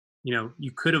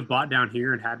 you could have bought down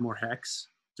here and had more HEX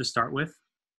to start with,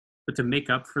 but to make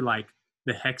up for like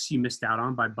the HEX you missed out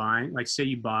on by buying, like say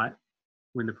you bought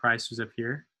when the price was up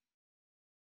here,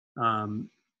 and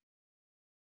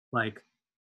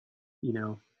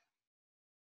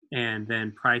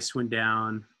then price went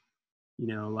down,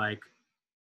 like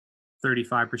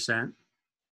 35%.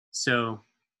 So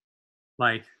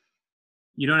like,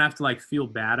 you don't have to like feel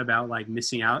bad about like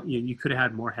missing out. You could have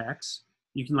had more HEX.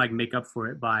 You can like make up for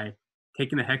it by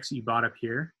taking the HEX that you bought up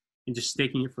here and just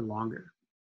staking it for longer.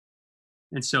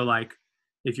 And so like,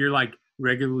 if you're like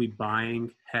regularly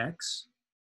buying HEX,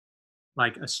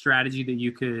 like a strategy that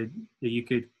you could,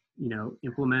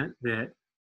 implement that,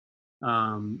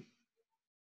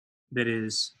 that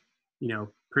is,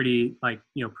 pretty like,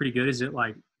 pretty good is it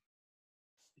like,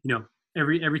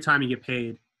 every time you get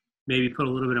paid, maybe put a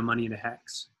little bit of money into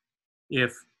HEX.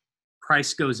 If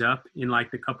price goes up in like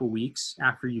the couple weeks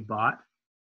after you bought,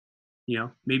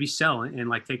 maybe sell it and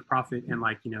like take profit and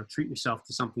like, treat yourself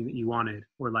to something that you wanted,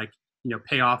 or like,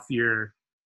 pay off your,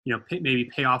 maybe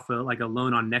pay off a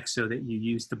loan on Nexo that you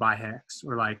used to buy HEX,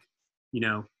 or like,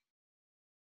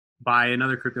 buy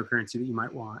another cryptocurrency that you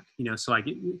might want, so like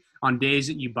on days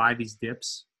that you buy these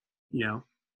dips,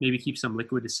 maybe keep some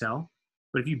liquid to sell.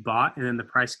 But if you bought and then the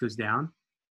price goes down,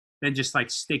 then just like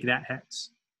stake that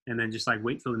HEX and then just like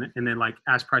wait till and then like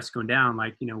as price going down,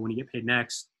 like, when you get paid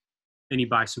next, then you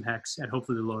buy some HEX at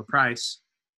hopefully the lower price.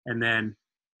 And then,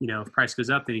 if price goes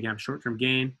up, then you can have a short-term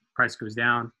gain. Price goes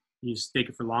down, you just stake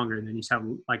it for longer, and then you just have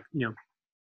like, you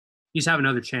just have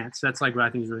another chance. That's like what I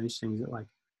think is really interesting, is that like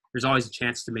there's always a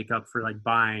chance to make up for like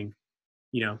buying,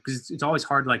 because it's always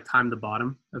hard to like time the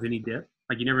bottom of any dip.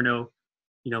 Like you never know,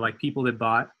 like people that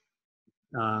bought,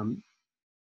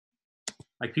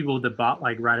 like people that bought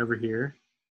like right over here,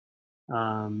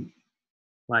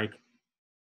 like,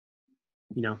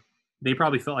 you know, they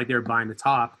probably felt like they were buying the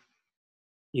top,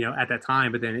 you know, at that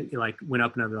time, but then it like went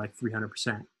up another like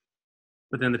 300%.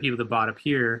 But then the people that bought up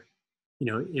here, you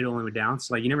know, it only went down.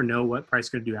 So like, you never know what price is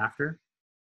going to do after,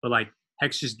 but like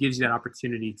Hex just gives you that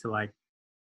opportunity to like,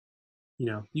 you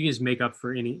know, you can just make up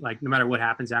for any, like, no matter what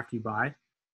happens after you buy,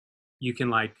 you can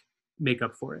like make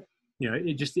up for it. You know,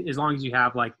 it just, as long as you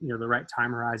have like, you know, the right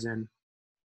time horizon,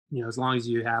 you know, as long as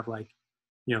you have like,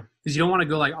 you know, because you don't want to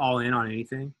go like all in on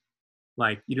anything.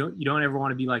 Like you don't ever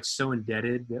want to be like so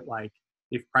indebted that like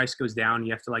if price goes down,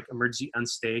 you have to like emergency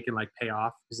unstake and like pay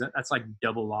off, because that's like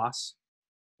double loss.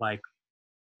 Like,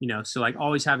 you know, so like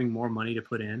always having more money to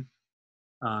put in,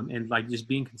 and like just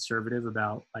being conservative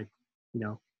about like, you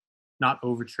know, not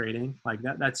over trading, like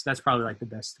that's probably like the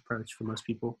best approach for most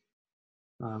people.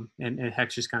 And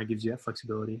Hex just kind of gives you that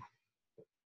flexibility.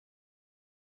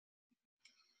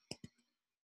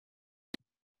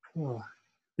 Oh.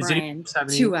 Does anyone Brian, else have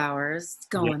any- 2 hours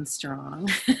going strong.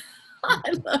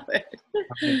 I love it.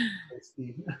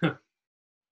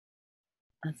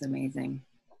 That's amazing.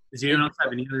 Does anyone else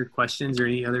have any other questions or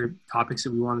any other topics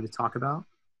that we wanted to talk about?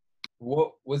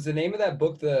 What was the name of that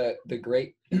book? The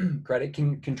Great Credit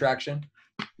Contraction.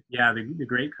 Yeah, the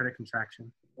Great Credit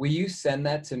Contraction. Will you send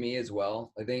that to me as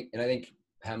well? I think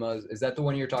Hema, is that the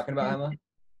one you're talking about, Hema?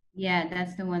 Yeah,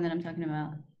 that's the one that I'm talking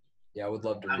about. Yeah, I would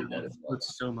love to read that as well.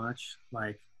 It's so much.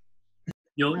 Like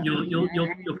you'll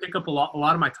pick up a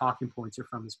lot of my talking points are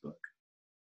from this book.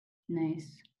 Nice.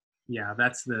 Yeah,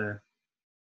 that's the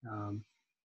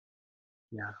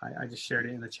yeah, I just shared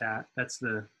it in the chat. That's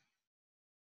the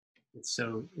it's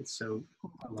so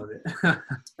I love it.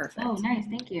 Perfect. Oh, nice.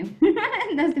 Thank you.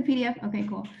 That's the PDF. Okay,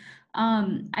 cool.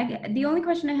 The only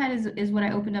question I had is what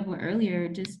I opened up with earlier.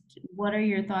 Just what are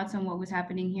your thoughts on what was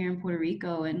happening here in Puerto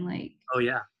Rico and like, Oh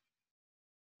yeah.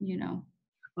 you know,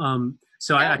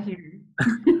 so out here.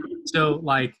 so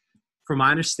like from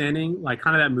my understanding, like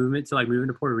kind of that movement to like moving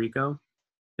to Puerto Rico,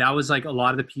 that was like a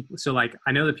lot of the people. So like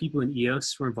I know the people in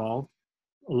EOS were involved.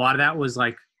 A lot of that was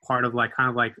like part of like kind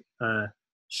of like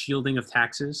shielding of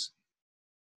taxes,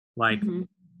 like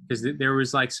because there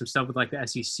was like some stuff with like the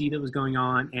SEC that was going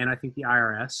on, and I think the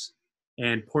IRS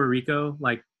and Puerto Rico,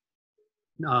 like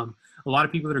a lot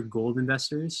of people that are gold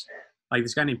investors, like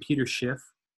this guy named Peter Schiff,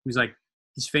 who's like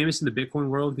he's famous in the Bitcoin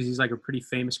world because he's like a pretty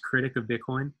famous critic of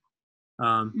Bitcoin.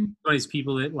 One of these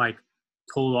people that like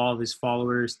told all of his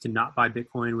followers to not buy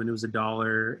Bitcoin when it was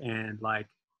 $1, and like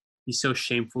he's so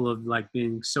shameful of like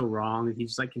being so wrong that he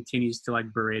just like continues to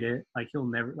like berate it. Like he'll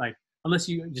never like, unless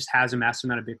you just has a massive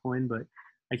amount of Bitcoin, but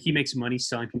like he makes money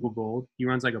selling people gold. He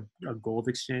runs like a gold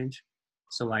exchange.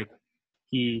 So like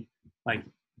he like,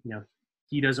 you know,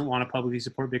 he doesn't want to publicly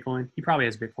support Bitcoin. He probably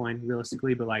has Bitcoin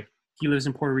realistically, but like he lives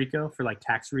in Puerto Rico for like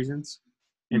tax reasons.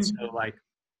 And so like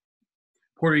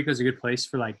Puerto Rico is a good place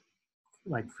for like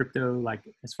crypto, like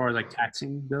as far as like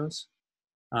taxing goes.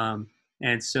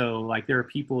 And so like there are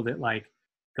people that like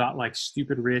got like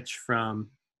stupid rich from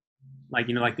like,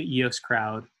 you know, like the EOS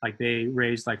crowd, like they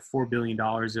raised like $4 billion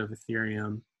of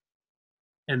Ethereum,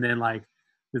 and then like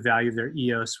the value of their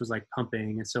EOS was like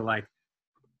pumping. And so like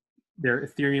their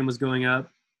Ethereum was going up,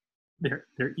 their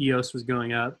EOS was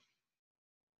going up,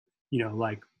 you know,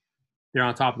 like they're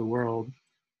on top of the world.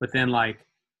 But then like,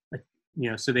 you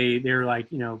know, so they're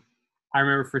like, you know, I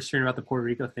remember first hearing about the Puerto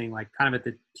Rico thing, like kind of at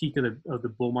the peak of the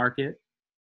bull market.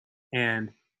 And,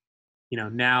 you know,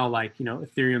 now like, you know,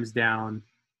 Ethereum's down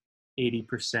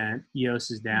 80%,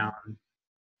 EOS is down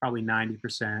probably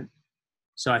 90%.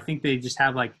 So I think they just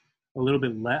have like a little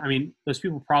bit less. I mean, those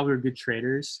people probably are good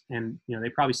traders, and, you know, they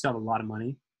probably still have a lot of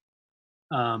money.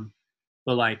 But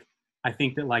like, I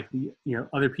think that like the, you know,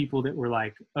 other people that were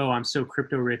like, oh, I'm so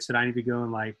crypto rich that I need to go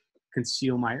and like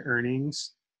conceal my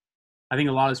earnings. I think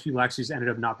a lot of those people actually just ended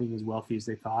up not being as wealthy as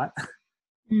they thought.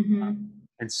 And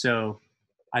so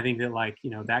I think that like, you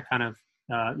know, that kind of,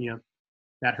 you know,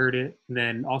 that hurt it. And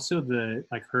then also the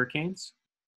like hurricanes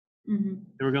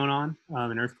that were going on,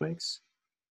 and earthquakes.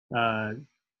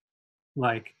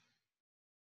 Like,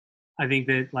 I think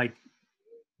that like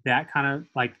that kind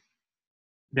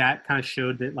of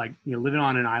showed that like, you know, living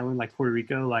on an island like Puerto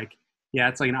Rico, like, yeah,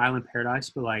 it's like an island paradise,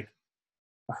 but like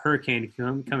a hurricane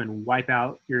can come and wipe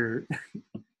out your,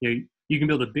 you know, you can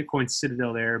build a Bitcoin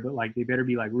citadel there, but like they better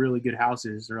be like really good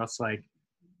houses, or else like,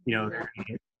 you know, they're gonna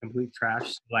get complete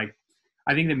trash. Like,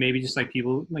 I think that maybe just like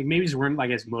people like maybe just weren't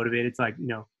like as motivated to like, you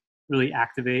know, really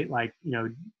activate like, you know,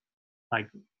 like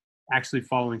actually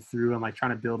following through on like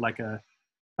trying to build like a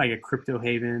crypto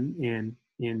haven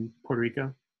in Puerto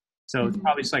Rico. So it's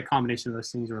probably just like a combination of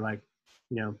those things where like,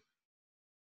 you know,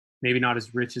 maybe not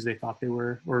as rich as they thought they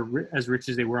were, or as rich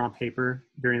as they were on paper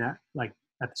during that, like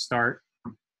at the start.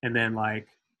 And then like,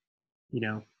 you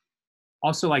know,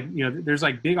 also like, you know, there's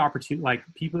like big opportunity, like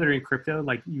people that are in crypto,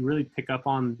 like you really pick up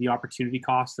on the opportunity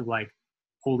cost of like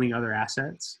holding other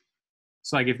assets.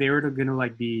 So like if they were going to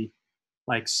like be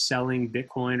like selling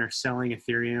Bitcoin or selling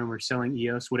Ethereum or selling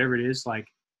EOS, whatever it is, like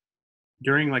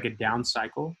during like a down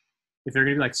cycle, if they're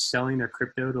going to be like selling their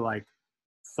crypto to like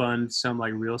fund some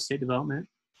like real estate development,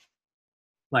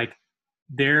 like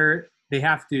they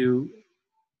have to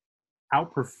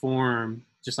outperform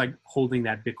just like holding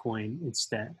that Bitcoin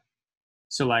instead.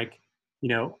 So like, you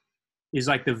know, is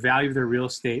like the value of their real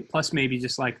estate plus maybe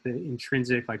just like the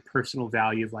intrinsic like personal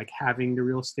value of like having the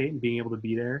real estate and being able to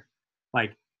be there,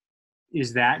 like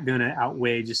is that going to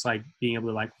outweigh just like being able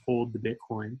to like hold the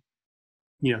Bitcoin,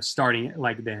 you know, starting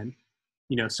like then,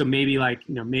 you know, so maybe like,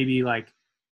 you know, maybe like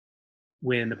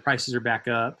when the prices are back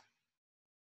up,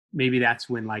 maybe that's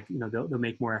when like, you know, they'll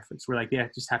make more efforts where like they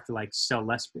just have to like sell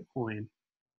less Bitcoin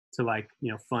to like,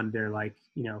 you know, fund their like,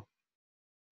 you know,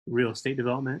 real estate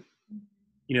development,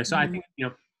 you know. So I think, you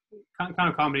know, kind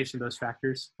of combination of those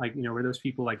factors, like, you know, where those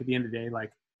people like at the end of the day,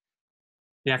 like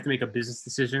they have to make a business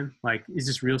decision, like is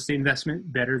this real estate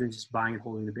investment better than just buying and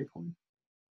holding the Bitcoin?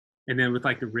 And then with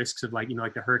like the risks of like, you know,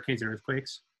 like the hurricanes and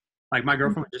earthquakes, like my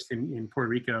girlfriend was just in Puerto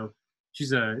Rico.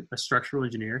 She's a structural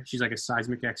engineer. She's like a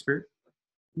seismic expert.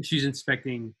 She's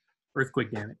inspecting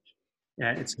earthquake damage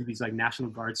at some of these like National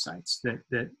Guard sites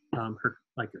that her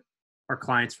like are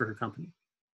clients for her company.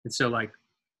 And so like,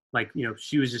 you know,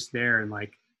 she was just there and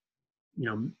like, you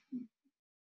know,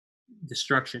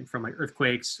 destruction from like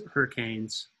earthquakes,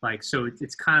 hurricanes, like, so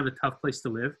it's kind of a tough place to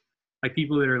live. Like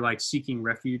people that are like seeking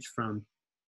refuge from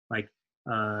like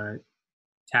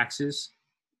taxes,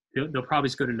 they'll probably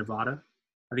just go to Nevada.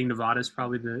 I think Nevada is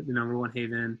probably the number one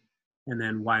haven. And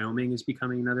then Wyoming is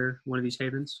becoming another one of these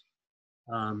havens.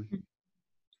 I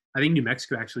think New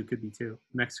Mexico actually could be too.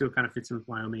 Mexico kind of fits in with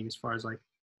Wyoming as far as like,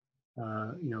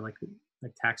 you know, like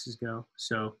taxes go.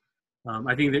 So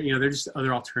I think that, you know, there's just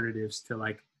other alternatives to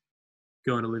like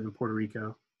going to live in Puerto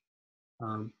Rico.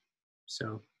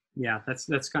 So yeah,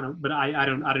 that's kind of, but I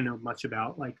don't know much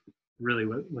about like really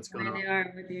what's going on. Where they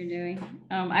are, what they're doing.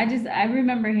 I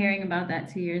remember hearing about that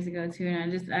 2 years ago too.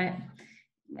 And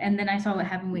and then I saw what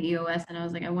happened with EOS and I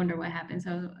was like, I wonder what happened.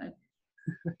 So,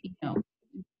 you know,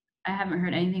 I haven't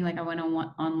heard anything. Like I went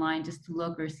online just to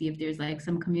look or see if there's like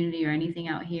some community or anything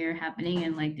out here happening,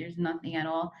 and like there's nothing at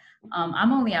all.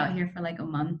 I'm only out here for like a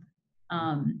month,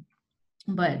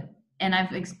 but and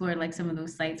I've explored like some of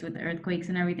those sites with the earthquakes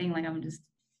and everything. Like I'm just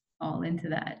all into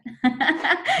that.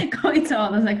 Going to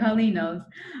all those, like Colleen knows.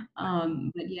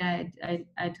 But yeah,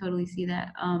 I totally see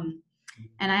that.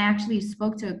 And I actually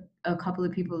spoke to a couple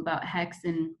of people about Hex,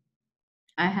 and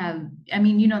I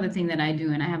mean, you know, the thing that I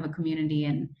do, and I have a community,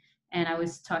 and I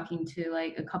was talking to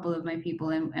like a couple of my people,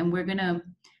 and I'm gonna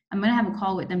have a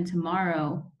call with them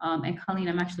tomorrow. And Colleen,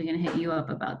 I'm actually gonna hit you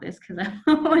up about this because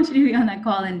I want you to be on that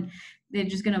call, and they're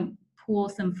just gonna pool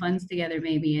some funds together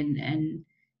maybe and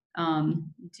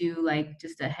do like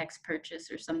just a Hex purchase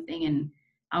or something, and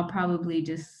I'll probably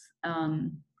just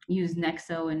use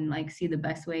Nexo and like see the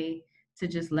best way to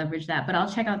just leverage that. But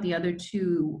I'll check out the other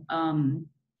two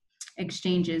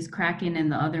exchanges, Kraken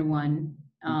and the other one,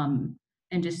 and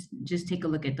just take a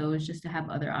look at those just to have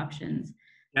other options.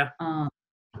 Yeah.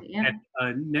 Yeah.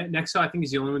 And, Nexo, I think,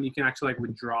 is the only one you can actually like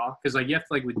withdraw, because like you have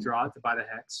to like withdraw it to buy the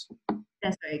Hex.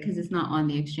 That's right, because it's not on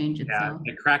the exchange itself.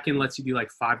 Yeah, Kraken lets you do like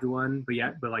 5-to-1,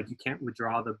 but like you can't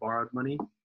withdraw the borrowed money.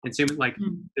 And same with like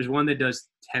there's one that does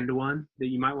 10-to-1 that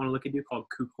you might want to look into called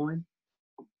KuCoin.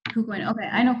 KuCoin, okay,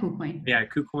 I know KuCoin. Yeah,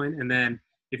 KuCoin. And then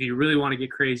if you really want to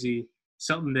get crazy,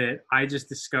 something that I just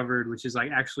discovered, which is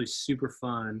like actually super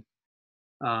fun.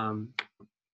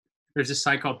 There's a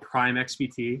site called Prime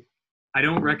XBT. I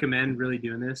don't recommend really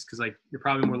doing this because like you're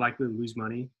probably more likely to lose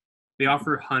money. They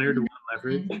offer 100-to-1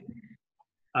 leverage.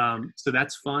 So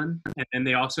that's fun. And then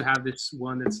they also have this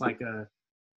one that's like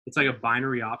it's like a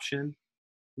binary option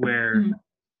where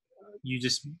you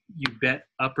bet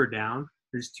up or down.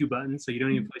 There's 2 buttons, so you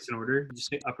don't even place an order. You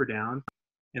just hit up or down,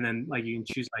 and then like you can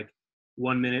choose like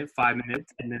 1 minute, 5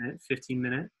 minutes, 10 minute, 15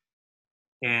 minute.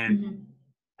 And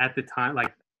at the time,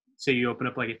 like say you open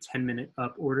up like a 10-minute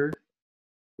up order,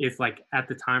 if like at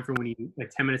the time from when you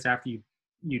like 10 minutes after you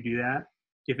do that,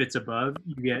 if it's above,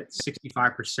 you get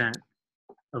 65%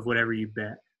 of whatever you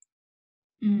bet.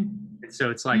 So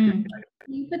it's like Can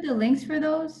you put the links for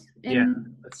those? Okay,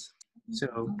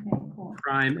 cool.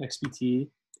 Prime XBT.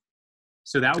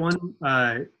 So that one,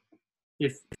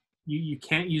 if you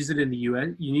can't use it in the US,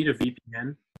 you need a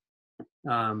VPN.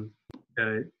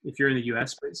 if you're in the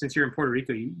U.S., but since you're in Puerto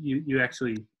Rico, you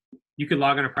actually you could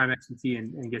log on to Prime XBT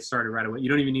and get started right away. You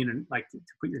don't even need to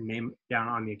put your name down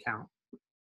on the account.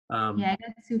 Yeah, I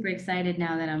got super excited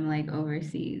now that I'm like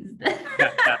overseas.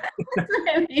 Yeah.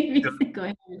 That made me think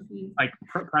going overseas. Like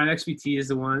Prime XBT is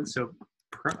the one. So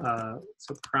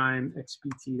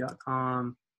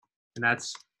primexbt.com, and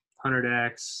that's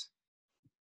 100x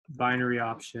binary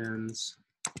options.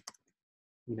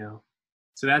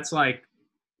 So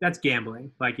that's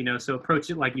gambling. So approach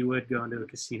it like you would go into a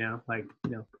casino.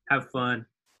 Have fun.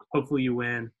 Hopefully you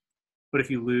win, but if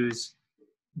you lose,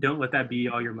 don't let that be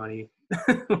all your money.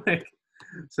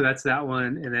 So that's that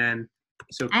one. And then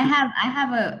I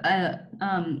have a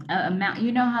amount.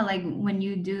 You know how like when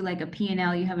you do like a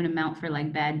P&L, you have an amount for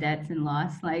like bad debts and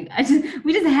loss. We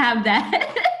just have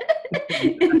that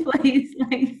in place.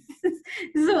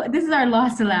 So this is our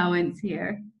loss allowance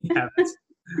here. Yeah,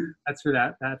 that's where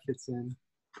that fits in.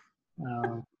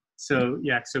 So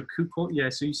KuCoin. Yeah,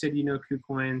 so you said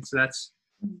KuCoin. So that's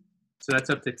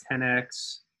up to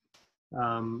 10x.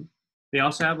 They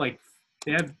also have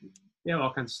they have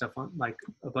all kinds of stuff on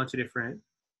a bunch of different.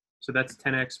 So that's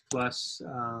 10x plus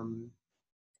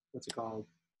what's it called?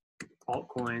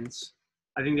 Altcoins.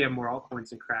 I think they have more altcoins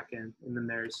than Kraken, and then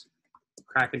there's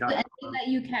Kraken. So anything that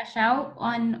you cash out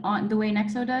on the way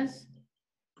Nexo does?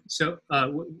 So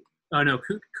no,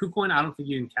 KuCoin. I don't think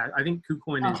you can cash. I think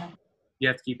KuCoin is you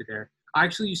have to keep it there. I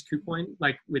actually use KuCoin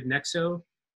with Nexo.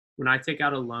 When I take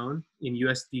out a loan in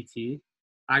USDT,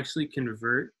 I actually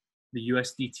convert the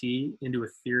USDT into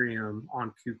Ethereum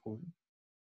on KuCoin.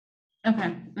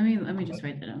 Okay, let me just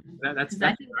write that down. I feel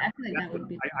like that would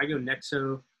be. I go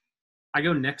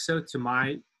Nexo to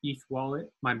my ETH wallet,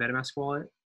 my MetaMask wallet.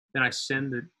 Then I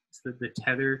send the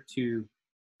tether to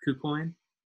KuCoin,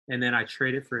 and then I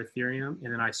trade it for Ethereum,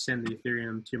 and then I send the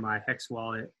Ethereum to my Hex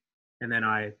wallet, and then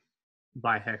I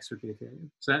buy Hex with the Ethereum.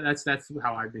 So that's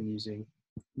how I've been using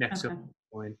Nexo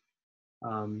coin.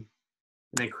 And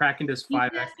then Kraken does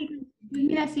 5x. Give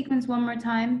me that sequence one more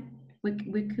time with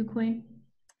KuCoin.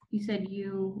 You said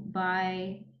you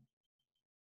buy.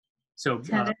 So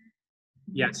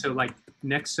yeah, so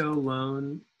Nexo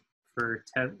loan for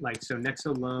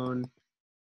Nexo loan.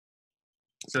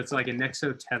 So it's like a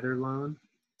Nexo tether loan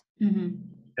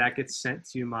that gets sent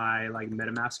to my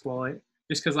MetaMask wallet.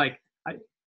 Just because I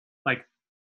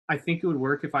think it would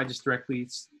work if I just directly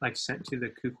sent to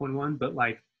the KuCoin one, but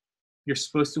you're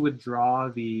supposed to withdraw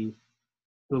the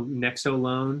Nexo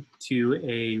loan to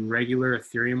a regular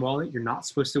Ethereum wallet. You're not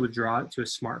supposed to withdraw it to a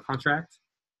smart contract.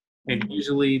 And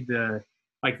usually the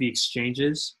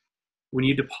exchanges, when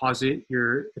you deposit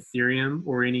your Ethereum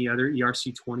or any other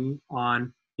ERC20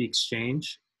 on the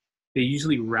exchange, they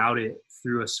usually route it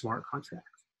through a smart contract.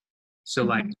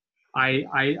 So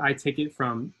I take it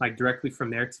from directly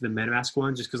from there to the MetaMask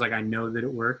one, just because I know that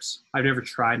it works. I've never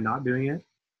tried not doing it.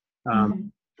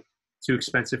 Too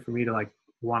expensive for me to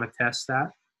want to test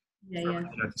that.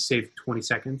 To save 20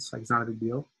 seconds, it's not a big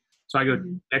deal. So I go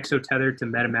Nexo tether to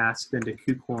MetaMask, then to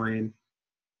KuCoin,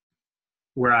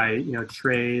 where I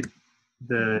trade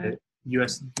the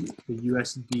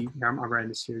USD. I'm writing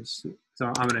this here, so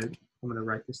I'm gonna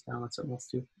write this down. That's something else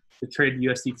too. To trade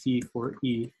USDT for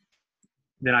ETH,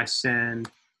 then I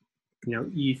send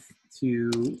ETH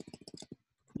to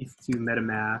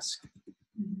MetaMask,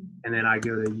 and then I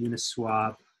go to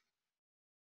Uniswap,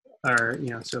 or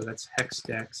so that's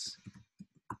Hexdex,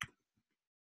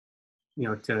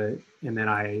 and then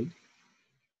I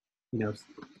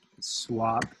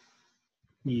swap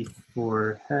ETH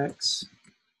for Hex,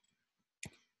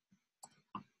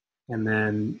 and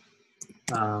then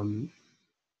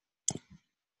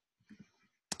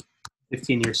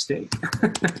 15-year stake.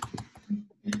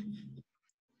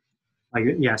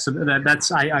 So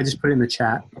that's I just put it in the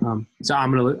chat. So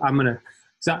I'm gonna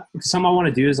so something I want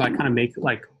to do is kind of make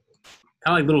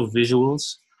little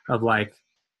visuals of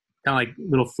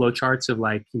little flow charts of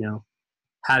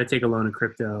how to take a loan in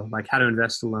crypto, how to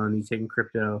invest a loan you take in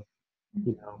crypto,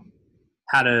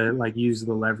 how to use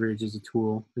the leverage as a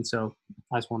tool. And so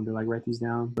I just wanted to write these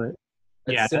down. But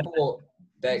simple.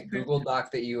 That Google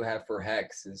Doc that you have for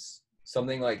Hex is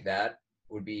something like that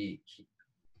would be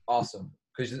awesome,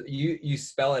 because you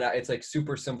spell it out. It's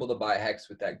super simple to buy Hex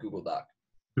with that Google Doc.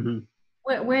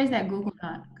 Where is that Google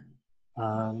Doc?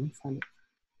 Let me find it.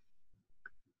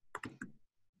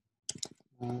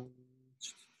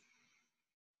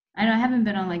 I know I haven't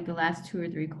been on the last 2 or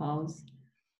 3 calls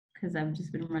because I've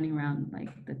just been running around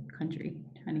the country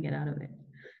trying to get out of it.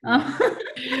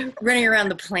 Running around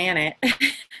the planet.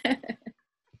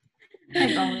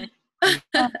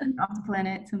 Off the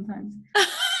planet sometimes.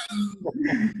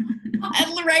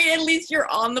 Right, at least you're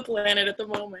on the planet at the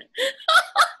moment.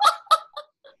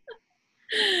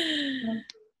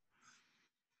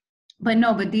 But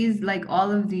no, but these, like,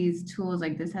 all of these tools,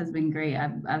 like, this has been great.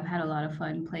 I've had a lot of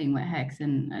fun playing with Hex,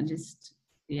 and I just,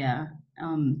 yeah.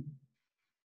 And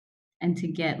to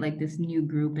get like this new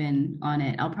group in on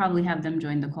it, I'll probably have them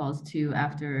join the calls too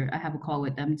after I have a call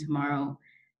with them tomorrow.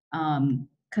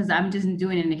 Because I'm just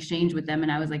doing an exchange with them,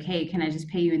 and I was like, hey, can I just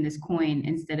pay you in this coin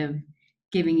instead of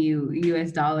giving you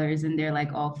US dollars? And they're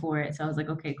like all for it. So I was like,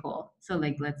 okay, cool. So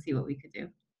like, let's see what we could do.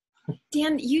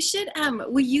 Dan, you should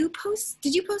did you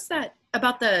post that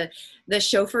about the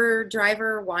chauffeur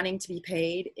driver wanting to be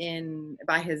paid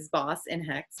by his boss in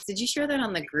Hex? Did you share that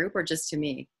on the group or just to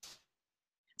me?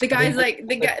 The guy's like,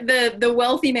 the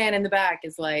wealthy man in the back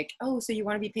is like, oh, so you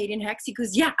want to be paid in Hex? He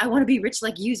goes, yeah, I want to be rich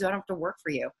like you so I don't have to work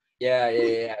for you. Yeah.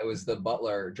 It was the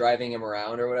butler driving him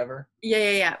around or whatever.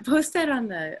 Yeah. Post that on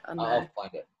the. I'll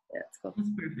find it. Yeah, it's cool. That's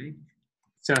perfect.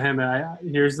 So Hema,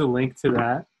 here's the link to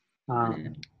that.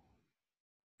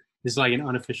 This is like an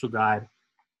unofficial guide.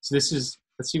 So this is,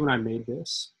 let's see when I made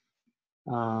this.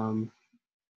 I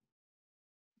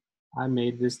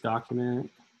made this document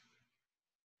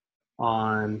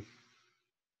on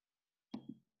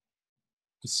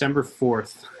December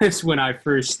 4th. That's when I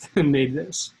first made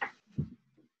this.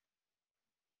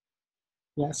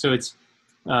 Yeah, so it's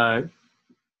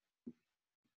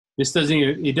this doesn't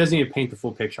even paint the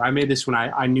full picture. I made this when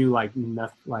I knew like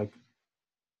nothing, like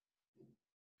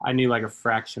I knew like a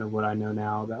fraction of what I know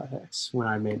now about Hex when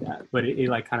I made that, but it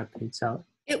like kind of paints out.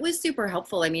 It was super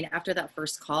helpful. I mean, after that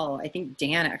first call, I think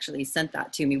Dan actually sent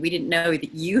that to me. We didn't know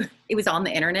that it was on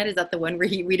the internet. Is that the one where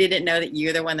we didn't know that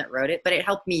you're the one that wrote it, but it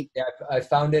helped me. Yeah, I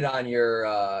found it on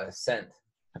your Sent.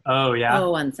 Oh yeah.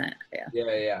 Oh, on Sent. Yeah.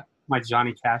 Yeah. My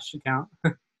Johnny Cash account.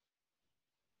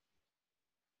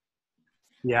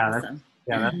 Yeah, Awesome.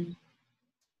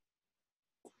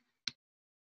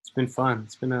 It's been fun.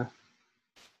 It's been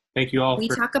thank you all. We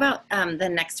talk about the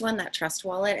next one, that Trust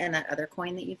Wallet and that other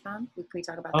coin that you found. Can we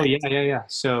talk about that? Oh yeah.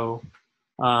 So,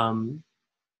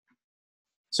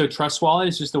 so Trust Wallet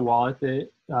is just a wallet that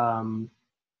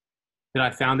that I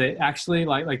found that actually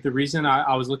like the reason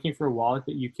I was looking for a wallet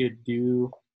that you could do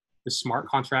the smart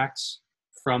contracts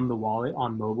from the wallet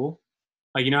on mobile.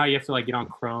 Like, you know how you have to like get on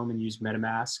Chrome and use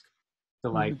MetaMask to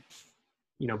like,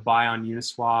 buy on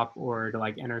Uniswap or to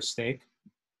like enter a stake.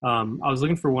 I was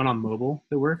looking for one on mobile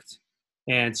that worked.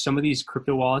 And some of these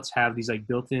crypto wallets have these like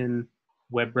built-in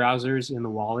web browsers in the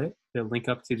wallet that link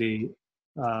up to the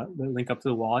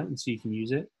wallet, and so you can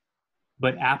use it.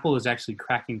 But Apple is actually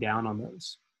cracking down on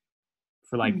those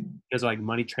for like because of like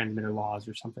money transmitter laws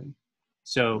or something.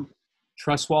 So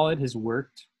Trust Wallet has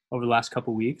worked over the last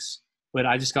couple of weeks, but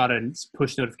I just got a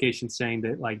push notification saying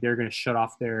that like they're going to shut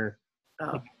off their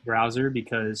browser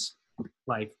because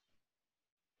like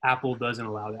Apple doesn't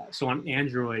allow that. So on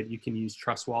Android, you can use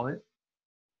Trust Wallet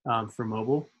for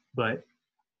mobile, but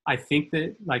I think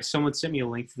that like someone sent me a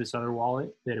link to this other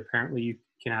wallet that apparently you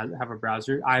can have a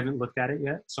browser. I haven't looked at it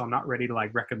yet, so I'm not ready to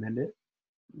like recommend it.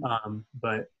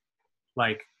 But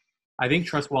like, I think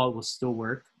Trust Wallet will still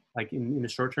work like in the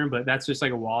short term, but that's just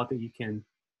like a wallet that you can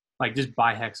like just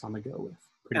buy Hex on the go with.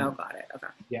 Oh, got it. Okay.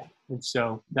 Yeah. And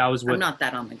so that was what. I'm not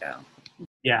that on the go.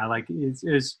 Yeah. Like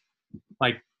it's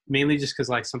like mainly just because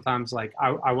like sometimes like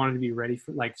I wanted to be ready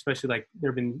for like, especially like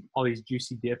there've been all these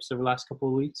juicy dips over the last couple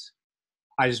of weeks.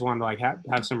 I just wanted to like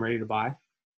have some ready to buy.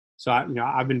 So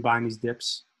I've been buying these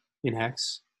dips in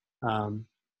Hex. And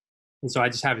so I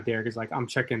just have it there because like I'm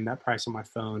checking that price on my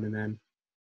phone, and then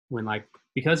when like,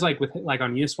 because like with like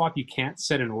on Uniswap you can't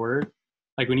set an order.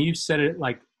 Like when you set it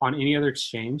like on any other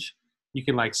exchange, you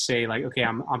can like say like, okay,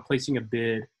 I'm placing a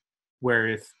bid where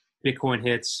if Bitcoin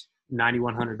hits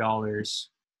 $9,100,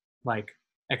 like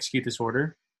execute this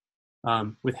order.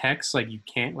 With Hex, like you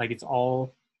can't, like it's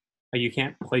all like you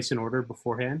can't place an order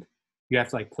beforehand. You have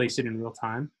to like place it in real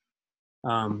time.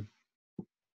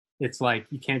 It's like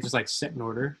you can't just like set an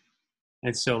order.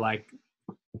 And so like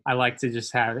I like to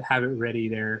just have it ready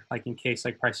there, like in case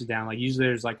like price is down. Like usually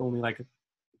there's like only like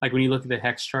when you look at the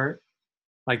Hex chart,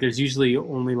 like there's usually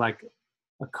only like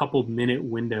a couple minute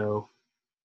window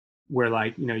where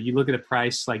like, you look at the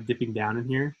price like dipping down in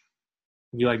here.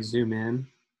 If you like zoom in,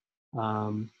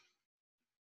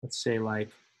 let's say like,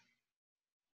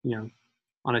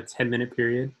 on a 10-minute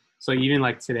period. So even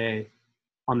like today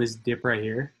on this dip right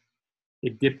here,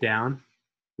 it dipped down.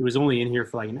 It was only in here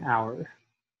for like an hour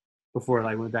before it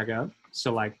like went back up.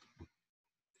 So like,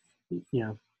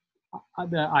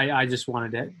 I just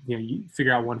wanted to,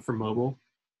 figure out one for mobile.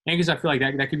 And because I feel like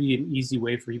that could be an easy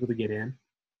way for people to get in.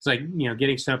 it's like,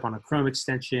 getting set up on a Chrome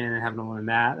extension and having to learn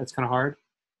that's kind of hard.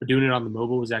 But doing it on the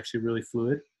mobile was actually really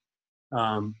fluid.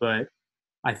 But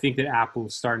I think that Apple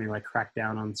is starting to like crack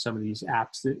down on some of these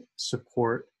apps that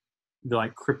support the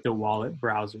like crypto wallet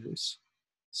browsers.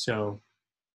 So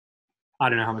I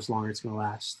don't know how much longer it's going to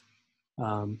last.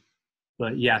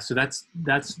 But yeah, so that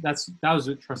was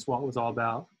what Trust Wallet was all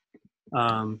about.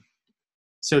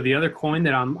 So the other coin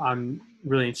that I'm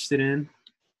really interested in,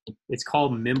 it's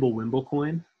called Mimblewimble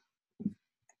coin.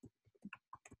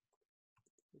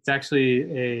 It's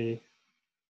actually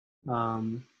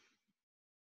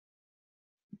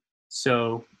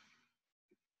so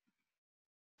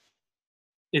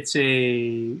it's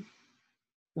a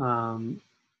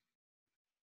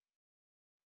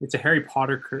Harry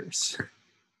Potter curse.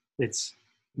 It's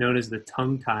known as the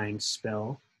tongue-tying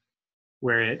spell,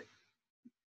 where it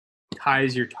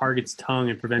ties your target's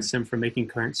tongue and prevents them from making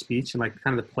current speech. And like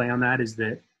kind of the play on that is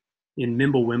that in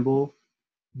Mimblewimble,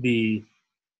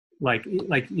 like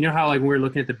how like when we're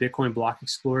looking at the Bitcoin Block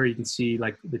Explorer, you can see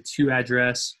like the to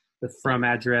address, the from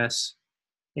address,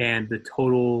 and the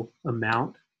total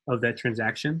amount of that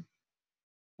transaction.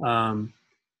 In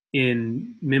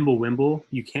Mimblewimble,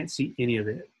 you can't see any of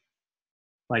it.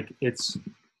 Like it's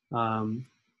pull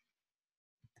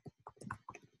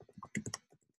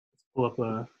up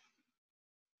a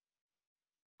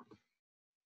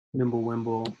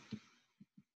Mimblewimble.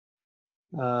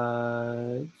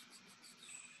 Let's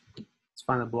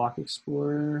find the Block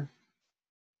Explorer.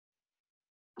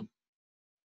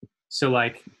 So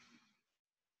like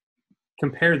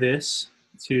compare this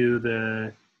to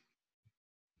the,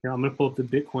 I'm going to pull up the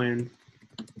Bitcoin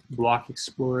Block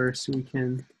Explorer so we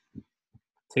can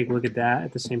take a look at that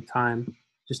at the same time,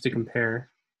 just to compare.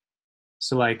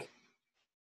 So like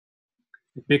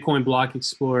Bitcoin Block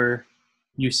Explorer,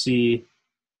 you see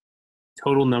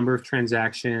total number of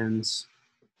transactions,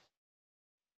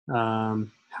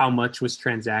 how much was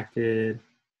transacted,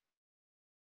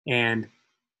 and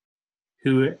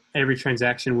who every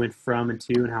transaction went from and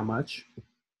to and how much.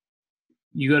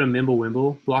 You go to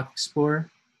Mimblewimble Block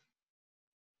Explorer,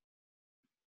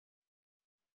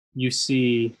 you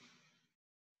see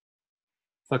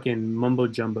fucking mumbo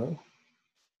jumbo,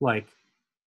 like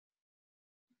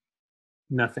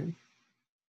nothing.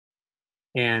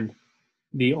 And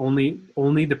the only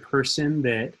the person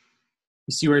that,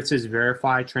 you see where it says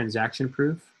verify transaction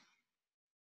proof,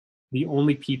 the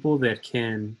only people that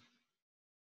can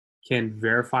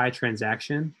verify a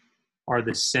transaction are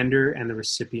the sender and the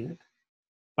recipient.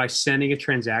 By sending a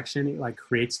transaction, it like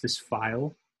creates this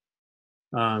file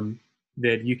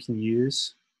that you can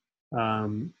use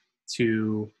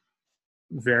to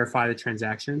verify the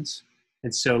transactions.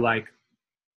 And so like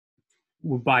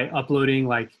by uploading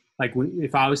like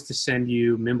if I was to send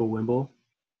you Mimblewimble,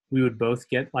 we would both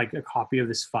get like a copy of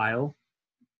this file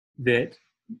that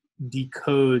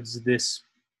decodes this,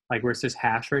 like where it says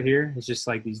hash right here, it's just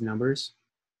like these numbers.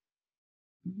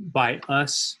 By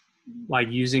us like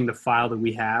using the file that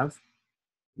we have,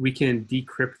 we can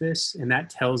decrypt this, and that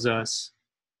tells us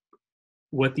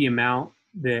what the amount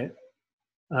that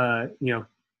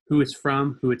who it's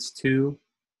from, who it's to,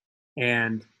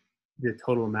 and the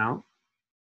total amount.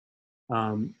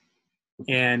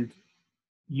 And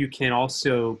you can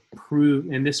also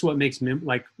prove, and this is what makes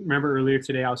like, remember earlier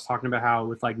today I was talking about how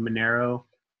with like Monero,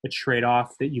 a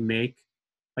trade-off that you make,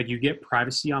 like you get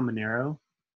privacy on Monero,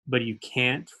 but you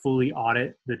can't fully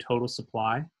audit the total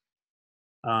supply.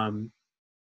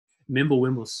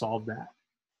 Mimblewimble solved that,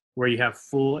 where you have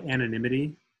full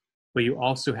anonymity, but you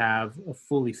also have a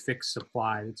fully fixed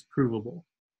supply that's provable.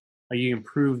 Like you can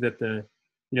prove that that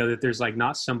there's like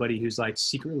not somebody who's like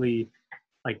secretly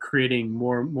like creating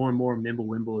more and more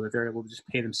Mimblewimble that they're able to just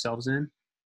pay themselves in.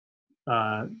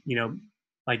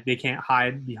 Like they can't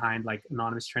hide behind like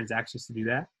anonymous transactions to do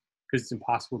that because it's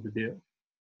impossible to do.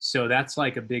 So that's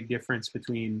like a big difference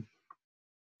between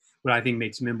what I think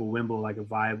makes Mimblewimble like a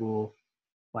viable,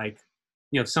 like,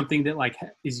 something that like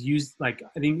is used, like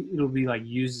I think it'll be like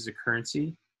used as a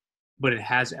currency, but it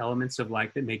has elements of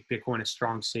like that make Bitcoin a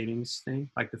strong savings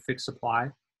thing, like the fixed supply,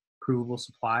 provable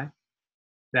supply.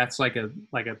 That's like a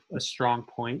strong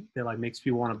point that like makes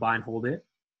people want to buy and hold it.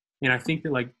 And I think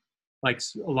that like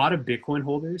a lot of Bitcoin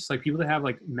holders, like people that have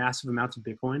like massive amounts of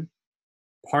Bitcoin,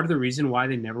 part of the reason why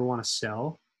they never want to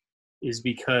sell is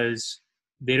because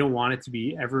they don't want it to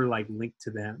be ever like linked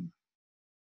to them.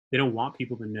 They don't want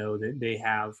people to know that they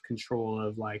have control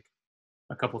of like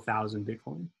a couple thousand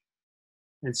Bitcoin.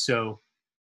 And so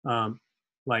from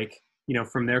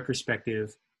their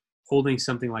perspective, holding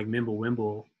something like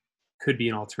Mimblewimble could be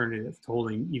an alternative to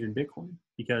holding even Bitcoin,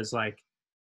 because like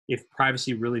if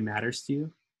privacy really matters to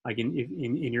you, like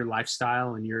in your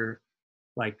lifestyle and your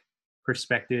like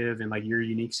perspective and like your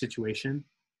unique situation,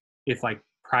 if like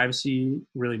privacy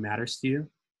really matters to you,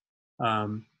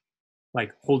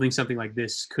 like holding something like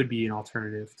this could be an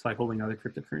alternative to like holding other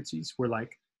cryptocurrencies, where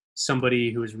like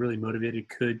somebody who is really motivated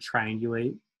could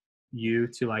triangulate you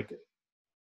to like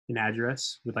an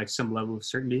address with like some level of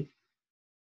certainty.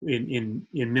 In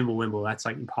Mimblewimble, that's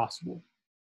like impossible.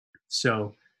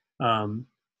 So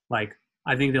like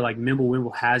I think that like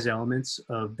Mimblewimble has elements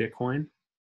of Bitcoin,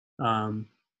 and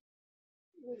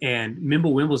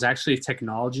Mimblewimble is actually a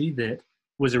technology that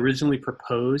was originally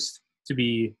proposed to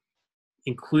be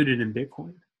included in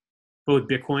Bitcoin. But with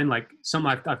Bitcoin, like some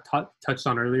I've touched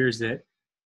on earlier, is that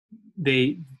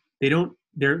they're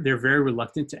very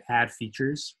reluctant to add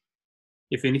features.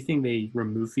 If anything, they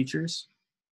remove features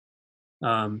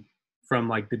from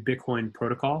like the Bitcoin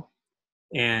protocol,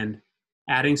 and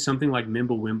adding something like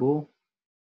Mimblewimble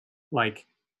like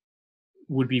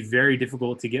would be very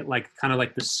difficult to get like kind of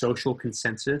like the social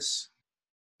consensus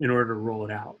in order to roll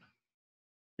it out.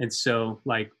 And so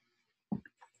like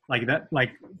that,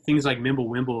 like things like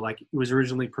Mimblewimble, like it was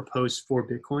originally proposed for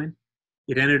Bitcoin.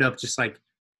 It ended up just like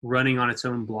running on its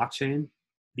own blockchain,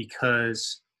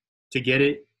 because to get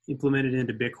it implemented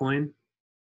into Bitcoin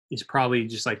is probably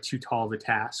just like too tall of a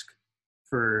task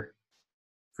for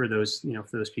those, you know,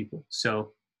 for those people.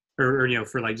 So, or you know,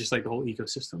 for like just like the whole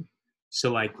ecosystem.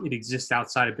 So like it exists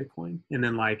outside of Bitcoin, and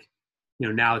then like, you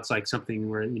know, now it's like something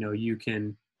where, you know, you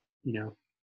can, you know,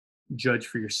 judge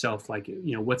for yourself, like,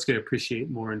 you know, what's going to appreciate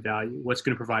more in value, what's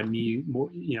going to provide me more,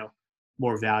 you know,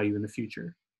 more value in the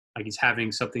future. Like it's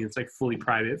having something that's like fully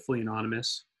private, fully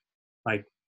anonymous. Like,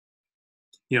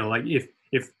 you know, like if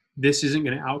this isn't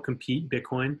going to outcompete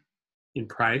Bitcoin in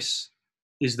price,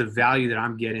 is the value that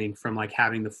I'm getting from like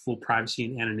having the full privacy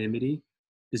and anonymity,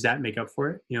 does that make up for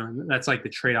it? You know, and that's like the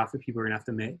trade-off that people are gonna have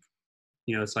to make.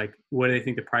 You know, it's like, what do they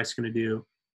think the price is gonna do?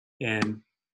 And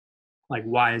like,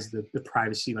 why is the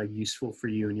privacy like useful for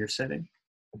you in your setting?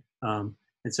 And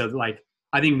so like,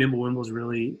 I think Mimblewimble is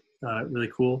really, really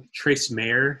cool. Trace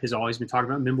Mayer has always been talking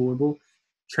about Mimblewimble.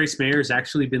 Trace Mayer has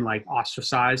actually been like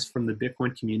ostracized from the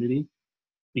Bitcoin community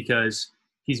because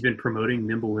he's been promoting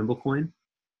Mimblewimble coin.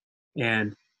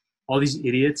 And all these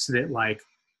idiots that like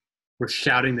were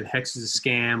shouting that Hex is a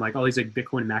scam, like all these like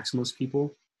Bitcoin maximalist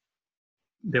people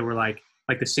that were like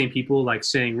the same people like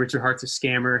saying Richard Hart's a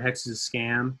scammer, Hex is a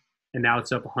scam, and now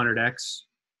it's up 100x.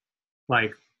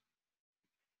 Like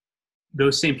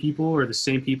those same people are the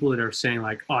same people that are saying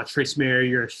like, oh, Trace Mayer,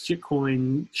 you're a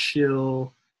shitcoin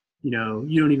shill, you know,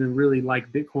 you don't even really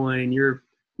like Bitcoin,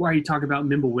 why are you talking about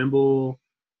Mimblewimble?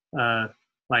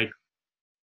 Like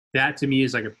that to me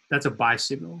is like that's a buy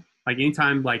signal. Like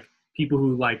anytime like people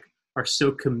who like are so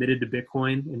committed to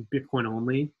Bitcoin and Bitcoin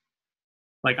only,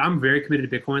 like I'm very committed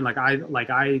to Bitcoin.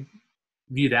 I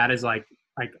view that as like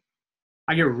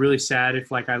I get really sad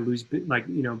if like I lose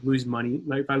lose money.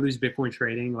 Like if I lose Bitcoin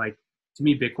trading, like to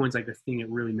me Bitcoin's like the thing that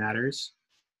really matters.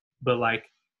 But like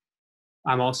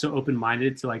I'm also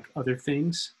open-minded to like other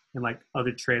things and like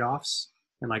other trade-offs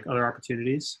and like other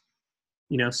opportunities.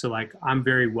 You know, so like I'm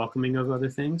very welcoming of other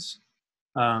things.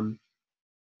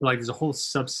 Like there's a whole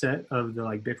subset of the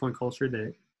like Bitcoin culture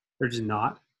that they're just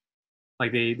not.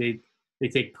 Like they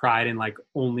take pride in like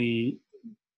only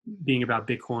being about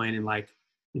Bitcoin and like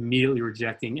immediately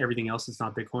rejecting everything else that's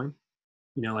not Bitcoin.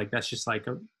 You know, like that's just like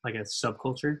a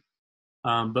subculture.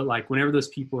 But like whenever those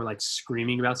people are like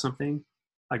screaming about something,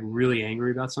 like really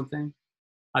angry about something,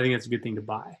 I think that's a good thing to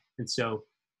buy. And so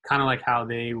kind of like how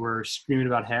they were screaming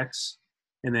about Hex,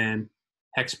 and then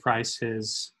Hex price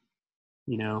has,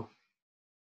 you know,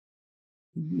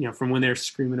 from when they're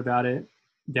screaming about it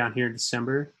down here in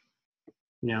December,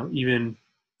 you know, even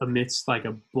amidst like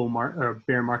a bull market or a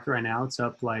bear market right now, it's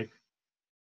up like,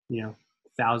 you know,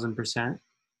 1,000%.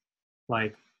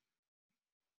 Like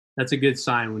that's a good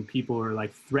sign when people are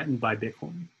like threatened by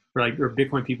Bitcoin, or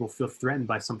Bitcoin people feel threatened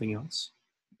by something else.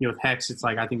 You know, with Hex, it's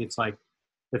like, I think it's like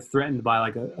they're threatened by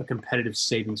like a competitive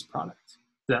savings product,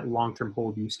 that long-term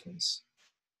hold use case.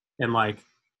 And like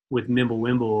with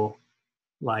Mimblewimble,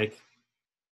 like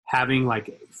having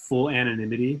like full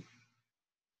anonymity,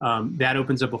 that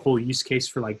opens up a whole use case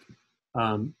for like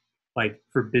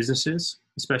for businesses,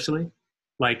 especially.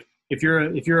 Like if you're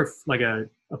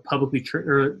a publicly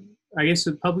or I guess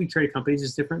the publicly traded companies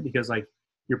is different because like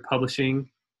you're publishing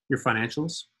your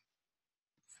financials.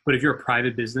 But if you're a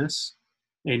private business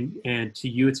and to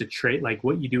you it's a trade, like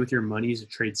what you do with your money is a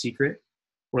trade secret,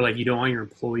 or like you don't want your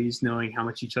employees knowing how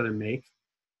much each other make.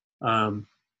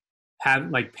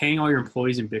 Have like paying all your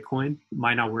employees in Bitcoin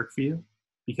might not work for you,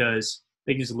 because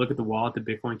they can just look at the wallet that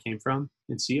Bitcoin came from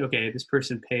and see, okay, this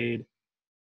person paid,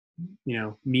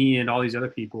 me and all these other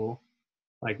people.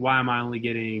 Like, why am I only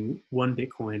getting 1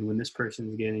 Bitcoin when this person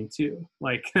is getting 2?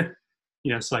 Like,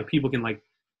 so like people can like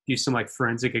do some like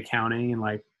forensic accounting and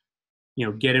like,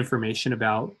 get information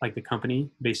about like the company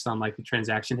based on like the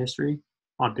transaction history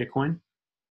on Bitcoin.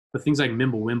 But things like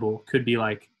Mimblewimble could be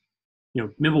like,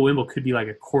 Mimblewimble could be like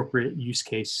a corporate use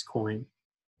case coin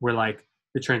where like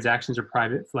the transactions are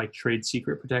private for like trade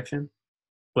secret protection,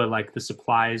 but like the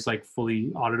supply is like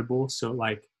fully auditable. So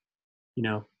like,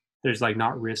 there's like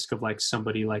not risk of like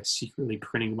somebody like secretly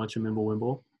printing a bunch of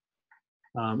Mimblewimble.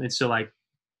 And so like,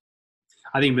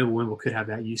 I think Mimblewimble could have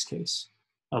that use case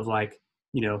of like,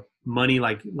 money,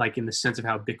 like in the sense of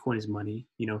how Bitcoin is money,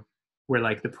 where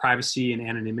like the privacy and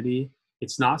anonymity,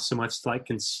 it's not so much to like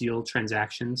conceal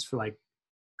transactions for like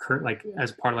like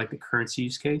as part of like the currency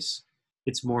use case.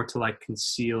 It's more to like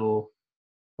conceal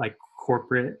like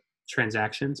corporate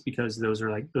transactions because those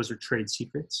are trade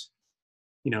secrets.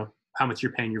 How much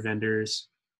you're paying your vendors,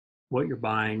 what you're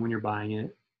buying, when you're buying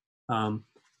it.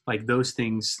 Like those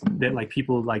things that like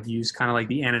people like use kind of like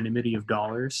the anonymity of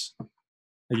dollars.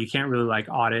 Like you can't really like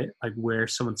audit like where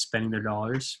someone's spending their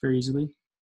dollars very easily.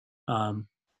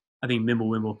 I think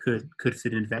Mimblewimble could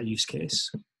fit into that use case.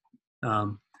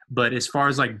 But as far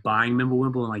as like buying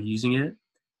Mimblewimble and like using it,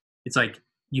 it's like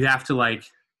you have to like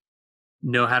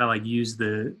know how to like use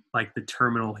the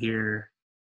terminal here.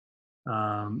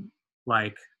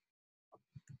 Like,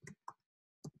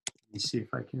 let me see if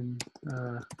I can.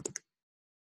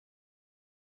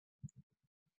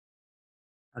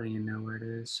 I don't even know where it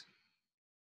is.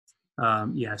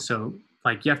 Yeah, so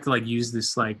like you have to like use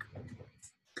this like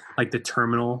the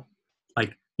terminal.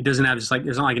 Like it doesn't have just like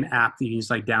there's not like an app that you can just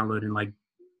like download and like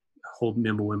hold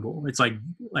Mimblewimble. It's like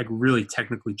really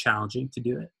technically challenging to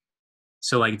do it.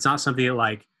 So like it's not something that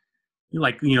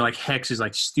like Hex is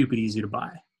like stupid easy to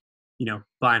buy.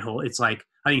 Buy and hold. It's like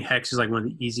I think Hex is like one of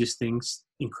the easiest things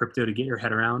in crypto to get your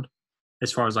head around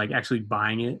as far as like actually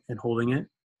buying it and holding it.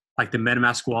 Like the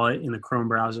MetaMask wallet in the Chrome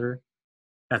browser,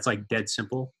 that's like dead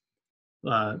simple.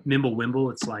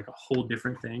 Mimblewimble, it's like a whole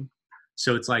different thing.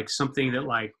 So it's like something that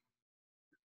like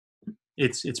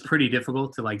it's pretty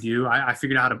difficult to like do. I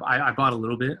figured out how to I bought a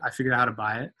little bit. I figured out how to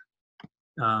buy it.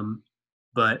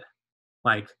 But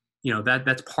like,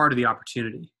 that's part of the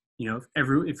opportunity.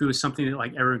 If it was something that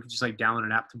like everyone could just like download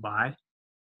an app to buy,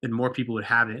 then more people would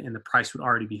have it and the price would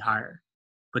already be higher.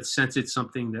 But since it's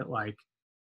something that like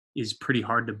is pretty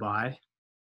hard to buy,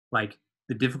 like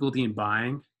the difficulty in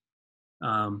buying,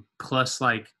 plus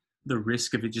like the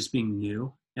risk of it just being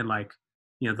new and like,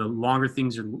 the longer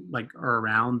things are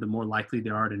around, the more likely they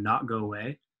are to not go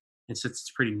away. And since it's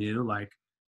pretty new, like,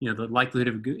 the likelihood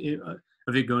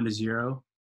of it going to zero,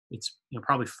 it's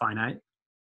probably finite,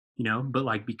 but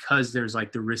like because there's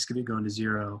like the risk of it going to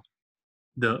zero,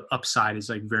 the upside is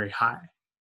like very high.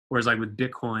 Whereas like with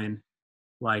Bitcoin,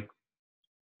 like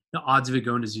the odds of it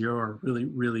going to zero are really,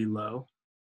 really low.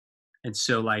 And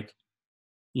so like,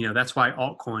 that's why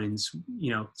altcoins,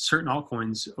 certain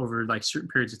altcoins over like certain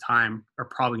periods of time are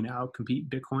probably going to outcompete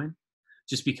Bitcoin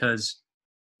just because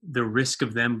the risk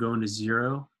of them going to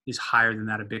zero is higher than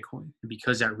that of Bitcoin. And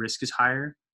because that risk is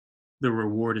higher, the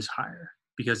reward is higher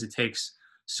because it takes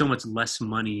so much less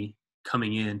money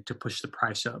coming in to push the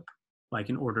price up, like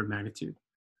an order of magnitude.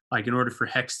 Like in order for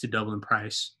Hex to double in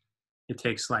price, it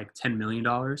takes like $10 million.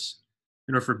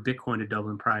 In order for Bitcoin to double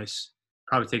in price, it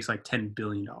probably takes like $10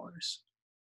 billion.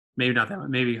 Maybe not that much,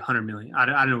 maybe 100 million. I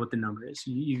don't know what the number is.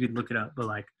 You could look it up, but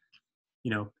like,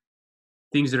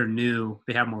 things that are new,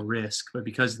 they have more risk, but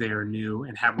because they are new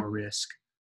and have more risk,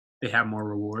 they have more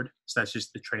reward. So that's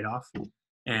just the trade-off.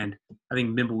 And I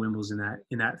think Mimblewimble's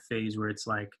in that phase where it's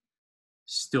like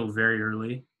still very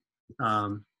early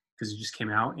because it just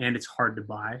came out and it's hard to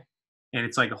buy. And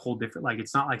it's like a whole different, like,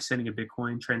 it's not like sending a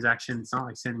Bitcoin transaction. It's not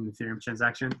like sending an Ethereum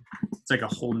transaction. It's like a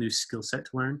whole new skill set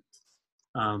to learn.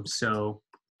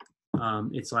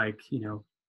 It's like,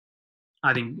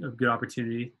 I think a good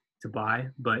opportunity to buy,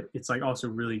 but it's like also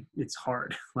really, it's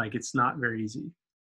hard. Like it's not very easy.